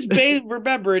 Well, it is based.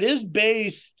 Remember, it is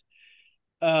based.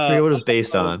 I Uh, forget what it was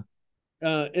based of, on.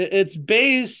 it's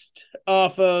based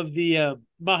off of the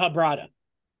Mahabharata.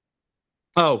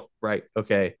 Oh, right.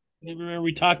 Okay. Remember,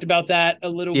 we talked about that a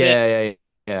little bit. Yeah, yeah,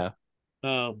 yeah.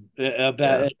 Yeah.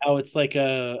 About how it's like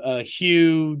a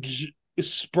huge,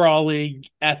 sprawling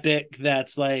epic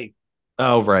that's like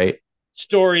Oh, right.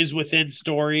 stories within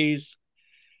stories.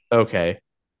 Okay.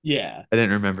 Yeah, I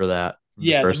didn't remember that from the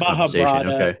yeah, the first conversation.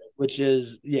 Mahabharata, Okay. which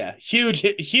is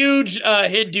huge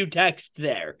Hindu text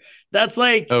there. That's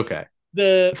like Okay.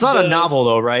 the It's not a the novel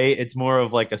though, right? It's more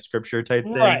of like a scripture type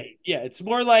thing. right. Yeah, Okay. it's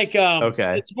more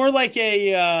like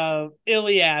a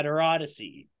Iliad or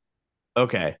Odyssey.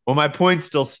 Okay. Well, my point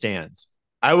still stands.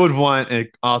 I would want an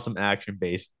awesome action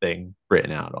based thing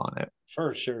written out on it.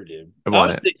 For sure, dude. I I want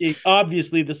was it. thinking,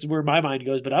 obviously, this is where my mind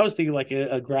goes, but I was thinking like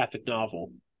a graphic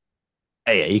novel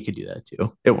Hey, yeah, you could do that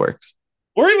too. It works.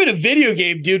 or even a video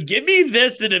game, dude. Give me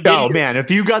this in a Oh video. man, if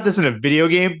you got this in a video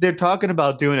game, they're talking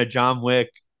about doing a John Wick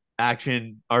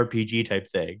action RPG type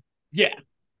thing. Yeah,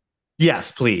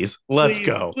 Yes, please. Let's please,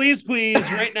 go. please,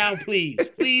 please, right now, please,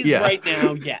 please, Yeah. right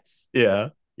now, yes. Yeah.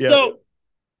 Yep. So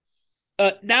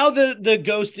now the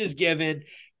ghost is given.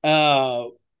 Uh,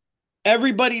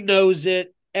 everybody knows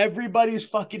it. Everybody's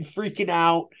fucking freaking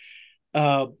out.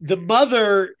 The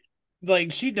mother,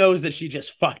 like, she knows that she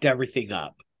just fucked everything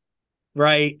up,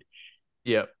 right?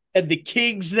 Yep. And the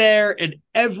king's there, and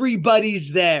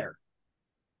everybody's there.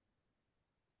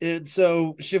 And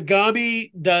so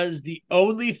Shivgami does the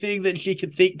only thing that she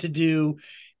can think to do,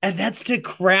 and that's to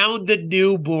crown the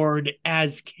newborn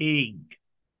as king.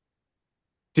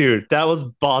 Dude, that was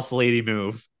boss lady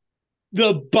move.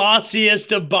 The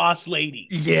bossiest of boss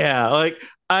ladies. Yeah, like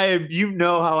you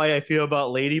know how I feel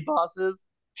about lady bosses.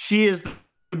 She is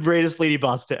the greatest lady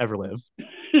boss to ever live.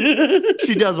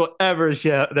 She does whatever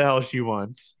the hell she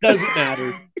wants. Doesn't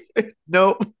matter.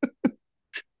 Nope.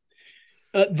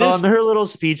 Oh, This, and her little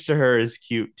speech to her is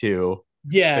cute too.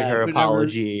 Like yeah, her whenever,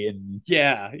 apology and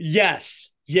yeah,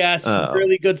 yes, yes, uh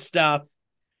really good stuff.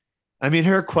 I mean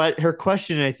her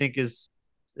question I think is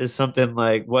something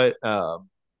like what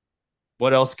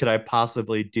else could I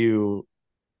possibly do,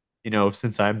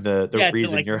 since I'm the Yeah, to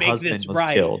reason like your make husband this was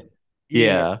right. killed. Yeah.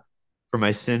 Yeah, for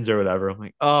my sins or whatever. I'm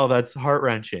like, oh, that's heart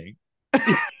wrenching.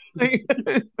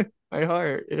 My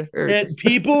heart, it And hurts.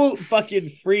 people fucking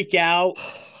freak out.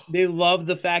 They love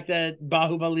the fact that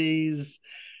Bahubali's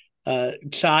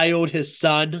child, his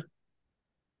son,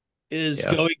 is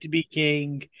Yeah. going to be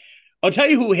king. I'll tell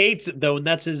you who hates it though, and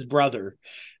that's his brother,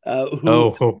 who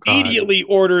Oh God. immediately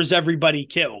orders everybody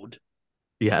killed.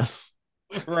 Yes.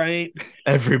 Right?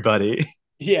 Everybody.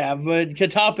 Yeah, but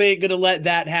Katapa ain't gonna let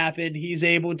that happen. He's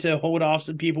able to hold off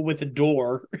some people with a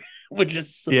door, which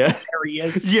is Yeah.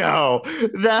 hilarious. Yo,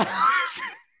 that was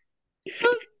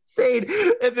insane.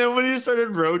 And then when he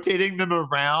started rotating them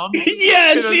around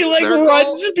Yeah, in a she like circle,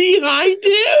 runs behind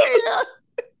him. yeah.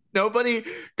 Nobody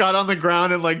got on the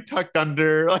ground and like tucked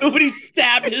under. Like, Nobody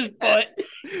stabbed his foot.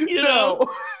 You know,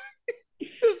 no, it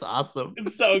was awesome.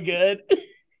 it's so good.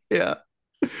 Yeah.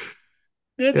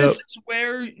 And this Yep. is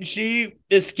where she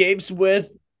escapes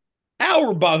with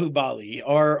our Bahubali,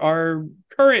 our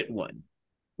current one,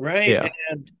 right? Yeah.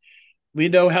 And we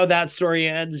know how that story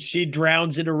ends. She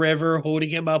drowns in a river, holding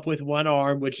him up with one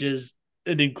arm, which is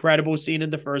an incredible scene in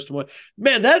the first one.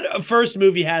 Man, that first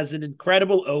movie has an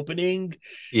incredible opening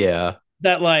Yeah.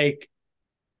 that like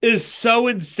is so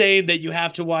insane that you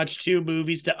have to watch two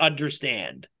movies to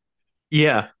understand.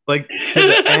 Yeah. Like to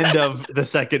the end of the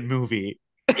second movie.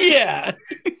 Yeah,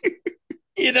 you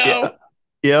Yeah. know.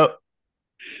 Yep.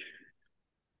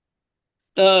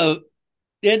 Uh,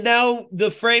 and now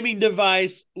the framing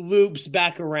device loops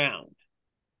back around,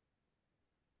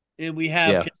 and we have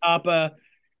Yeah. Katapa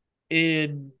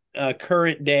in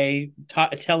current day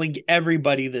telling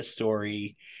everybody this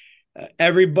story.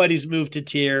 Everybody's moved to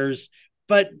tears,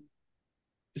 but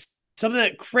something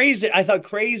that crazy I thought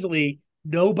crazily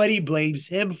nobody blames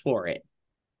him for it,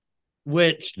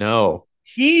 which No.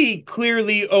 he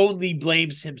clearly only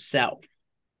blames himself.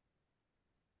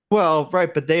 Well,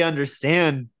 right, but they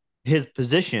understand his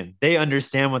position. They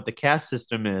understand what the caste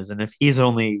system is, and if he's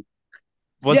only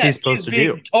what's he Yes, he's supposed to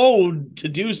do? being told to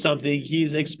do something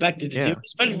he's expected to do, Yeah.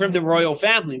 especially from the royal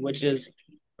family, which is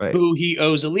Right. who he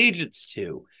owes allegiance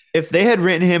to. If they had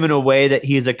written him in a way that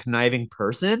he's a conniving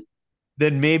person,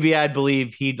 then maybe I'd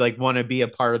believe he'd like want to be a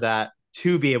part of that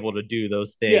to be able to do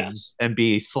those things Yes. and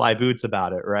be sly boots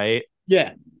about it, right?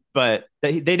 Yeah, But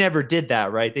they never did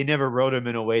that, right? They never wrote him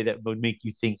in a way that would make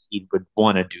you think he would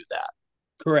want to do that.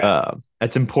 correct.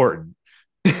 That's important.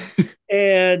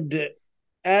 And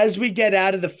as we get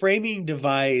out of the framing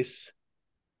device,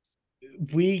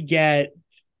 we get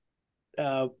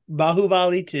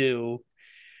Bahubali 2,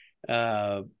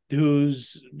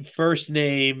 whose first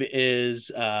name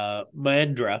is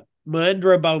Mahendra.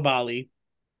 Mahendra Bahubali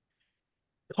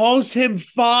calls him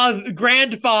father,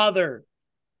 grandfather,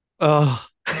 Oh,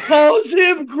 calls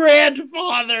him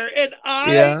grandfather, and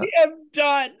I yeah. am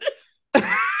done.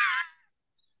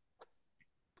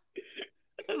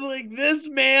 Like, this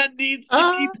man needs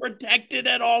to be protected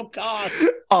at all costs.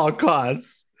 All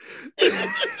costs.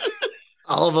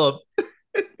 All of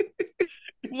them.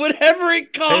 Whatever it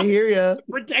I hear costs you.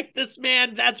 to protect this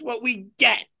man, that's what we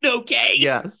get. Okay.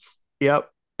 Yes. Yep.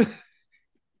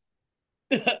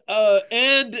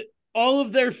 And all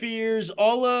of their fears,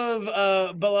 all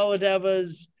of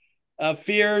Balaladeva's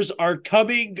fears are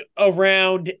coming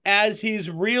around as he's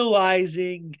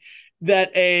realizing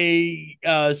that a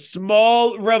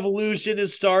small revolution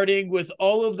is starting with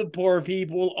all of the poor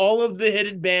people, all of the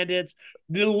hidden bandits,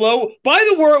 the low. By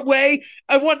the way,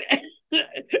 I want.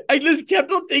 I just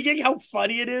kept on thinking how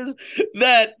funny it is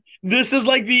that this is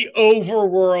like the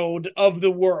overworld of the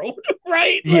world,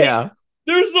 right? Like, Yeah.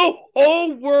 there's a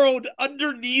whole world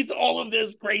underneath all of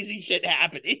this crazy shit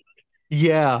happening.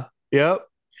 Yeah. Yep.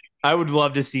 I would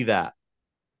love to see that.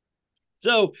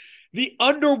 So the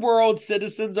underworld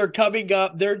citizens are coming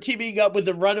up. They're teaming up with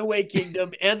the runaway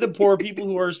kingdom and the poor people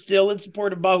who are still in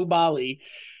support of Bahubali.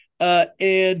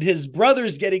 And his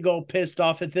brother's getting all pissed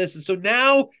off at this. And so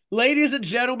now, ladies and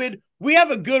gentlemen, we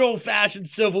have a good old fashioned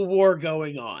civil war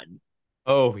going on.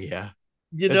 Oh yeah.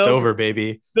 You It's know, over,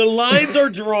 baby. the lines are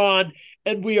drawn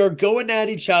and we are going at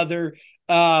each other.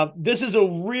 This is a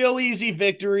real easy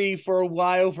victory for a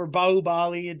while for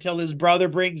Bahubali until his brother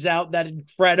brings out that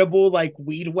incredible like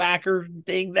weed whacker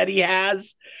thing that he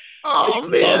has that Oh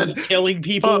he loves man. killing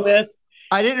people Oh, with.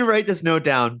 I didn't write this note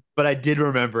down, but I did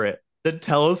remember it. The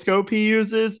telescope he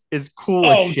uses is cool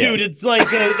as Oh, shit. dude, it's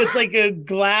like a So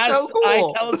glass eye cool.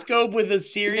 telescope with a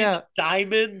series of Yeah.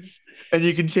 diamonds. And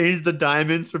you can change the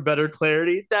diamonds for better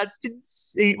clarity. That's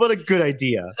insane. What a good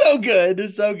idea. So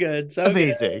good, so good, so good.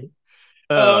 Amazing.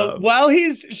 While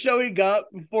he's showing up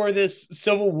for this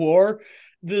civil war,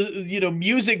 the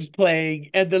music's playing,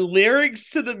 and the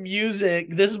lyrics to the music.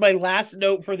 This is my last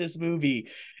note for this movie.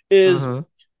 Is uh-huh.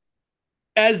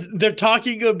 as they're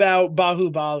talking about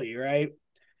Bahubali, right?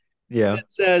 Yeah.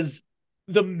 It says,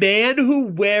 "The man who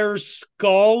wears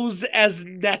skulls as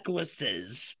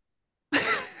necklaces."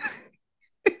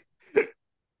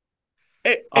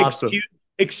 Awesome.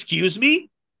 Excuse me?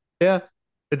 Yeah.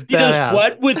 It's He does badass.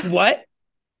 what with what?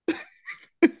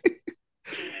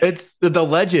 It's the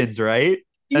legends, right?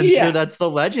 I'm sure Yeah, that's the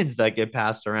legends that get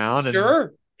passed around and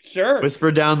sure, sure. whisper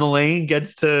down the lane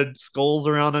gets to skulls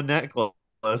around a necklace.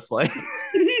 Like,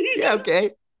 yeah,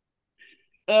 okay.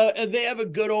 And they have a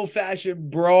good old fashioned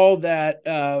brawl that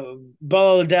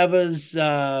Baladeva's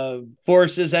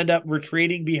forces end up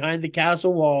retreating behind the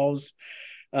castle walls.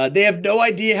 They have no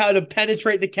idea how to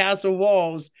penetrate the castle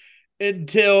walls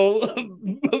until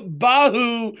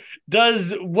Bahu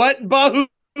does what Bahu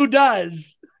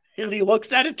does, and he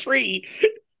looks at a tree.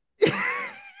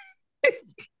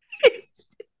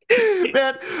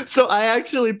 Man, so I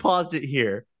actually paused it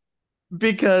here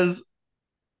because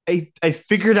I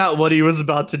figured out what he was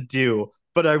about to do,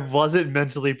 but I wasn't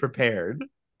mentally prepared.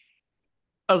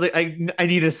 I was like, I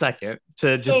need a second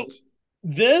to So just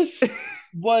this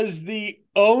was the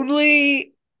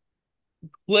only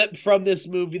clip from this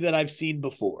movie that I've seen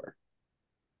before.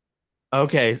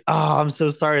 okay. Oh, I'm so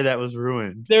sorry that was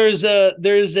ruined. There's a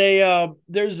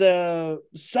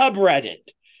subreddit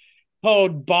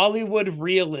called Bollywood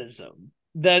Realism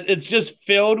that it's just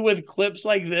filled with clips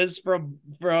like this from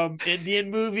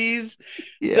Indian movies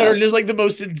that are Yeah, just like the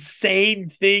most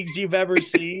insane things you've ever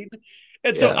seen.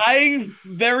 And so yeah. I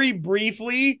very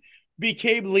briefly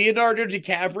became Leonardo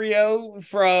DiCaprio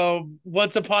from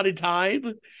Once Upon a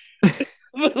Time,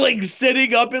 like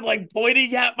sitting up and like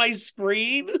pointing at my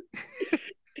screen.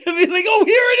 I mean, like, oh,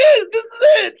 here it is. This is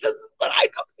it. This is what I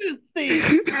know this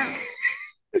thing.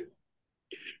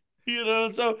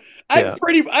 So Yeah.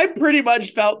 I pretty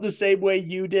much felt the same way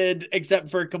you did, except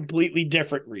for a completely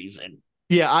different reason.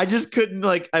 Yeah, I just couldn't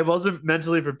like I wasn't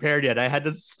mentally prepared yet. I had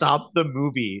to stop the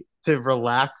movie to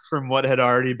relax from what had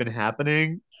already been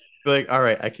happening. Be like, all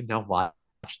right, I can now watch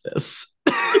this.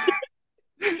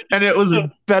 And it was So,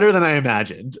 better than I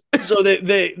imagined. so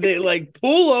they like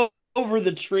pull over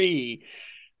the tree.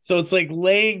 So it's like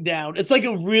laying down. It's like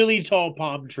a really tall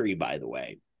palm tree, by the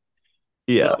way.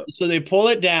 Yeah. So they pull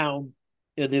it down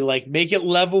and they like make it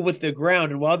level with the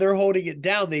ground. And while they're holding it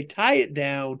down, they tie it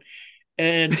down.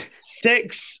 And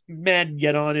six men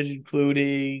get on it,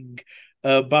 including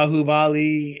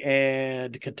Bahubali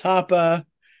and Katapa.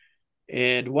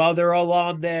 And while they're all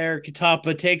on there,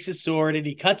 Katapa takes his sword and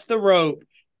he cuts the rope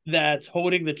that's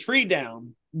holding the tree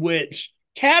down, which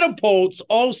catapults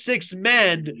all six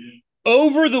men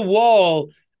over the wall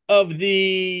of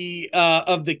the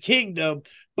kingdom.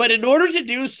 But in order to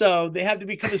do so, they have to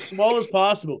become as small as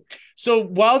possible. So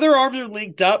while their arms are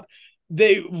linked up,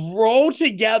 they roll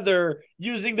together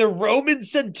using the Roman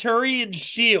centurion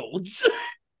shields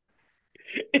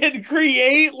and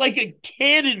create like a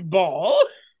cannonball,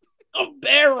 a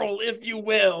barrel, if you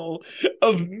will,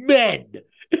 of men.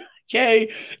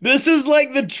 Okay, this is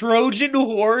like the Trojan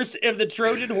horse if the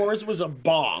Trojan horse was a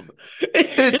bomb.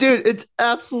 Dude, it's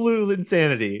absolute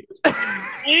insanity. Fling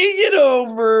it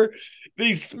over,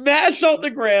 they smash on the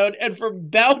ground, and from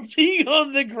bouncing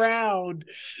on the ground,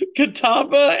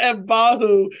 Katapa and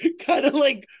Bahu kind of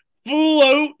like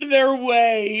float their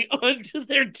way onto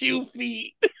their 2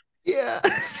 feet, Yeah.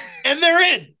 and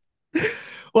they're in.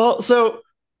 Well, so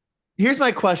here's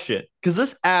my question because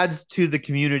this adds to the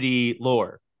community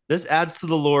lore. This adds to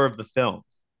the lore of the film.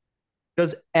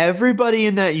 Does everybody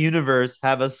in that universe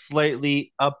have a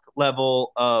slightly up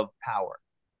level of power?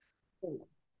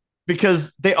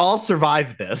 Because they all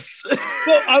survived this.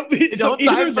 Well, They so don't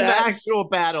die from the actual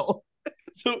battle.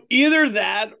 either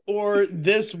that or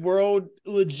this world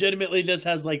legitimately just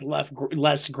has like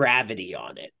less gravity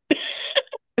on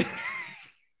it.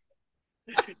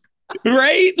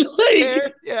 Right?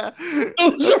 Like Yeah.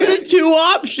 those are Okay. the two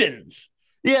options.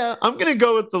 Yeah, I'm gonna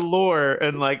go with the lore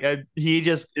and like he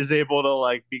just is able to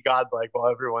like be godlike while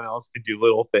everyone else can do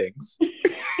little things.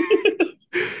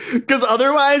 Because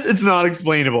otherwise, it's not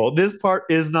explainable. This part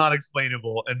is not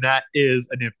explainable, and that is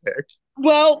a nitpick.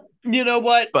 Well, you know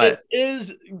what? It But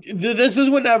is this is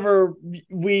whenever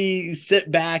we sit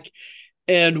back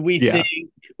and we yeah, think,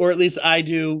 or at least I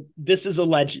do, this is a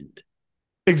legend.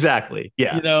 exactly. You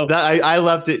Yeah, know, that I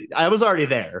left it. I was already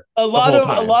there a the lot whole of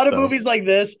a time. lot of So movies like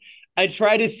this, I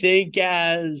try to think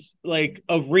as like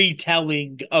a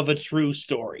retelling of a true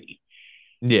story.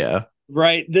 yeah,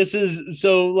 Right. This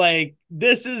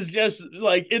is just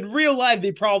like in real life,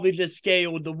 they probably just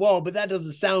scaled the wall, but that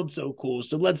doesn't sound so cool.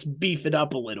 So let's beef it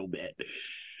up a little bit.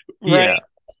 Right. yeah.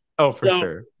 Oh, for So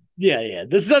sure. yeah.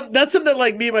 That's something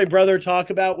like me and my brother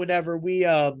talk about whenever we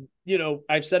I've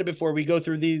said it before, we're going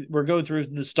through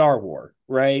the Star War,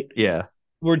 right? Yeah,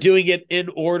 We're doing it in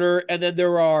order, and then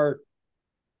there are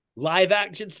live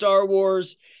action Star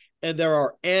Wars and there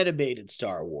are animated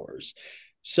Star Wars.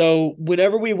 So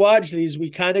whenever we watch these,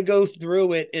 we kind of go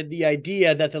through it in the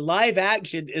idea that the live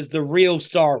action is the real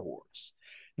Star Wars.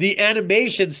 The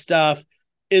animation stuff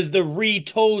is the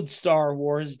retold Star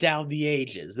Wars down the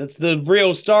ages. That's the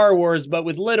real Star Wars, but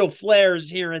with little flares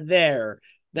here and there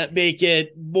that make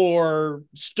it more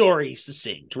story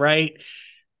succinct, right?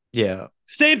 yeah.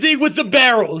 Same thing with the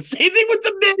barrel. Same thing with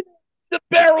the men. The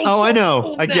barrel Oh, I full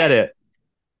know. of I men. get it.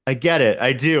 I get it.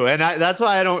 I do. And that's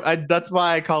why I don't that's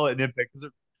why I call it nitpick. Because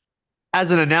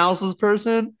as an analysis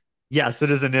person, yes,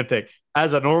 it is a nitpick.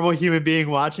 As a normal human being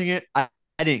watching it, I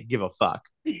didn't give a fuck.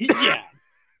 Yeah.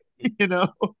 You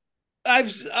know? I've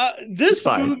It's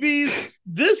fine.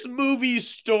 this movie's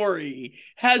story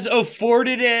has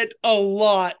afforded it a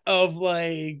lot of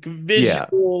like Yeah.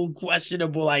 visual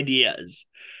questionable ideas,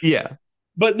 Yeah.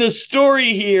 but the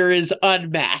story here is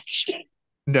unmatched.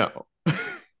 No.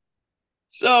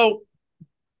 So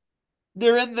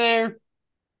they're in there.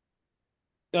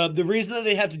 The reason that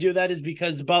they have to do that is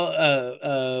because Bali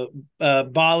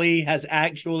has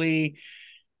actually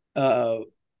uh,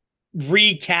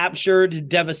 recaptured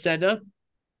Devasena,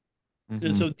 and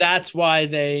Mm-hmm. so that's why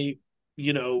they,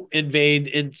 invade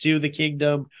into the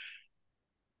kingdom,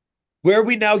 where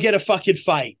we now get a fucking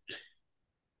fight.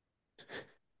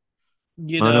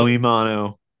 You Mano know, y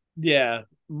mano. yeah,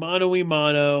 mano y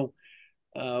mano.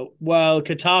 While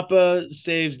Katapa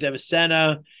saves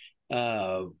Devasena,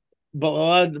 uh,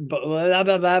 Bali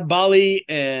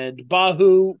and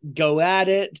Bahu go at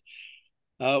it.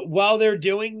 While they're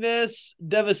doing this,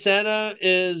 Devasena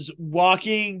is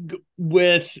walking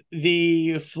with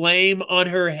the flame on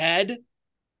her head.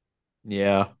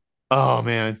 Yeah. Oh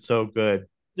man, it's so good.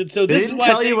 And so They this is didn't why I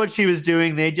tell you think, what she was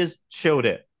doing, they just showed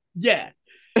it. yeah.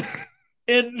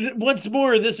 And once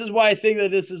more, this is why I think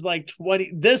that this is like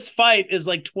 20, this fight is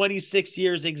like 26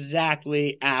 years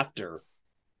exactly after.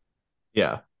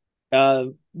 Yeah. Uh,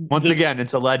 Once the again,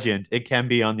 it's a legend. It can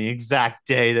be on the exact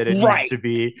day that it needs right. to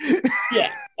be.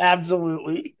 Yeah,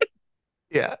 absolutely.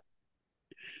 Yeah.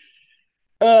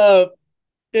 Uh,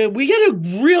 and we get a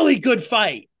really good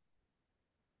fight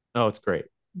Oh, it's great.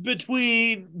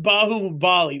 between Bahu and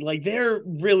Bali. Like they're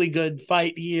really good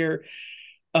fight here.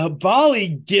 Bali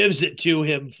gives it to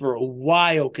him for a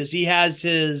while because he has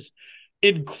his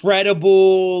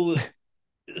incredible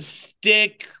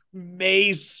stick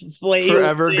mace flail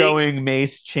Forever thing. going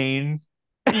mace chain.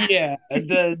 Yeah,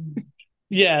 the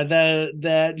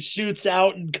that shoots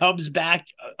out and comes back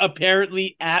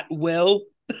apparently at will.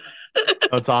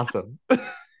 Oh, it's awesome. At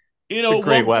A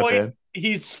great one point weapon.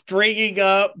 he's stringing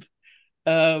up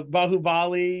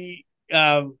Bahubali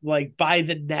like by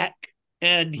the neck,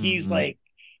 and he's Mm-hmm. like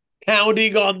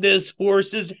pounding on this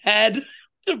horse's head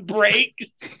to break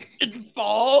and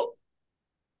fall.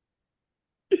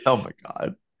 Oh my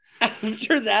god.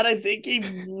 After that, I think he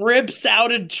rips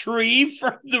out a tree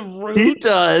from the He roots.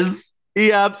 does.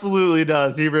 He absolutely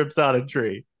does. He rips out a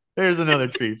tree. There's another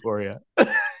tree for you.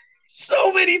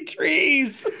 So many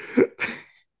trees.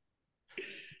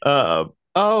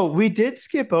 Oh, we did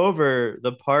skip over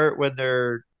the part when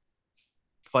they're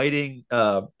fighting.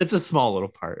 It's a small little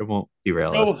part. It won't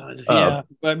derail us. Oh, yeah.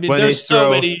 I mean, When they there's so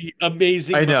throw, many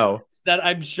amazing I moments know. that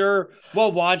I'm sure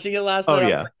while watching it last Oh night, I was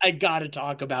yeah, like, I gotta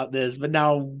talk about this. But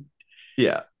now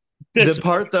yeah. The this movie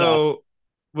part is awesome. though,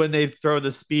 when they throw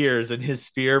the spears and his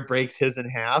spear breaks his in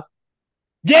half,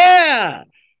 Yeah.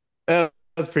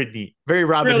 that's pretty neat. Very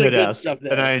Robin Really Hood good esque, stuff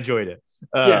and there. I enjoyed it.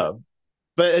 Yeah.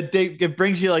 But it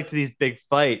brings you like to these big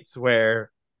fights where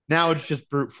now it's just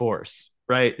brute force,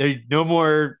 right? There no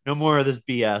more of this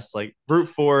BS. Like brute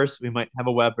force, we might have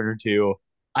a weapon or two.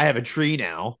 I have a tree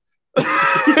now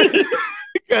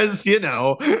because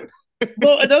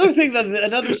Well,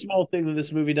 another small thing that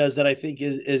this movie does that I think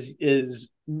is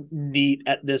neat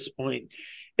at this point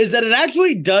is that it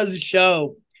actually does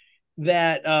show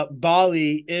that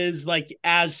Bali is like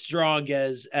as strong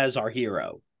as our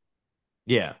hero.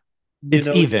 yeah, You it's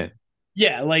know, even.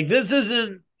 yeah, like this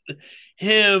isn't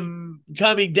him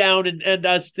coming down and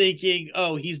us thinking,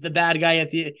 oh, he's the bad guy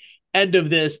at the end of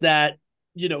this that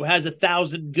has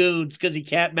 1,000 goons because he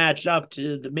can't match up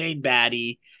to the main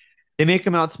baddie. They make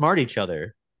them outsmart each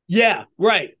other, Yeah,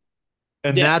 right.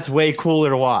 and Yeah. that's way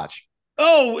cooler to watch.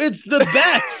 Oh, it's the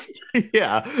best.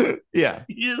 Yeah, yeah,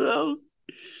 you know,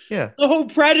 yeah. the whole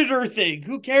predator thing.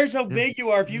 Who cares how Mm-hmm. big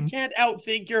you are? If you Mm-hmm. can't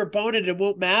outthink your opponent, it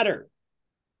won't matter.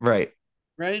 Right.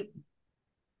 Right.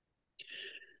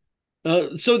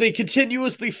 So they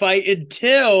continuously fight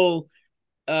until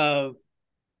uh,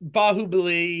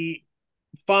 Bahubali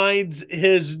finds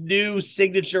his new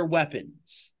signature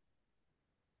weapons,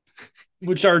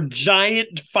 which are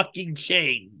giant fucking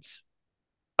chains.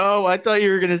 Oh, I thought you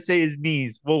were gonna say his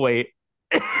knees. We'll wait.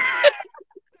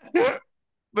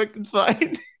 But it's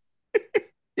fine.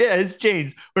 Yeah, his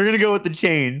chains. We're gonna go with the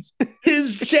chains.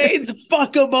 His chains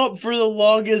fuck him up for the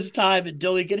longest time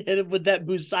until he can hit him with that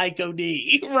Busaiko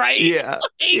knee, right? Yeah, Like,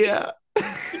 yeah.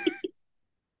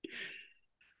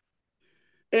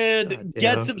 and God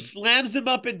gets damn. him, slams him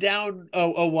up and down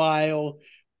a while,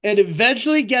 and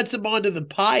eventually gets him onto the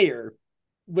pyre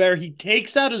where he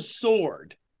takes out his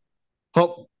sword.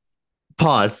 Oh,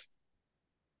 pause.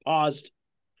 Paused.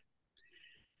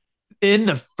 In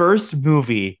the first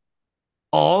movie,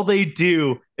 all they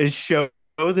do is show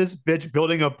this bitch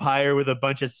building a pyre with a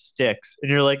bunch of sticks. And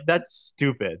you're like, that's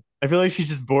stupid. I feel like she's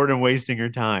just bored and wasting her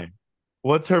time.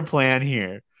 What's her plan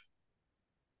here?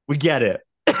 We get it.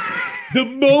 The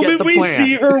We get moment the we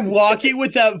see plan. her walking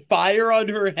with that fire on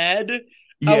her head,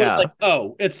 I was like, Yeah.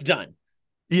 oh, it's done.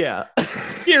 Yeah.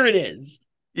 Here it is.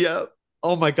 Yeah.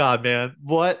 Oh my God, man.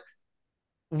 What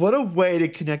a way to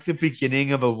connect the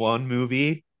beginning of a one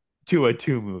movie to a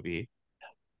two movie.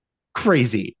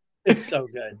 Crazy. It's so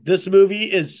good. This movie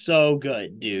is so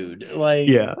good, dude. Like,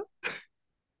 Yeah.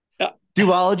 uh,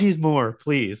 Duologies more,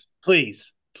 please.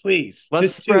 please, please,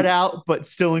 Less spread out, but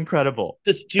still incredible.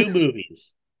 just two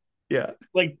movies, Yeah.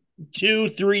 like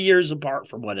 2, 3 years apart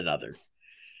from one another,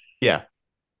 Yeah.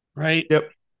 right?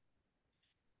 Yep.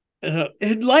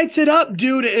 It lights it up,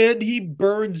 dude, and he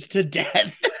burns to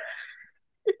death.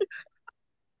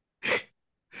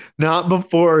 Not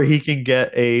before he can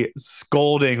get a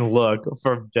scolding look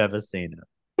from Devasena.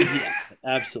 Yeah,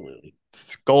 absolutely.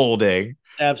 Scolding.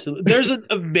 Absolutely. There's an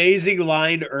amazing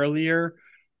line earlier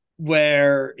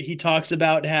where he talks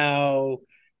about how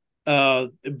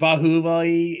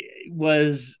Bahubali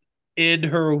was in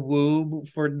her womb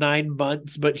for 9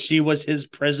 months, but she was his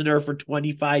prisoner for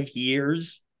 25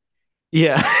 years.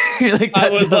 Yeah. Like I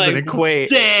that was doesn't like, equate.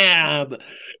 damn.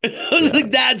 I was Yeah.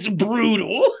 like, that's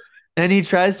brutal. And he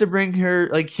tries to bring her,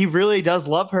 like, he really does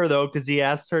love her, though, because he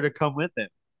asks her to come with him.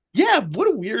 Yeah, what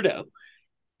a weirdo.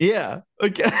 Yeah.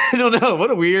 Like, I don't know.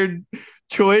 What a weird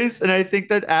choice. And I think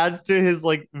that adds to his,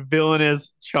 like,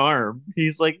 villainous charm.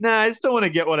 He's like, nah, I still want to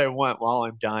get what I want while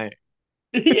I'm dying.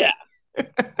 Yeah,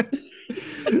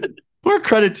 More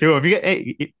credit to him.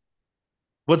 Hey,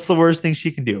 what's the worst thing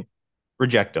she can do?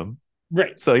 Reject him.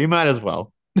 right. So you might as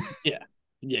well. Yeah.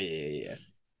 Yeah.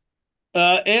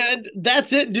 And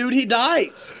that's it, dude. He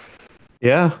dies.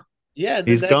 Yeah. Yeah,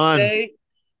 the He's next gone. day,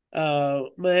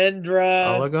 Mahendra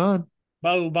All gone.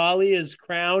 Bahubali is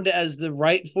crowned as the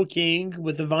rightful king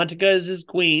with Avantika as his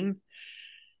queen.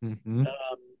 Mm-hmm. Um,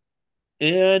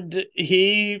 and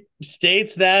he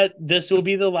states that this will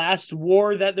be the last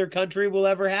war that their country will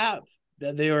ever have,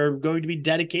 that they are going to be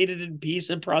dedicated in peace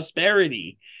and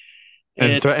prosperity.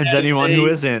 And And threatens as anyone who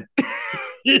they, isn't,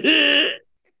 I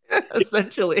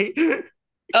essentially.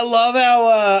 love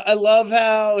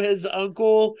how his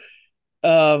uncle,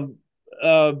 um,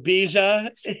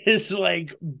 Bija, is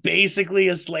like basically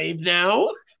a slave now.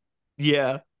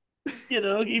 Yeah. He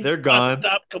They're fucked gone.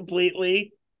 up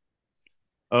completely.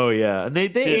 Oh yeah. And they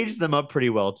Yeah, aged them up pretty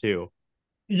well too.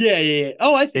 yeah.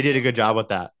 Oh, I They think did so. a good job with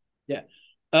that. Yeah.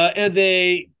 And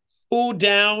they pull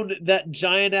down that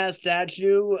giant ass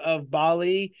statue of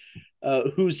Bali,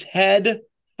 whose head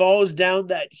falls down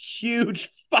that huge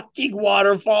fucking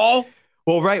waterfall.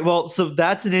 Well, right. Well, so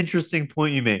that's an interesting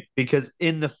point you make because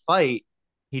in the fight,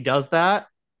 he does that.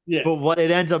 Yeah. But what it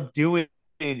ends up doing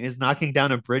is knocking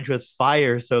down a bridge with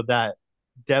fire so that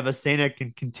Devasena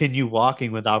can continue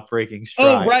walking without breaking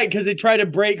Oh, stride. right, because they try to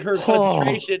break her Oh,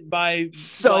 concentration by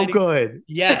so lighting. good.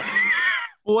 Yes.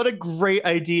 What a great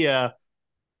idea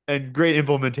and great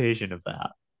implementation of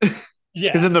that. Because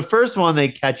Yeah. in the first one, they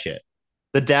catch it.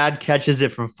 The dad catches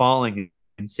it from falling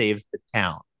and saves the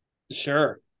town.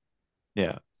 Sure.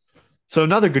 Yeah. So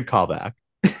another good callback.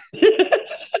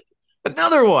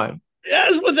 Another one.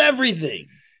 As with everything.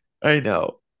 I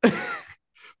know.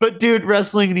 But dude,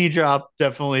 wrestling knee drop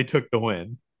definitely took the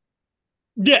win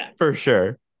Yeah. for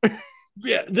sure.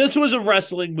 Yeah. This was a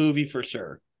wrestling movie for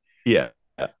sure. Yeah.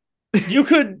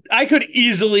 I could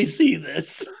easily see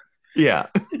this. Yeah.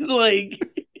 Like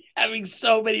having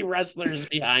so many wrestlers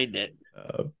behind it.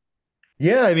 Uh,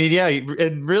 yeah. I mean, yeah.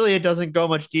 And really, it doesn't go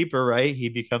much deeper, right? He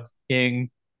becomes king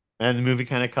and the movie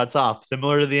kind of cuts off,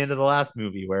 similar to the end of the last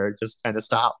movie where it just kind of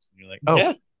stops. And you're like, oh, Yeah.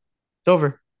 it's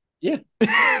over. Yeah.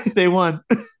 They won.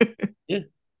 Yeah.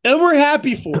 And we're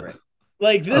happy for it.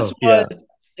 Like this Oh, yeah. was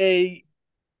a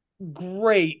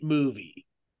great movie.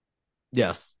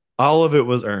 Yes. All of it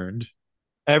was earned.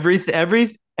 Every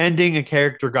ending a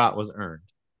character got was earned.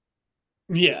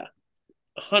 Yeah.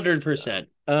 100%.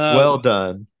 Well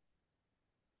done.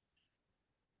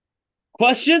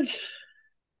 Questions?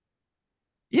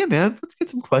 Yeah, man. Let's get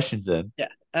some questions in. Yeah,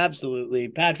 absolutely.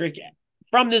 Patrick,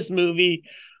 from this movie,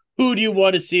 who do you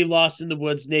want to see lost in the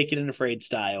woods, naked and afraid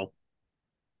style?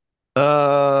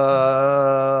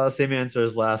 Same answer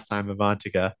as last time,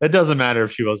 Avantika. It doesn't matter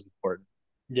if she wasn't important.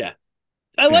 Yeah.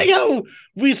 I Yeah. like how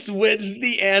we switched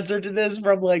the answer to this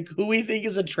from like who we think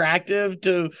is attractive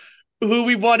to who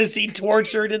we want to see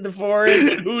tortured in the forest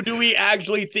and who do we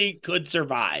actually think could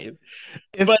survive.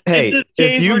 If But in hey, this if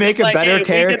case, you we're just make a like, hey, better if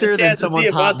we get the character than chance to see someone's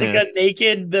a Vodka hotness,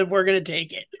 naked, then we're gonna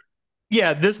take it.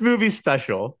 yeah, this movie's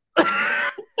special.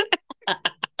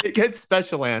 It gets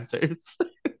special answers.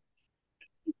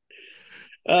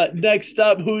 Next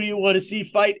up, who do you want to see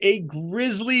fight a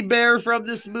grizzly bear from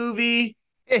this movie?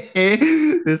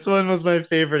 This one was my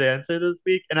favorite answer this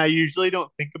week, and I usually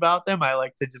don't think about them. I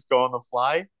like to just go on the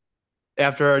fly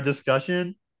after our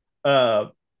discussion. Uh,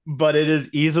 but it is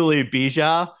easily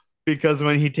Bija because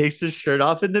when he takes his shirt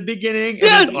off in the beginning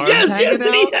and his Yes, arms yes, yes, hanging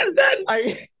and he out, has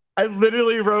that. I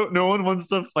literally wrote no one wants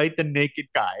to fight the naked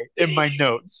guy in my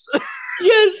notes.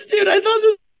 Yes, dude, I thought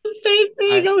the same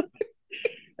thing. I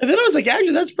And then I was like,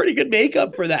 actually, that's pretty good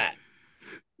makeup for that.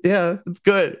 yeah, it's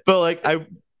good. But like I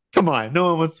come on, no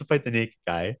one wants to fight the naked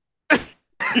guy.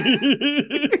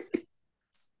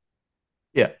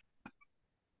 Yeah.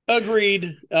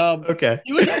 Agreed. Okay.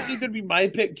 He was actually going to be my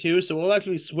pick too, so we'll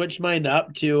actually switch mine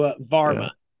up to Yeah.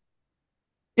 Varma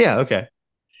Yeah, okay.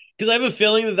 because I have a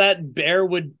feeling that that bear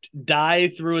would die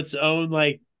through its own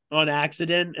like on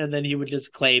accident, and then he would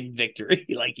just claim victory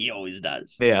like he always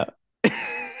does. Yeah.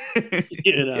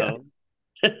 You Yeah. know.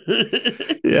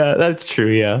 Yeah, that's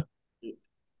true. Yeah.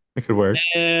 It could work.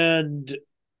 And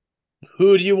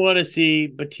who do you want to see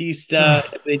Batista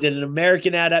if they did an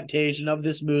American adaptation of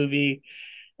this movie?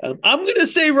 I'm going to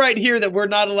say right here that we're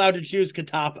not allowed to choose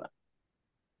Katapa.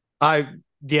 I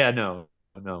yeah, no.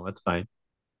 No, that's fine.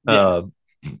 Yeah, Um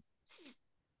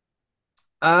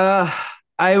uh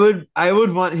I would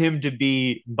want him to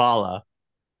be Bala.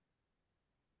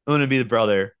 I want to be the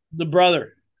brother. the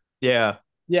brother. Yeah.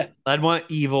 Yeah, I'd want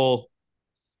evil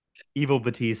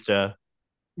Batista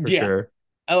for yeah, sure.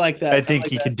 I like I that. I think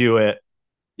like he that. could do it.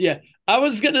 Yeah, I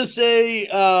was gonna say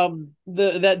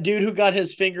the that dude who got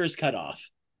his fingers cut off.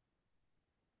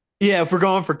 Yeah, if we're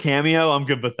going for cameo, I'm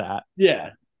good with that.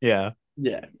 Yeah, Yeah.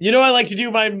 yeah. You know, I like to do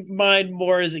my mine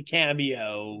more as a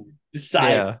cameo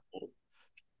side Yeah.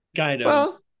 kind of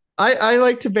Well, I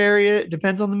like to vary it.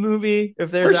 Depends on the movie. If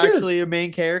for there's sure. actually a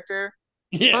main character,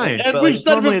 Yeah, fine. and But we've like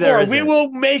said it normally there before. We isn't.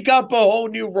 will make up a whole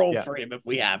new role Yeah. for him if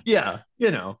we have to. Yeah.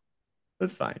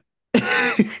 That's fine.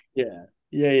 Yeah,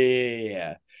 yeah, yeah,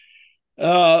 yeah.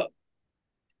 Yeah.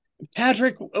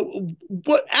 Patrick,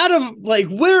 what Adam? Like,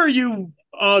 where are you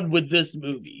on with this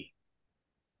movie?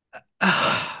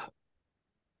 I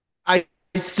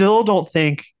still don't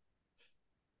think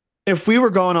if we were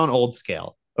going on old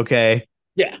scale, okay,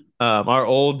 Yeah, our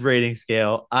old rating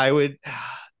scale, I would.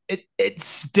 It's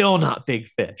still not Big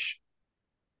Fish.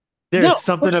 There's no,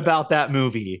 something about that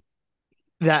movie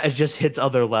that it just hits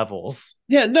other levels.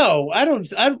 yeah, no, I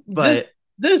don't. I But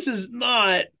this is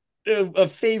not a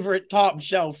favorite top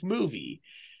shelf movie,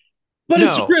 but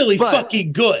it's no, really but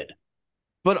fucking good.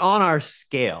 on our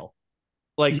scale,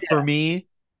 like for Yeah, me,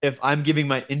 if I'm giving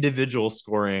my individual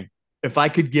scoring, if I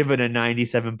could give it a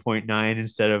 97.9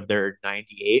 instead of their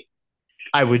 98,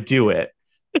 I would do it.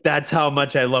 That's how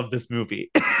much I love this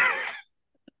movie.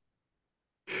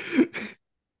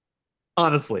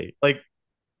 Honestly, like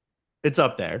it's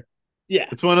up there. yeah.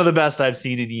 It's one of the best I've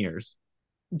seen in years.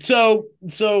 So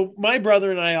my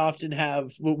brother and I often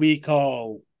have what we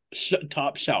call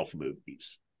top shelf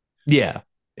movies. Yeah.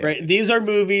 Yeah. Right, these are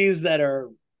movies that are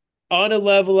on a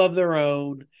level of their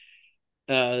own.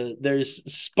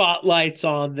 There's spotlights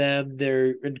on them.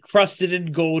 They're encrusted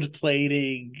in gold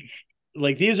plating.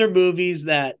 Like these are movies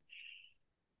that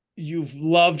you've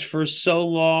loved for so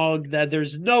long that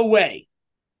there's no way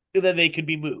that they could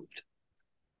be moved.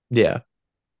 Yeah.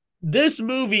 This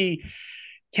movie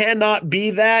cannot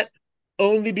be that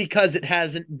only because it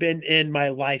hasn't been in my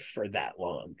life for that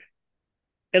long.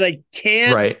 And I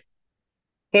can't Right.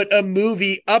 put a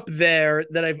movie up there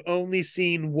that I've only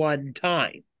seen one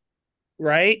time,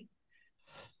 right?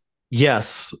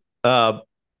 Yes. My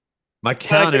But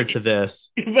counter to this.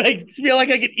 but I feel like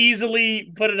I could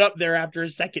easily put it up there after a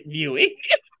second viewing.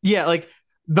 Yeah, like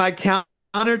my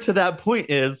counter to that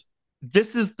point is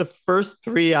this is the first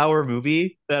 3 hour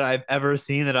movie that I've ever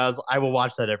seen that I will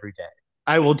watch that every day.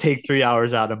 I will take 3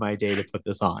 hours out of my day to put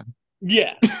this on.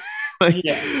 Yeah, Like,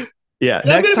 yeah. yeah,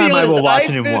 And I'm next gonna be time I honest. will watch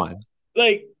it in one.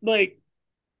 Like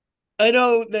I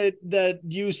know that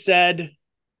you said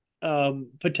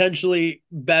potentially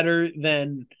better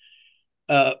than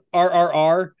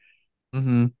RRR.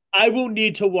 Mm-hmm. I will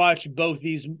need to watch both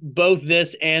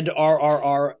this and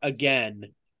RRR again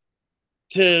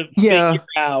to figure Yeah,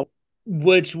 out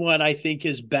which one I think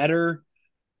is better.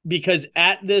 Because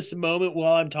at this moment,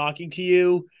 while I'm talking to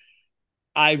you,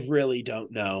 I really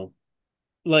don't know.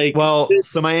 Like, Well,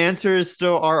 so my answer is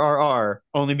still RRR,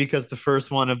 only because the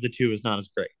first one of the two is not as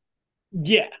great.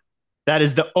 yeah, That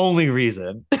is the only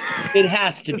reason. it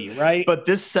has to be, right? But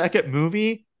this second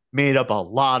movie made up a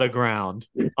lot of ground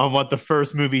on what the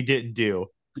first movie didn't do.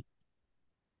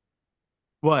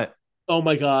 What? Oh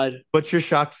my God. What's your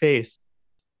shocked face?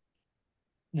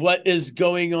 What is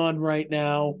going on right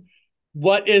now?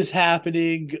 What is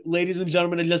happening? Ladies and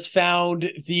gentlemen, I just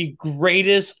found the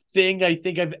greatest thing I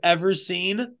think I've ever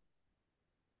seen.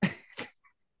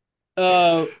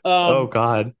 Uh, Oh um,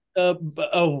 God.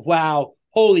 oh wow.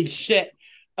 Holy shit.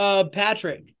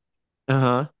 Patrick, Uh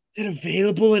huh. is it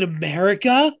available in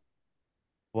America?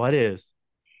 What is?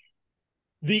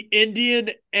 The Indian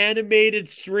animated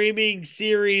streaming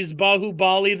series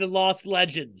Bahubali The Lost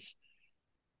Legends.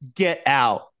 Get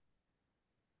out.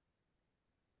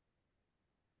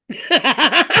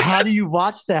 How I do you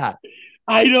watch that?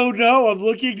 don't know. I'm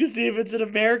looking to see if it's in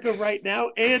America right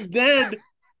now. And then,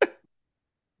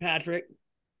 Patrick,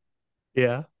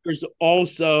 Yeah. there's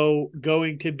also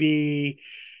going to be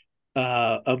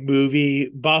a movie,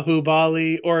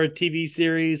 Bahubali, or a TV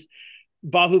series,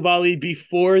 Bahubali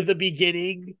Before the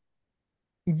Beginning,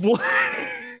 What?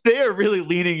 They are really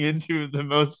leaning into the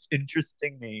most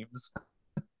interesting names.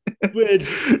 which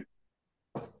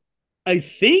I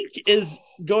think is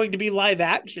going to be live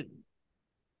action.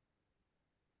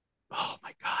 Oh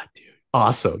my God, dude.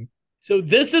 Awesome. So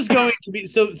this is going to be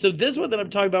so this one that I'm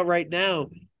talking about right now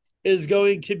is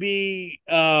going to be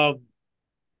the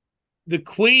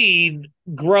queen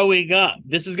growing up.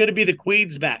 This is going to be the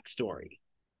queen's backstory.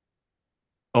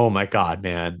 Oh my God,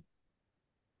 man.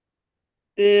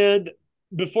 And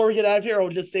before we get out of here, I'll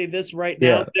just say this right now.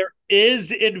 Yeah. There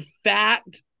is, in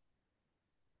fact,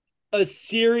 a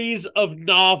series of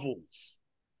novels.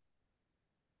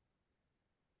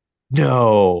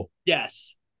 No.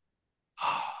 Yes.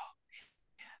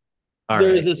 All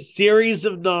There's right. a series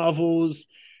of novels,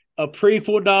 a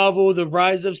prequel novel, The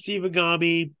Rise of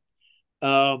Sivagami,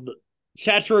 um,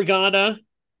 Chaturagana,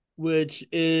 which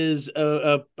is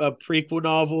a prequel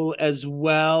novel as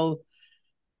well.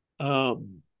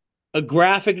 Um, a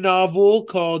graphic novel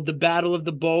called The Battle of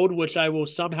the Bold, which I will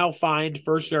somehow find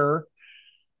for sure.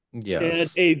 And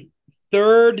Yes. a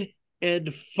third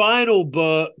and final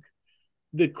book,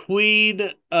 The Queen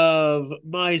of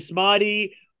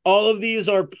Maismati. All of these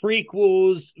are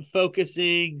prequels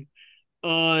focusing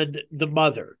on the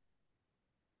mother.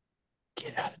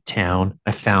 Get out of town.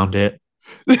 I found it.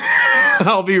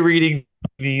 I'll be reading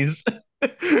these.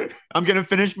 I'm going to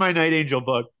finish my Night Angel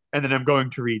book and then I'm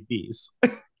going to read these.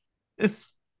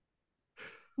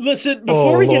 Listen,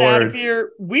 before Oh, we get out of Lord.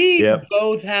 here, we Yep.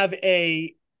 both have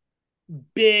a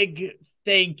big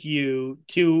thank you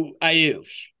to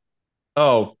Ayush,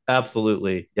 Oh,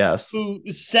 absolutely. Yes. who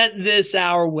sent this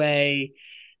our way.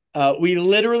 We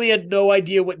literally had no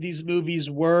idea what these movies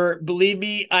were. Believe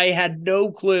me, I had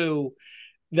no clue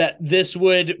that this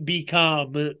would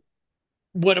become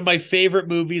one of my favorite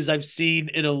movies I've seen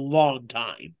in a long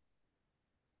time.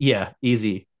 Yeah.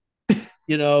 Easy.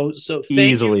 So thank you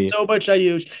Easily. so much,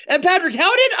 Ayush. And Patrick,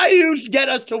 how did Ayush get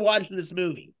us to watch this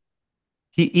movie?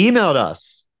 He emailed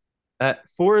us at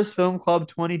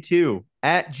forestfilmclub22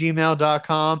 at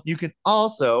gmail.com. You can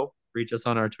also reach us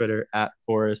on our Twitter at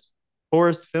Forest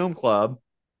Film Club,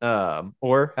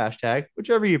 or hashtag,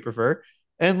 whichever you prefer,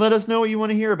 and let us know what you want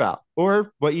to hear about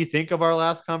or what you think of our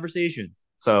last conversations.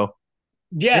 So,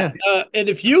 Yeah, yeah, and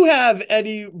if you have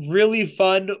any really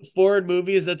fun foreign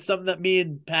movies, that's something that me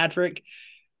and Patrick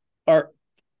are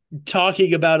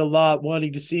talking about a lot,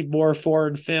 wanting to see more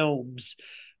foreign films,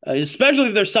 especially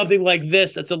if there's something like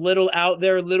this that's a little out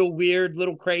there, a little weird, a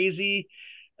little crazy,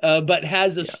 but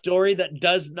has a yeah. story that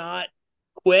does not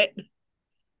quit.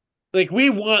 Like we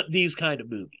want these kind of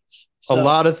movies. A So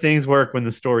lot of things work when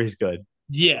the story's good.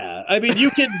 yeah, I mean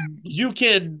you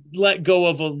can let go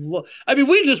of I mean,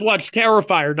 we just watched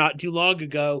Terrifier not too long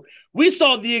ago. We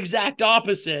saw the exact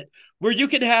opposite, where you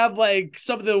can have like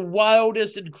some of the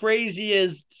wildest and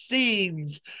craziest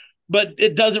scenes, but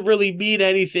it doesn't really mean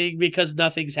anything because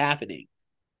nothing's happening,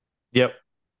 Yep.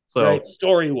 right? So,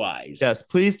 Story wise. yes,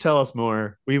 please tell us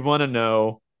more. We want to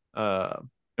know,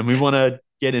 and we want to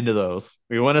get into those.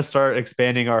 We want to start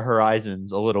expanding our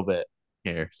horizons a little bit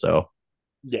here. So,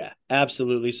 Yeah,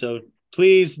 absolutely. So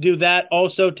please do that.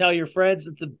 Also, tell your friends.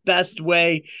 It's the best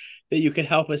way that you can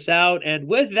help us out. And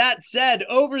with that said,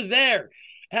 over there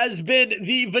has been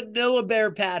the Vanilla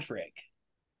Bear Patrick.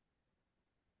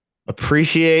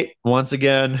 appreciate once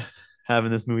again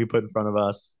having this movie put in front of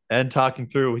us and talking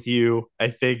through it with you. I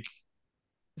think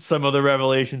some of the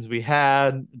revelations we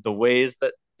had, the ways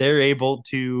that they're able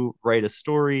to write a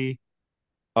story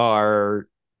are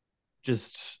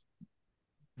just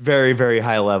very, very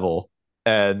high level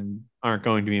and aren't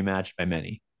going to be matched by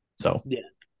many. So, Yeah,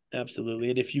 absolutely.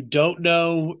 And if you don't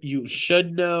know, you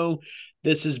should know.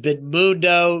 This has been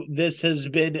Mundo. This has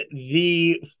been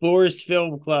the Forest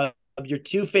Film Club, your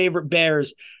two favorite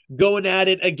bears going at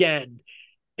it again.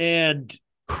 And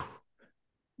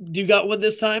do you got one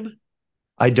this time?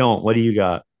 I don't. What do you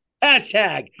got?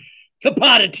 Hashtag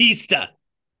Capatatista.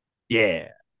 Yeah.